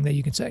 here's the other thing that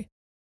you can say.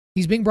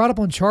 He's being brought up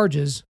on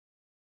charges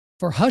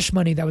for hush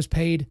money that was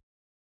paid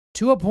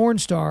to a porn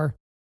star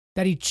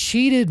that he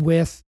cheated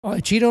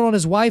on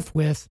his wife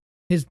with,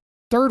 his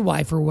third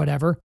wife or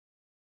whatever.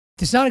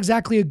 It's not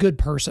exactly a good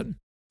person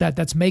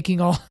that's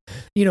making all,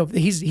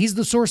 he's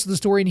the source of the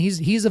story, and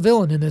he's a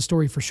villain in this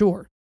story for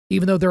sure,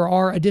 even though there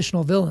are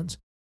additional villains.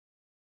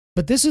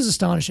 But this is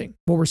astonishing,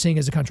 what we're seeing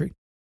as a country.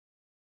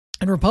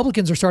 And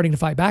Republicans are starting to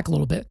fight back a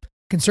little bit.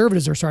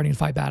 Conservatives are starting to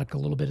fight back a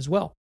little bit as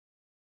well.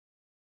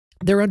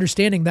 They're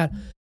understanding that,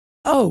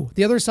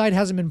 the other side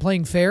hasn't been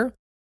playing fair.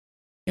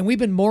 And we've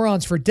been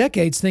morons for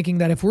decades thinking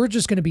that if we're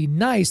just going to be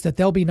nice, that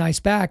they'll be nice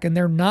back, and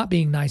they're not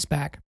being nice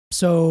back.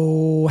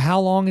 So how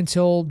long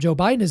until Joe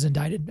Biden is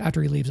indicted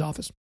after he leaves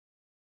office?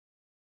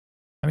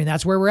 I mean,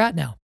 that's where we're at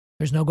now.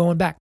 There's no going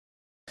back.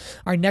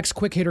 Our next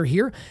quick hitter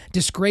here,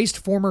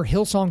 disgraced former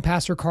Hillsong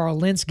pastor Carl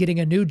Lentz getting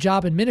a new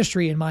job in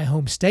ministry in my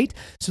home state.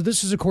 So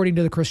this is according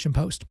to the Christian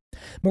Post.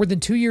 More than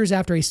 2 years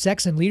after a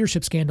sex and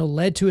leadership scandal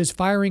led to his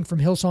firing from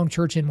Hillsong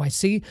Church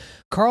NYC,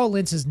 Carl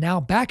Lentz is now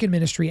back in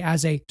ministry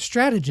as a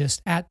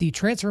strategist at the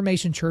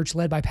Transformation Church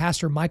led by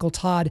Pastor Michael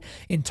Todd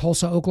in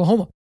Tulsa,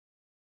 Oklahoma.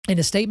 In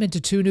a statement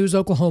to 2 News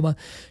Oklahoma,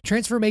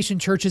 Transformation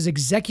Church's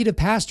executive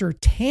pastor,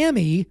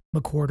 Tammy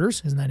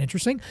McQuarters, isn't that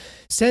interesting,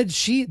 said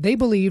they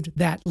believed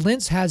that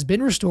Lentz has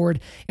been restored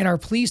and are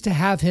pleased to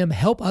have him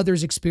help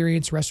others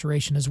experience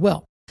restoration as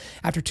well.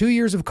 After 2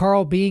 years of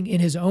Carl being in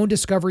his own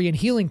discovery and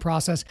healing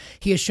process,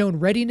 he has shown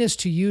readiness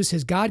to use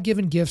his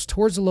God-given gifts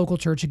towards the local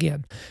church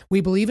again.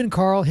 We believe in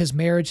Carl, his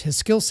marriage, his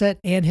skill set,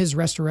 and his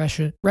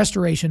restoration,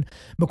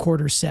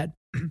 McQuarters said.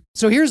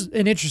 So here's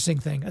an interesting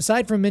thing.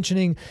 Aside from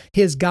mentioning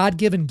his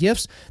God-given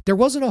gifts, there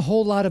wasn't a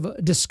whole lot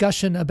of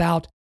discussion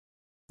about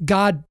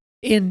God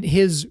in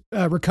his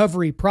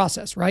recovery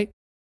process, right?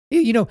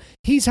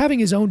 He's having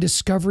his own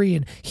discovery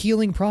and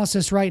healing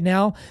process right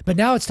now, but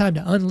now it's time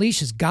to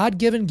unleash his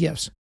God-given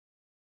gifts.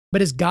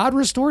 But has God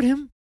restored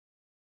him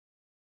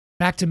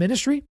back to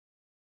ministry?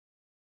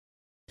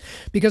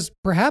 Because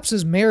perhaps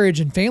his marriage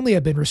and family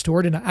have been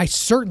restored, and I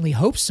certainly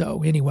hope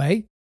so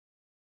anyway.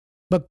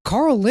 But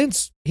Carl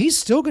Lentz, he's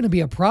still going to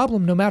be a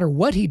problem no matter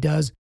what he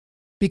does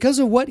because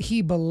of what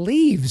he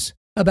believes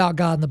about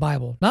God in the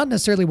Bible, not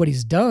necessarily what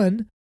he's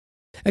done.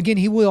 Again,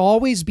 he will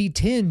always be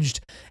tinged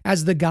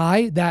as the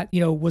guy that,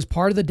 was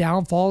part of the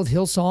downfall of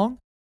Hillsong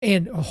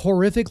and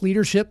horrific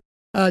leadership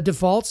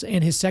defaults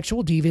and his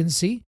sexual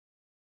deviancy.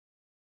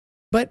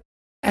 But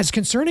as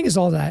concerning as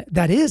all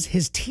that is,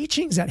 his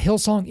teachings at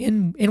Hillsong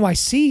in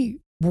NYC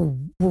were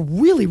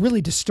really,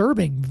 really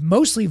disturbing,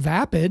 mostly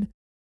vapid.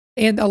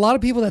 And a lot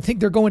of people that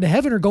think they're going to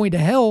heaven are going to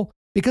hell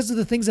because of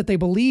the things that they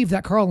believe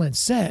that Carl Lentz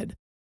said.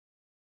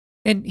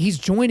 And he's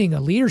joining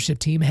a leadership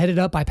team headed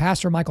up by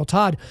Pastor Michael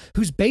Todd,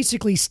 who's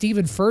basically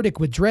Stephen Furtick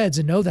with dreads.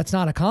 And no, that's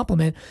not a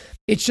compliment.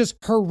 It's just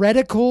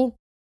heretical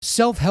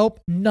self-help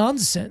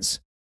nonsense.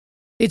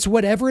 It's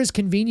whatever is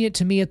convenient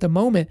to me at the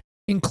moment,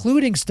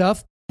 including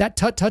stuff that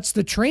touched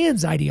the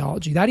trans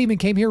ideology. That even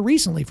came here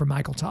recently from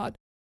Michael Todd.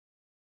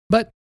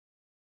 But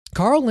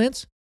Carl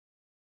Lentz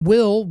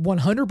will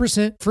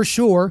 100% for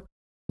sure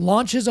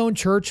launch his own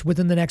church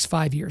within the next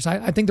 5 years.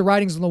 I think the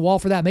writing's on the wall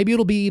for that. Maybe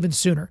it'll be even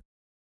sooner.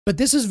 But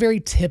this is very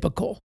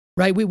typical,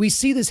 right? We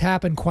see this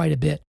happen quite a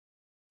bit.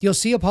 You'll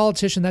see a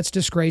politician that's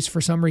disgraced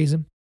for some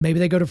reason. Maybe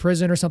they go to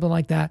prison or something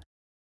like that.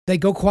 They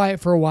go quiet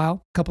for a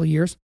while, a couple of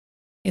years,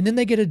 and then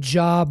they get a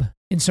job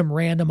in some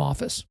random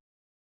office,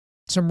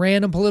 some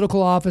random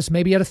political office,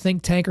 maybe at a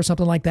think tank or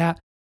something like that.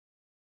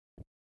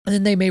 And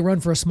then they may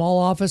run for a small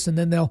office, and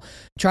then they'll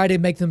try to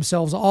make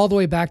themselves all the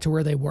way back to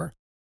where they were.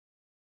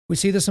 We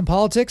see this in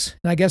politics,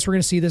 and I guess we're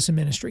going to see this in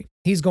ministry.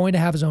 He's going to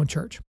have his own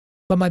church.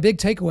 But my big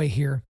takeaway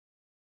here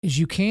is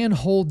you can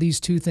hold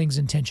these two things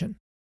in tension.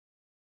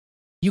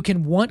 You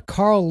can want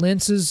Carl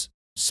Lentz's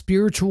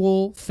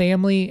spiritual,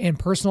 family, and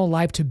personal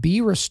life to be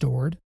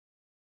restored,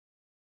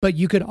 but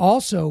you could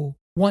also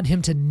want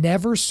him to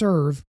never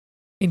serve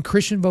in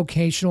Christian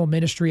vocational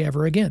ministry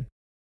ever again.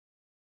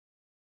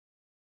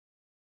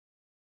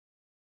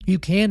 You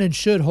can and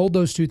should hold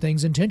those two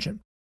things in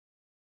tension.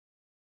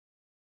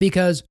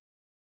 Because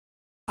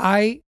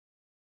I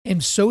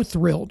am so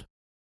thrilled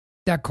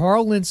that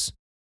Carl Lentz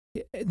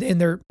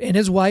and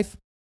his wife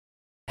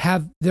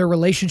have their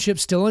relationship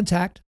still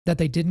intact, that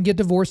they didn't get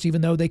divorced,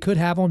 even though they could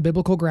have on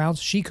biblical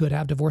grounds. She could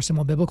have divorced him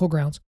on biblical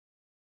grounds.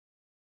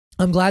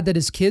 I'm glad that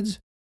his kids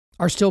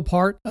are still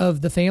part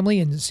of the family,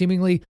 and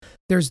seemingly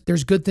there's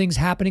good things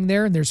happening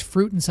there, and there's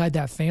fruit inside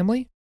that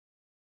family.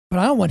 But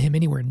I don't want him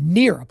anywhere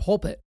near a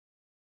pulpit.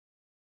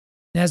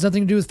 It has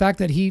nothing to do with the fact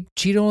that he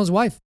cheated on his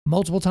wife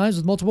multiple times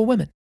with multiple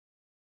women.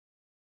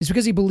 It's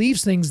because he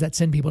believes things that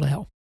send people to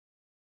hell.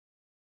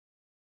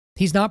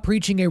 He's not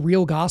preaching a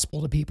real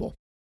gospel to people.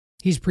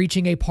 He's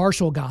preaching a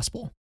partial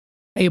gospel,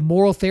 a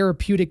moral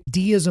therapeutic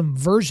deism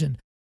version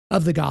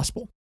of the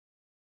gospel.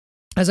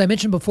 As I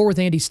mentioned before with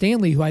Andy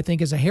Stanley, who I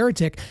think is a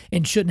heretic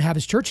and shouldn't have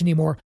his church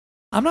anymore,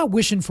 I'm not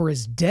wishing for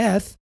his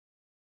death.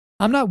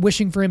 I'm not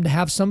wishing for him to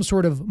have some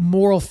sort of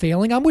moral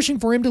failing. I'm wishing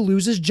for him to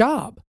lose his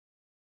job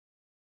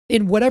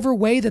in whatever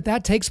way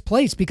that takes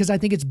place, because I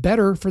think it's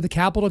better for the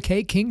capital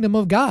K kingdom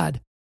of God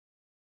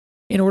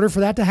in order for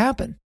that to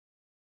happen.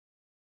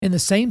 And the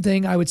same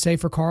thing I would say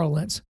for Carl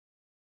Lentz.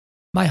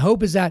 My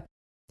hope is that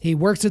he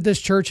works at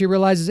this church. He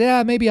realizes,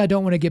 maybe I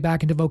don't want to get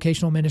back into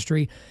vocational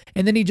ministry.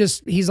 And then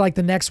he's like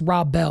the next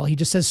Rob Bell. He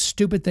just says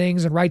stupid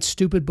things and writes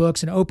stupid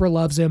books, and Oprah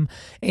loves him.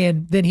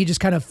 And then he just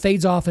kind of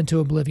fades off into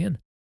oblivion.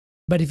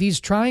 But if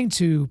he's trying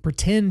to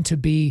pretend to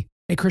be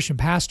a Christian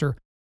pastor,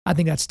 I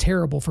think that's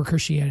terrible for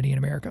Christianity in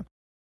America.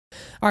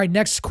 All right,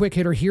 next quick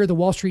hitter here. The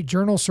Wall Street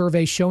Journal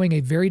survey showing a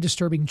very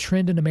disturbing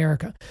trend in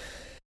America.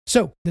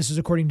 So this is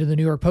according to the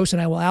New York Post,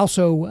 and I will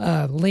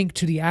also link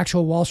to the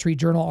actual Wall Street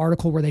Journal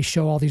article where they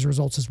show all these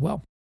results as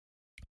well.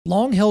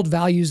 Long-held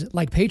values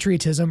like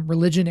patriotism,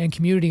 religion, and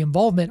community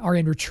involvement are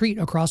in retreat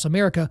across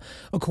America,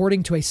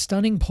 according to a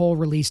stunning poll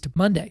released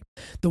Monday.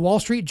 The Wall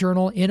Street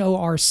Journal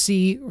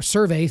NORC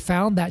survey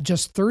found that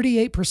just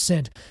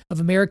 38% of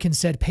Americans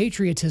said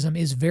patriotism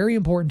is very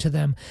important to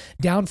them,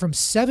 down from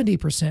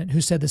 70%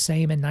 who said the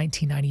same in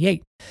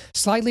 1998.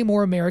 Slightly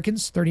more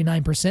Americans,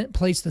 39%,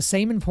 placed the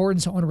same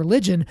importance on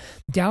religion,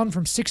 down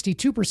from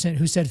 62%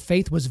 who said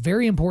faith was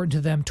very important to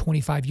them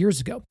 25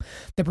 years ago.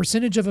 The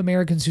percentage of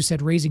Americans who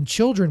said raising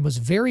children was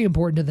very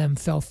important to them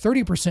fell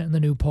 30% in the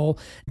new poll,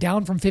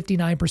 down from 59%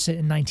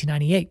 in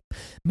 1998.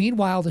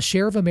 Meanwhile, the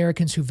share of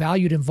Americans who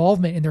valued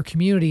involvement in their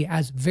community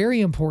as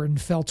very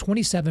important fell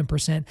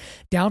 27%,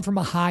 down from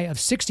a high of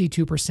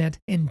 62%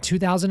 in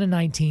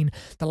 2019,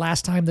 the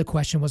last time the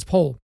question was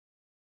polled.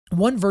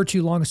 One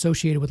virtue long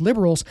associated with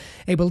liberals,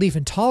 a belief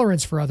in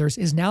tolerance for others,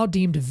 is now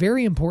deemed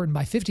very important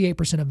by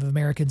 58% of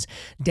Americans,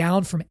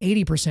 down from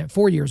 80%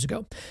 4 years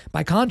ago.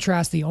 By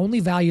contrast, the only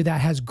value that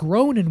has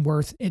grown in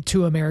worth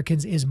to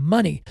Americans is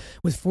money,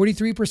 with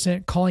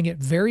 43% calling it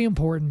very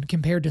important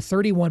compared to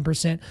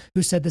 31%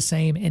 who said the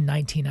same in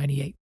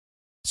 1998.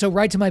 So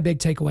right to my big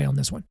takeaway on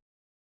this one.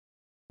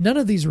 None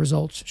of these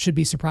results should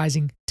be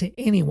surprising to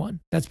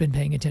anyone that's been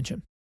paying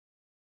attention.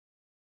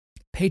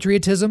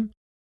 Patriotism,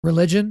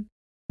 religion,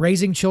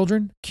 raising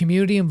children,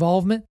 community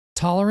involvement,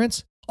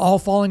 tolerance, all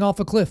falling off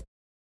a cliff.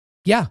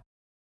 Yeah,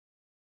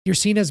 you're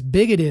seen as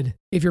bigoted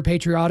if you're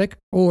patriotic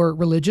or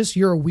religious.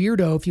 You're a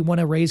weirdo if you want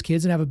to raise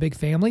kids and have a big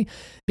family.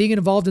 Being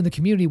involved in the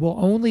community will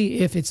only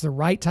if it's the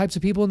right types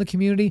of people in the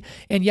community.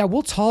 And yeah,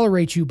 we'll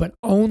tolerate you, but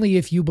only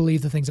if you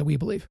believe the things that we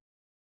believe.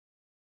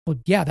 Well,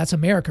 yeah, that's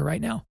America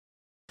right now.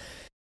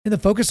 And the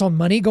focus on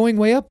money going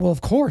way up? Well,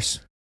 of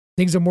course.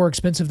 Things are more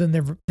expensive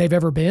than they've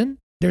ever been.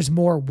 There's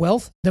more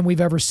wealth than we've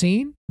ever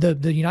seen.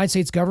 The United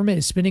States government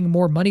is spending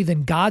more money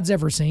than God's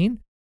ever seen.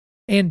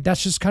 And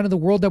that's just kind of the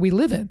world that we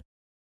live in.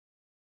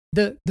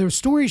 The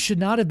story should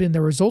not have been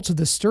the results of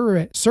this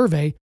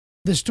survey.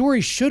 The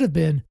story should have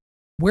been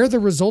where the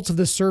results of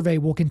this survey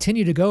will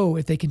continue to go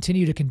if they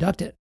continue to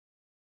conduct it.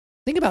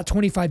 Think about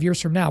 25 years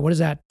from now. What is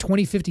that,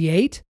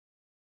 2058?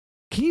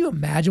 Can you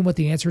imagine what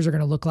the answers are going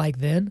to look like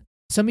then?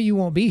 Some of you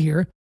won't be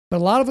here, but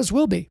a lot of us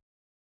will be.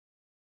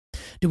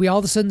 Do we all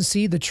of a sudden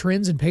see the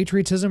trends in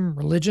patriotism,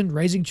 religion,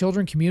 raising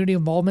children, community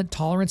involvement,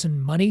 tolerance,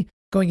 and money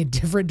going in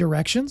different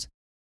directions?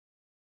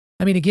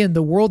 I mean, again,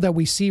 the world that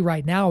we see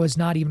right now is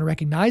not even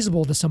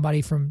recognizable to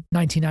somebody from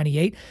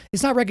 1998.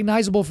 It's not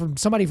recognizable from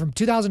somebody from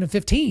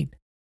 2015.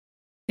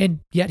 And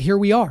yet here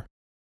we are.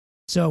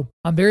 So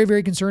I'm very,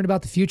 very concerned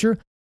about the future,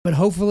 but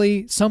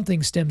hopefully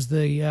something stems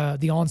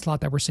the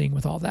onslaught that we're seeing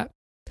with all that.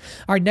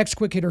 All right, next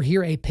quick hitter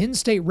here. A Penn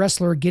State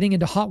wrestler getting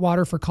into hot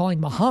water for calling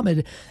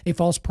Muhammad a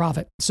false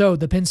prophet. So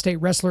the Penn State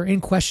wrestler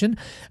in question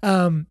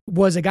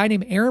was a guy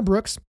named Aaron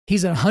Brooks.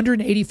 He's a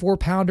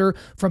 184-pounder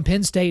from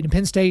Penn State, and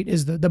Penn State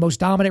is the most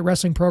dominant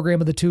wrestling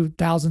program of the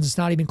 2000s. It's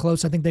not even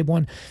close. I think they've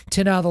won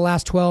 10 out of the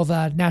last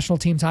 12 national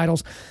team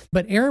titles.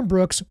 But Aaron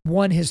Brooks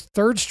won his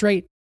third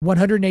straight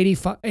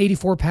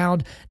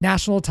 184-pound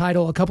national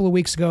title a couple of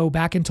weeks ago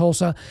back in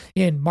Tulsa,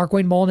 and Mark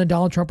Wayne Mullen and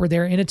Donald Trump were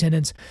there in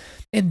attendance.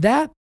 And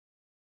that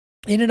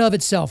in and of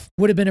itself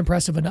would have been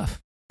impressive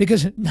enough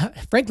because,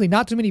 frankly,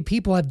 not too many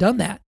people have done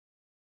that.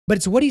 But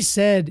it's what he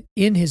said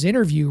in his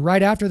interview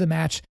right after the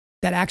match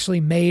that actually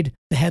made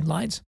the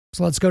headlines.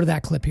 So let's go to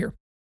that clip here.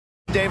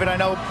 David, I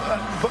know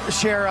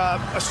share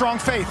a strong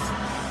faith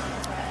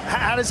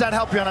How does that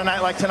help you on a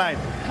night like tonight?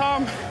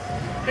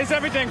 It's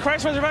everything.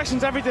 Christ's resurrection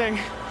is everything.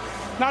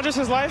 Not just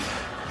his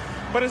life,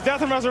 but his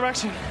death and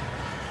resurrection.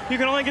 You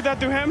can only get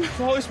that through him, the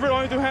Holy Spirit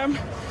only through him.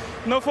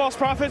 No false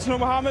prophets, no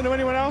Muhammad, no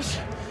anyone else.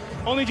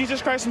 Only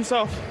Jesus Christ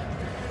himself.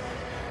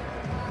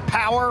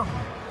 Power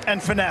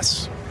and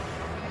finesse.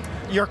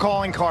 Your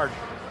calling card.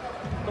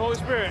 The Holy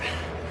Spirit.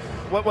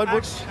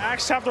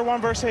 Acts chapter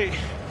 1, verse 8.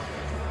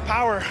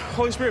 Power,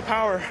 Holy Spirit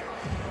power.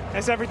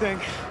 It's everything.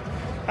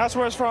 That's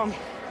where it's from.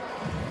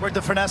 Where'd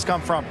the finesse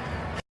come from?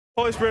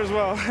 Holy Spirit as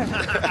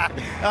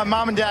well.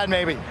 Mom and dad,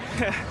 maybe.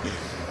 A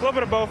little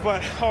bit of both,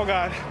 but oh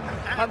God.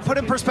 Put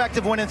in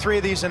perspective winning 3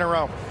 of these in a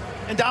row.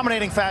 In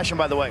dominating fashion,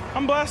 by the way.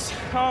 I'm blessed.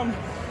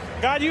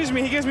 God used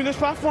me. He gives me this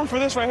platform for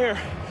this right here.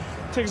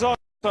 To exalt.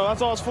 So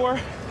that's all it's for.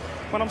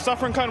 When I'm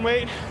suffering, cutting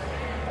weight,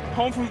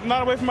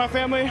 not away from my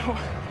family,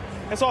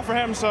 it's all for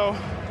him. So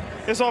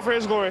it's all for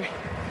his glory.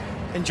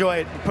 Enjoy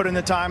it. Put in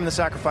the time and the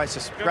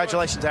sacrifices.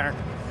 Congratulations, Aaron.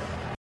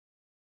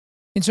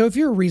 And so if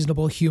you're a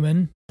reasonable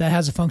human that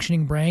has a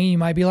functioning brain, you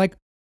might be like,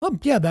 oh,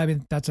 yeah,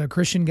 that's a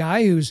Christian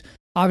guy who's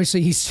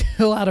obviously he's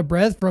still out of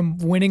breath from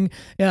winning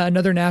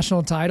another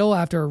national title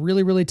after a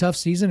really, really tough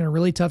season and a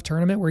really tough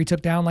tournament where he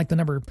took down like the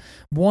number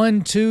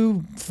 1,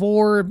 2,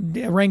 4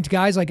 ranked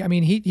guys. Like, I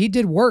mean, he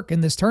did work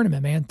in this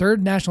tournament, man.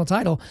 3rd national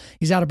title.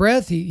 He's out of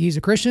breath. He's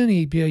a Christian.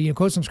 He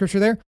quotes some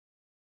scripture there.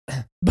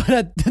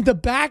 But the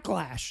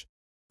backlash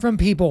from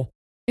people,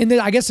 and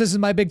I guess this is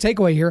my big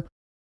takeaway here.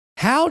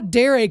 How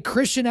dare a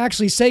Christian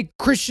actually say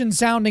Christian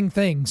sounding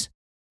things?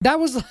 That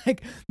was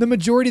like the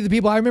majority of the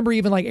people. I remember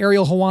even like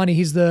Ariel Helwani,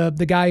 he's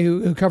the guy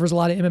who covers a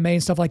lot of MMA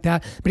and stuff like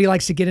that, but he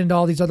likes to get into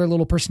all these other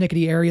little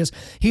persnickety areas.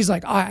 He's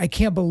like, I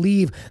can't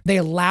believe they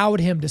allowed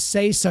him to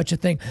say such a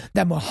thing,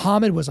 that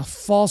Muhammad was a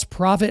false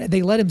prophet.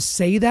 They let him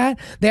say that.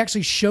 They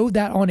actually showed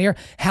that on air.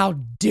 How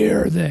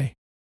dare they?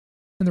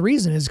 And the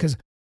reason is because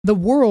the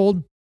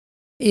world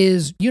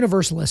is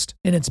universalist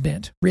in its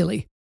bent,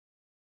 really.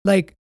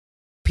 Like,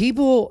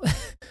 people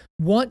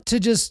want to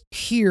just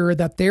hear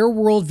that their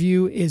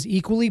worldview is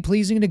equally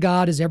pleasing to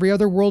God as every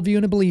other worldview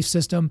in a belief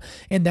system,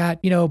 and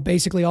that,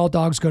 basically all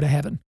dogs go to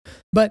heaven.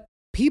 But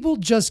people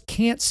just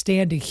can't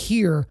stand to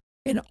hear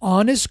an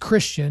honest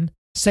Christian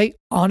say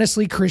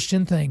honestly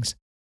Christian things.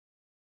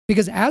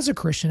 Because as a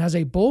Christian, as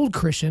a bold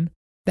Christian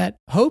that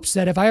hopes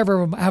that if I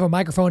ever have a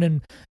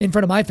microphone in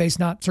front of my face,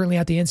 not certainly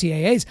at the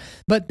NCAAs,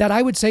 but that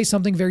I would say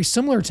something very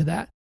similar to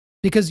that.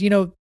 Because,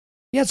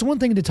 it's one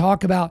thing to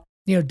talk about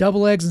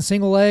double legs and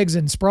single legs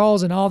and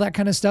sprawls and all that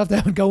kind of stuff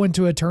that would go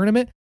into a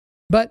tournament.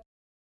 But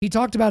he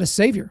talked about a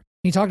savior.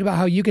 He talked about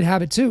how you could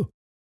have it too.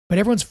 But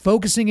everyone's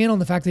focusing in on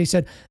the fact that he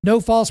said,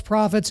 no false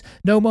prophets,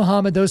 no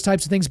Muhammad, those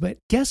types of things. But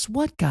guess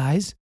what,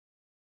 guys?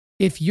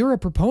 If you're a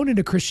proponent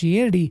of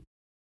Christianity,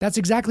 that's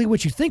exactly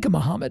what you think of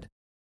Muhammad,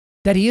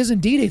 that he is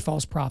indeed a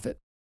false prophet.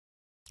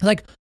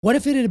 Like, what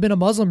if it had been a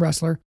Muslim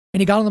wrestler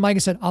and he got on the mic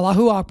and said,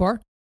 Allahu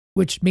Akbar,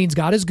 which means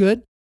God is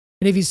good.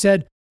 And if he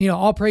said,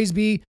 all praise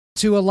be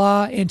to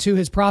Allah and to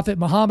his prophet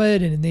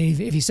Muhammad, and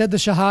if he said the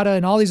Shahada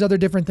and all these other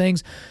different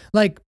things,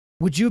 like,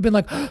 would you have been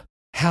like,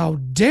 how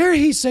dare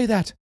he say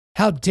that?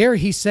 How dare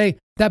he say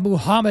that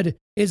Muhammad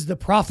is the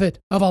prophet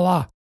of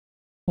Allah?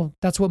 Well,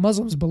 that's what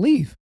Muslims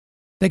believe.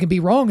 They can be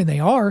wrong, and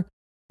they are,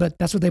 but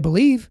that's what they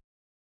believe.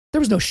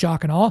 There was no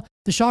shock and awe.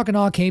 The shock and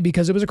awe came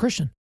because it was a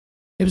Christian.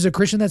 It was a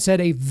Christian that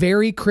said a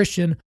very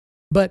Christian,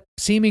 but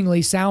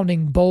seemingly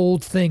sounding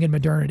bold thing in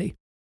modernity.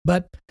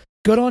 But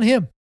good on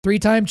him.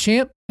 3-time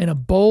champ and a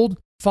bold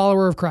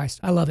follower of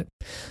Christ. I love it.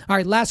 All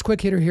right, last quick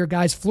hitter here,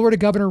 guys. Florida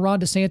Governor Ron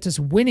DeSantis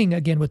winning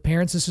again with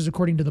parents. This is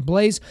according to The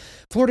Blaze.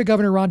 Florida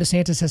Governor Ron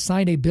DeSantis has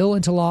signed a bill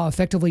into law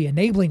effectively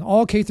enabling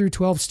all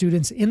K-12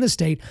 students in the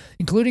state,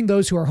 including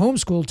those who are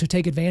homeschooled, to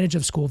take advantage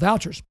of school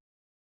vouchers.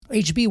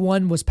 HB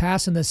 1 was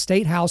passed in the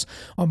State House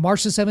on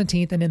March the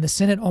 17th and in the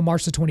Senate on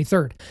March the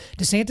 23rd.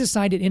 DeSantis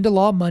signed it into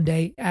law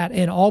Monday at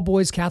an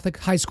all-boys Catholic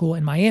high school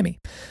in Miami.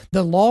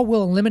 The law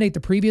will eliminate the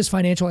previous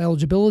financial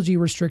eligibility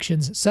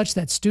restrictions such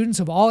that students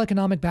of all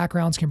economic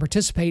backgrounds can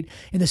participate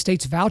in the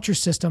state's voucher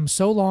system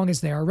so long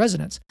as they are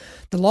residents.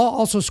 The law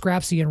also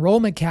scraps the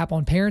enrollment cap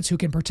on parents who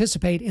can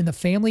participate in the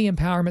Family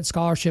Empowerment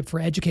Scholarship for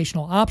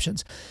educational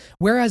options.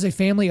 Whereas a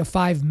family of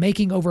 5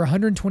 making over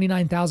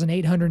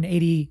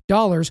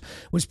 $129,880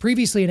 was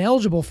previously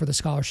ineligible for the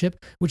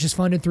scholarship, which is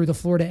funded through the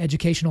Florida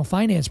Educational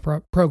Finance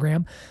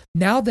Program,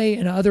 now they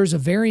and others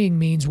of varying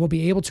means will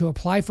be able to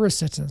apply for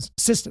assistance.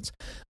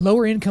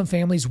 Lower income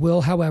families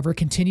will, however,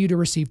 continue to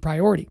receive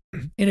priority.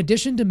 In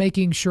addition to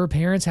making sure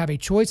parents have a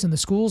choice in the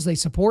schools they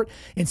support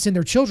and send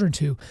their children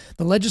to,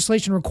 the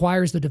legislation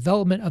requires the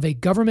development of a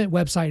government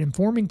website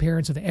informing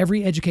parents of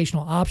every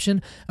educational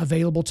option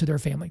available to their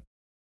family.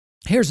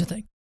 Here's the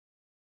thing.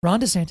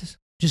 Ron DeSantis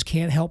just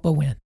can't help but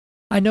win.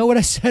 I know what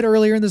I said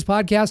earlier in this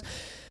podcast.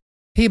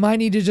 He might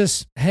need to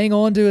just hang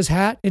on to his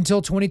hat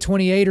until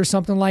 2028 or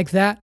something like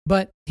that,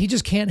 but he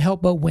just can't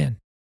help but win.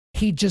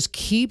 He just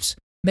keeps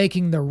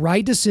making the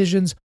right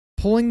decisions,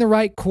 pulling the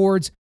right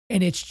chords,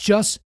 and it's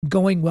just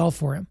going well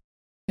for him.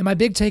 And my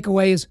big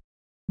takeaway is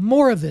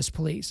more of this,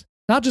 please.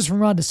 Not just from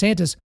Ron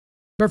DeSantis,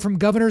 but from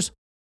governors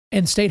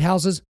and state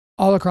houses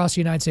all across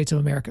the United States of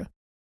America.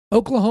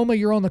 Oklahoma,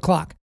 you're on the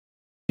clock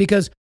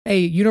because a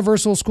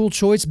universal school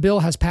choice bill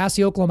has passed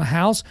the Oklahoma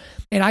House,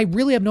 and I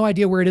really have no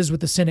idea where it is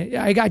with the Senate.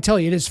 I got to tell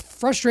you, it is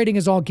frustrating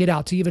as all get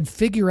out to even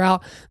figure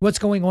out what's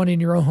going on in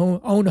your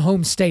own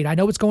home state. I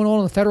know what's going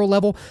on the federal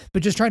level,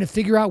 but just trying to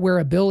figure out where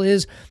a bill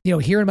is,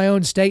 here in my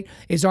own state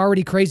is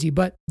already crazy.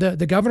 But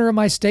the governor of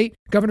my state,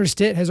 Governor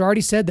Stitt, has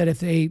already said that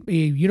if a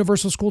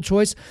universal school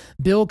choice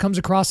bill comes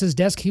across his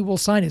desk, he will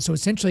sign it. So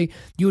essentially,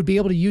 you would be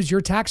able to use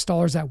your tax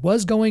dollars that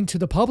was going to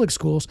the public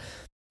schools,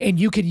 and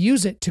you could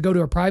use it to go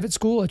to a private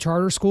school, a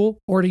charter school,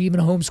 or to even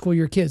homeschool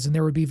your kids. And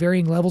there would be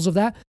varying levels of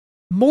that.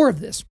 More of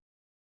this.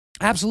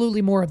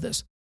 Absolutely more of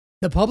this.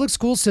 The public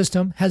school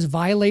system has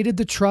violated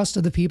the trust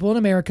of the people in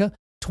America.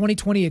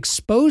 2020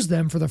 exposed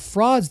them for the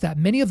frauds that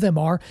many of them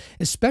are,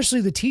 especially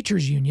the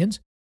teachers' unions.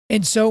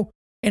 And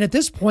at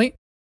this point,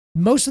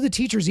 most of the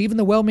teachers, even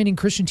the well-meaning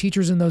Christian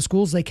teachers in those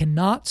schools, they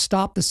cannot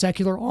stop the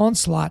secular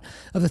onslaught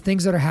of the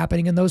things that are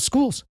happening in those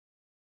schools.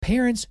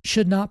 Parents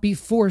should not be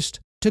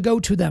forced to go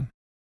to them.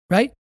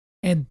 Right?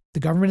 And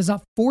the government is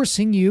not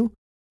forcing you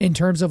in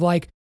terms of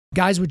like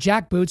guys with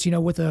jackboots,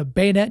 with a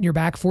bayonet in your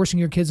back, forcing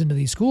your kids into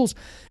these schools.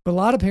 But a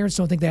lot of parents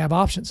don't think they have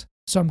options.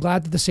 So I'm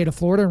glad that the state of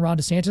Florida and Ron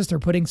DeSantis, they're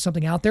putting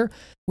something out there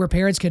where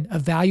parents can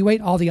evaluate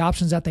all the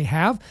options that they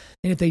have.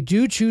 And if they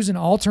do choose an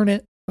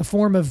alternate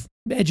form of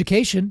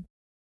education,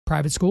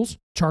 private schools,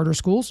 charter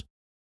schools,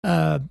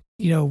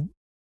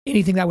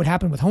 anything that would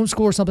happen with homeschool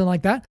or something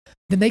like that,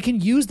 then they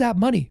can use that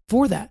money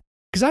for that.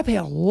 Because I pay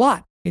a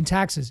lot in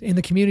taxes in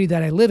the community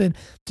that I live in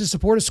to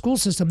support a school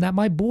system that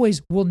my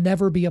boys will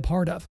never be a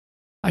part of.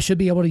 I should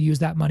be able to use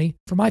that money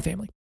for my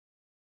family.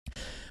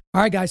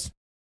 All right, guys,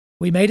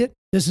 we made it.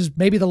 This is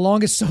maybe the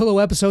longest solo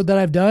episode that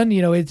I've done.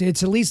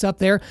 It's at least up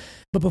there.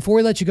 But before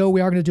we let you go, we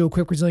are going to do a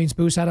quick resilience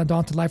boost at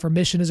Undaunted Life. Our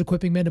mission is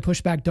equipping men to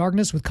push back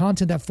darkness with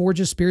content that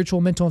forges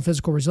spiritual, mental, and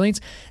physical resilience.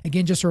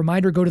 Again, just a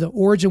reminder, go to the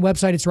Origin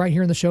website. It's right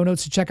here in the show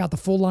notes to check out the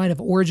full line of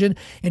Origin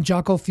and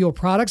Jocko Fuel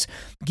products.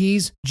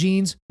 Gis,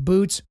 jeans,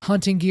 boots,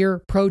 hunting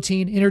gear,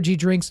 protein, energy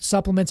drinks,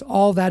 supplements,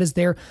 all that is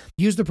there.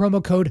 Use the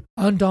promo code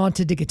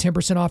Undaunted to get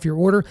 10% off your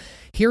order.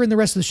 Here in the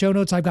rest of the show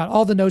notes, I've got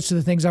all the notes to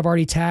the things I've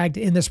already tagged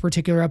in this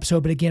particular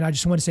episode. But again, I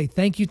just want to say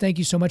thank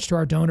you so much to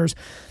our donors.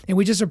 And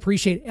we just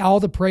appreciate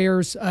all the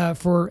prayers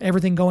for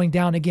everything going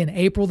down. Again,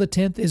 April the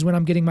 10th is when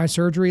I'm getting my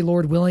surgery,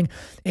 Lord willing,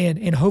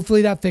 and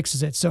hopefully that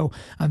fixes it. So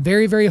I'm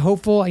very, very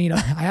hopeful. I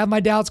have my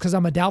doubts because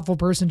I'm a doubtful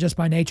person just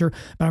by nature,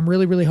 but I'm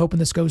really, really hoping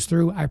this goes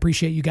through. I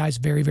appreciate you guys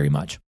very, very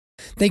much.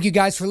 Thank you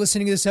guys for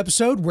listening to this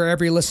episode.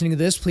 Wherever you're listening to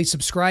this, please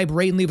subscribe,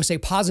 rate, and leave us a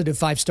positive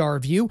 5-star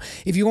review.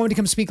 If you want me to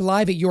come speak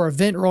live at your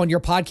event or on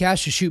your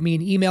podcast, just shoot me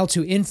an email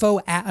to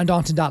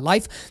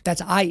info@undaunted.life.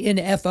 That's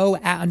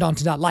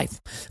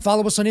info@undaunted.life.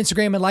 Follow us on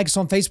Instagram and like us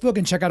on Facebook,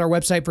 and check out our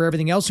website for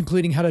everything else,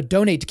 including how to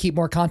donate to keep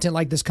more content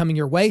like this coming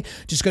your way.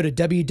 Just go to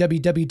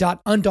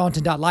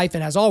www.undaunted.life.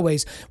 And as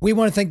always, we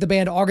want to thank the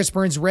band August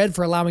Burns Red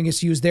for allowing us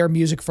to use their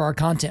music for our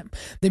content.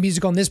 The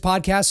music on this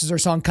podcast is their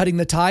song Cutting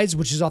the Tides,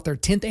 which is off their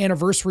 10th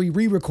anniversary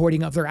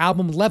re-recording of their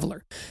album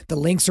Leveler. The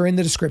links are in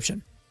the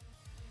description.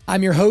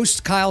 I'm your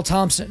host, Kyle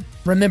Thompson.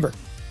 Remember,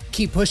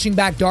 keep pushing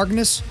back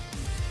darkness,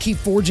 keep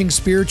forging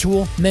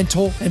spiritual,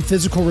 mental, and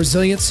physical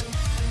resilience,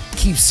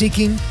 keep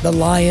seeking the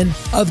Lion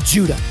of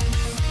Judah.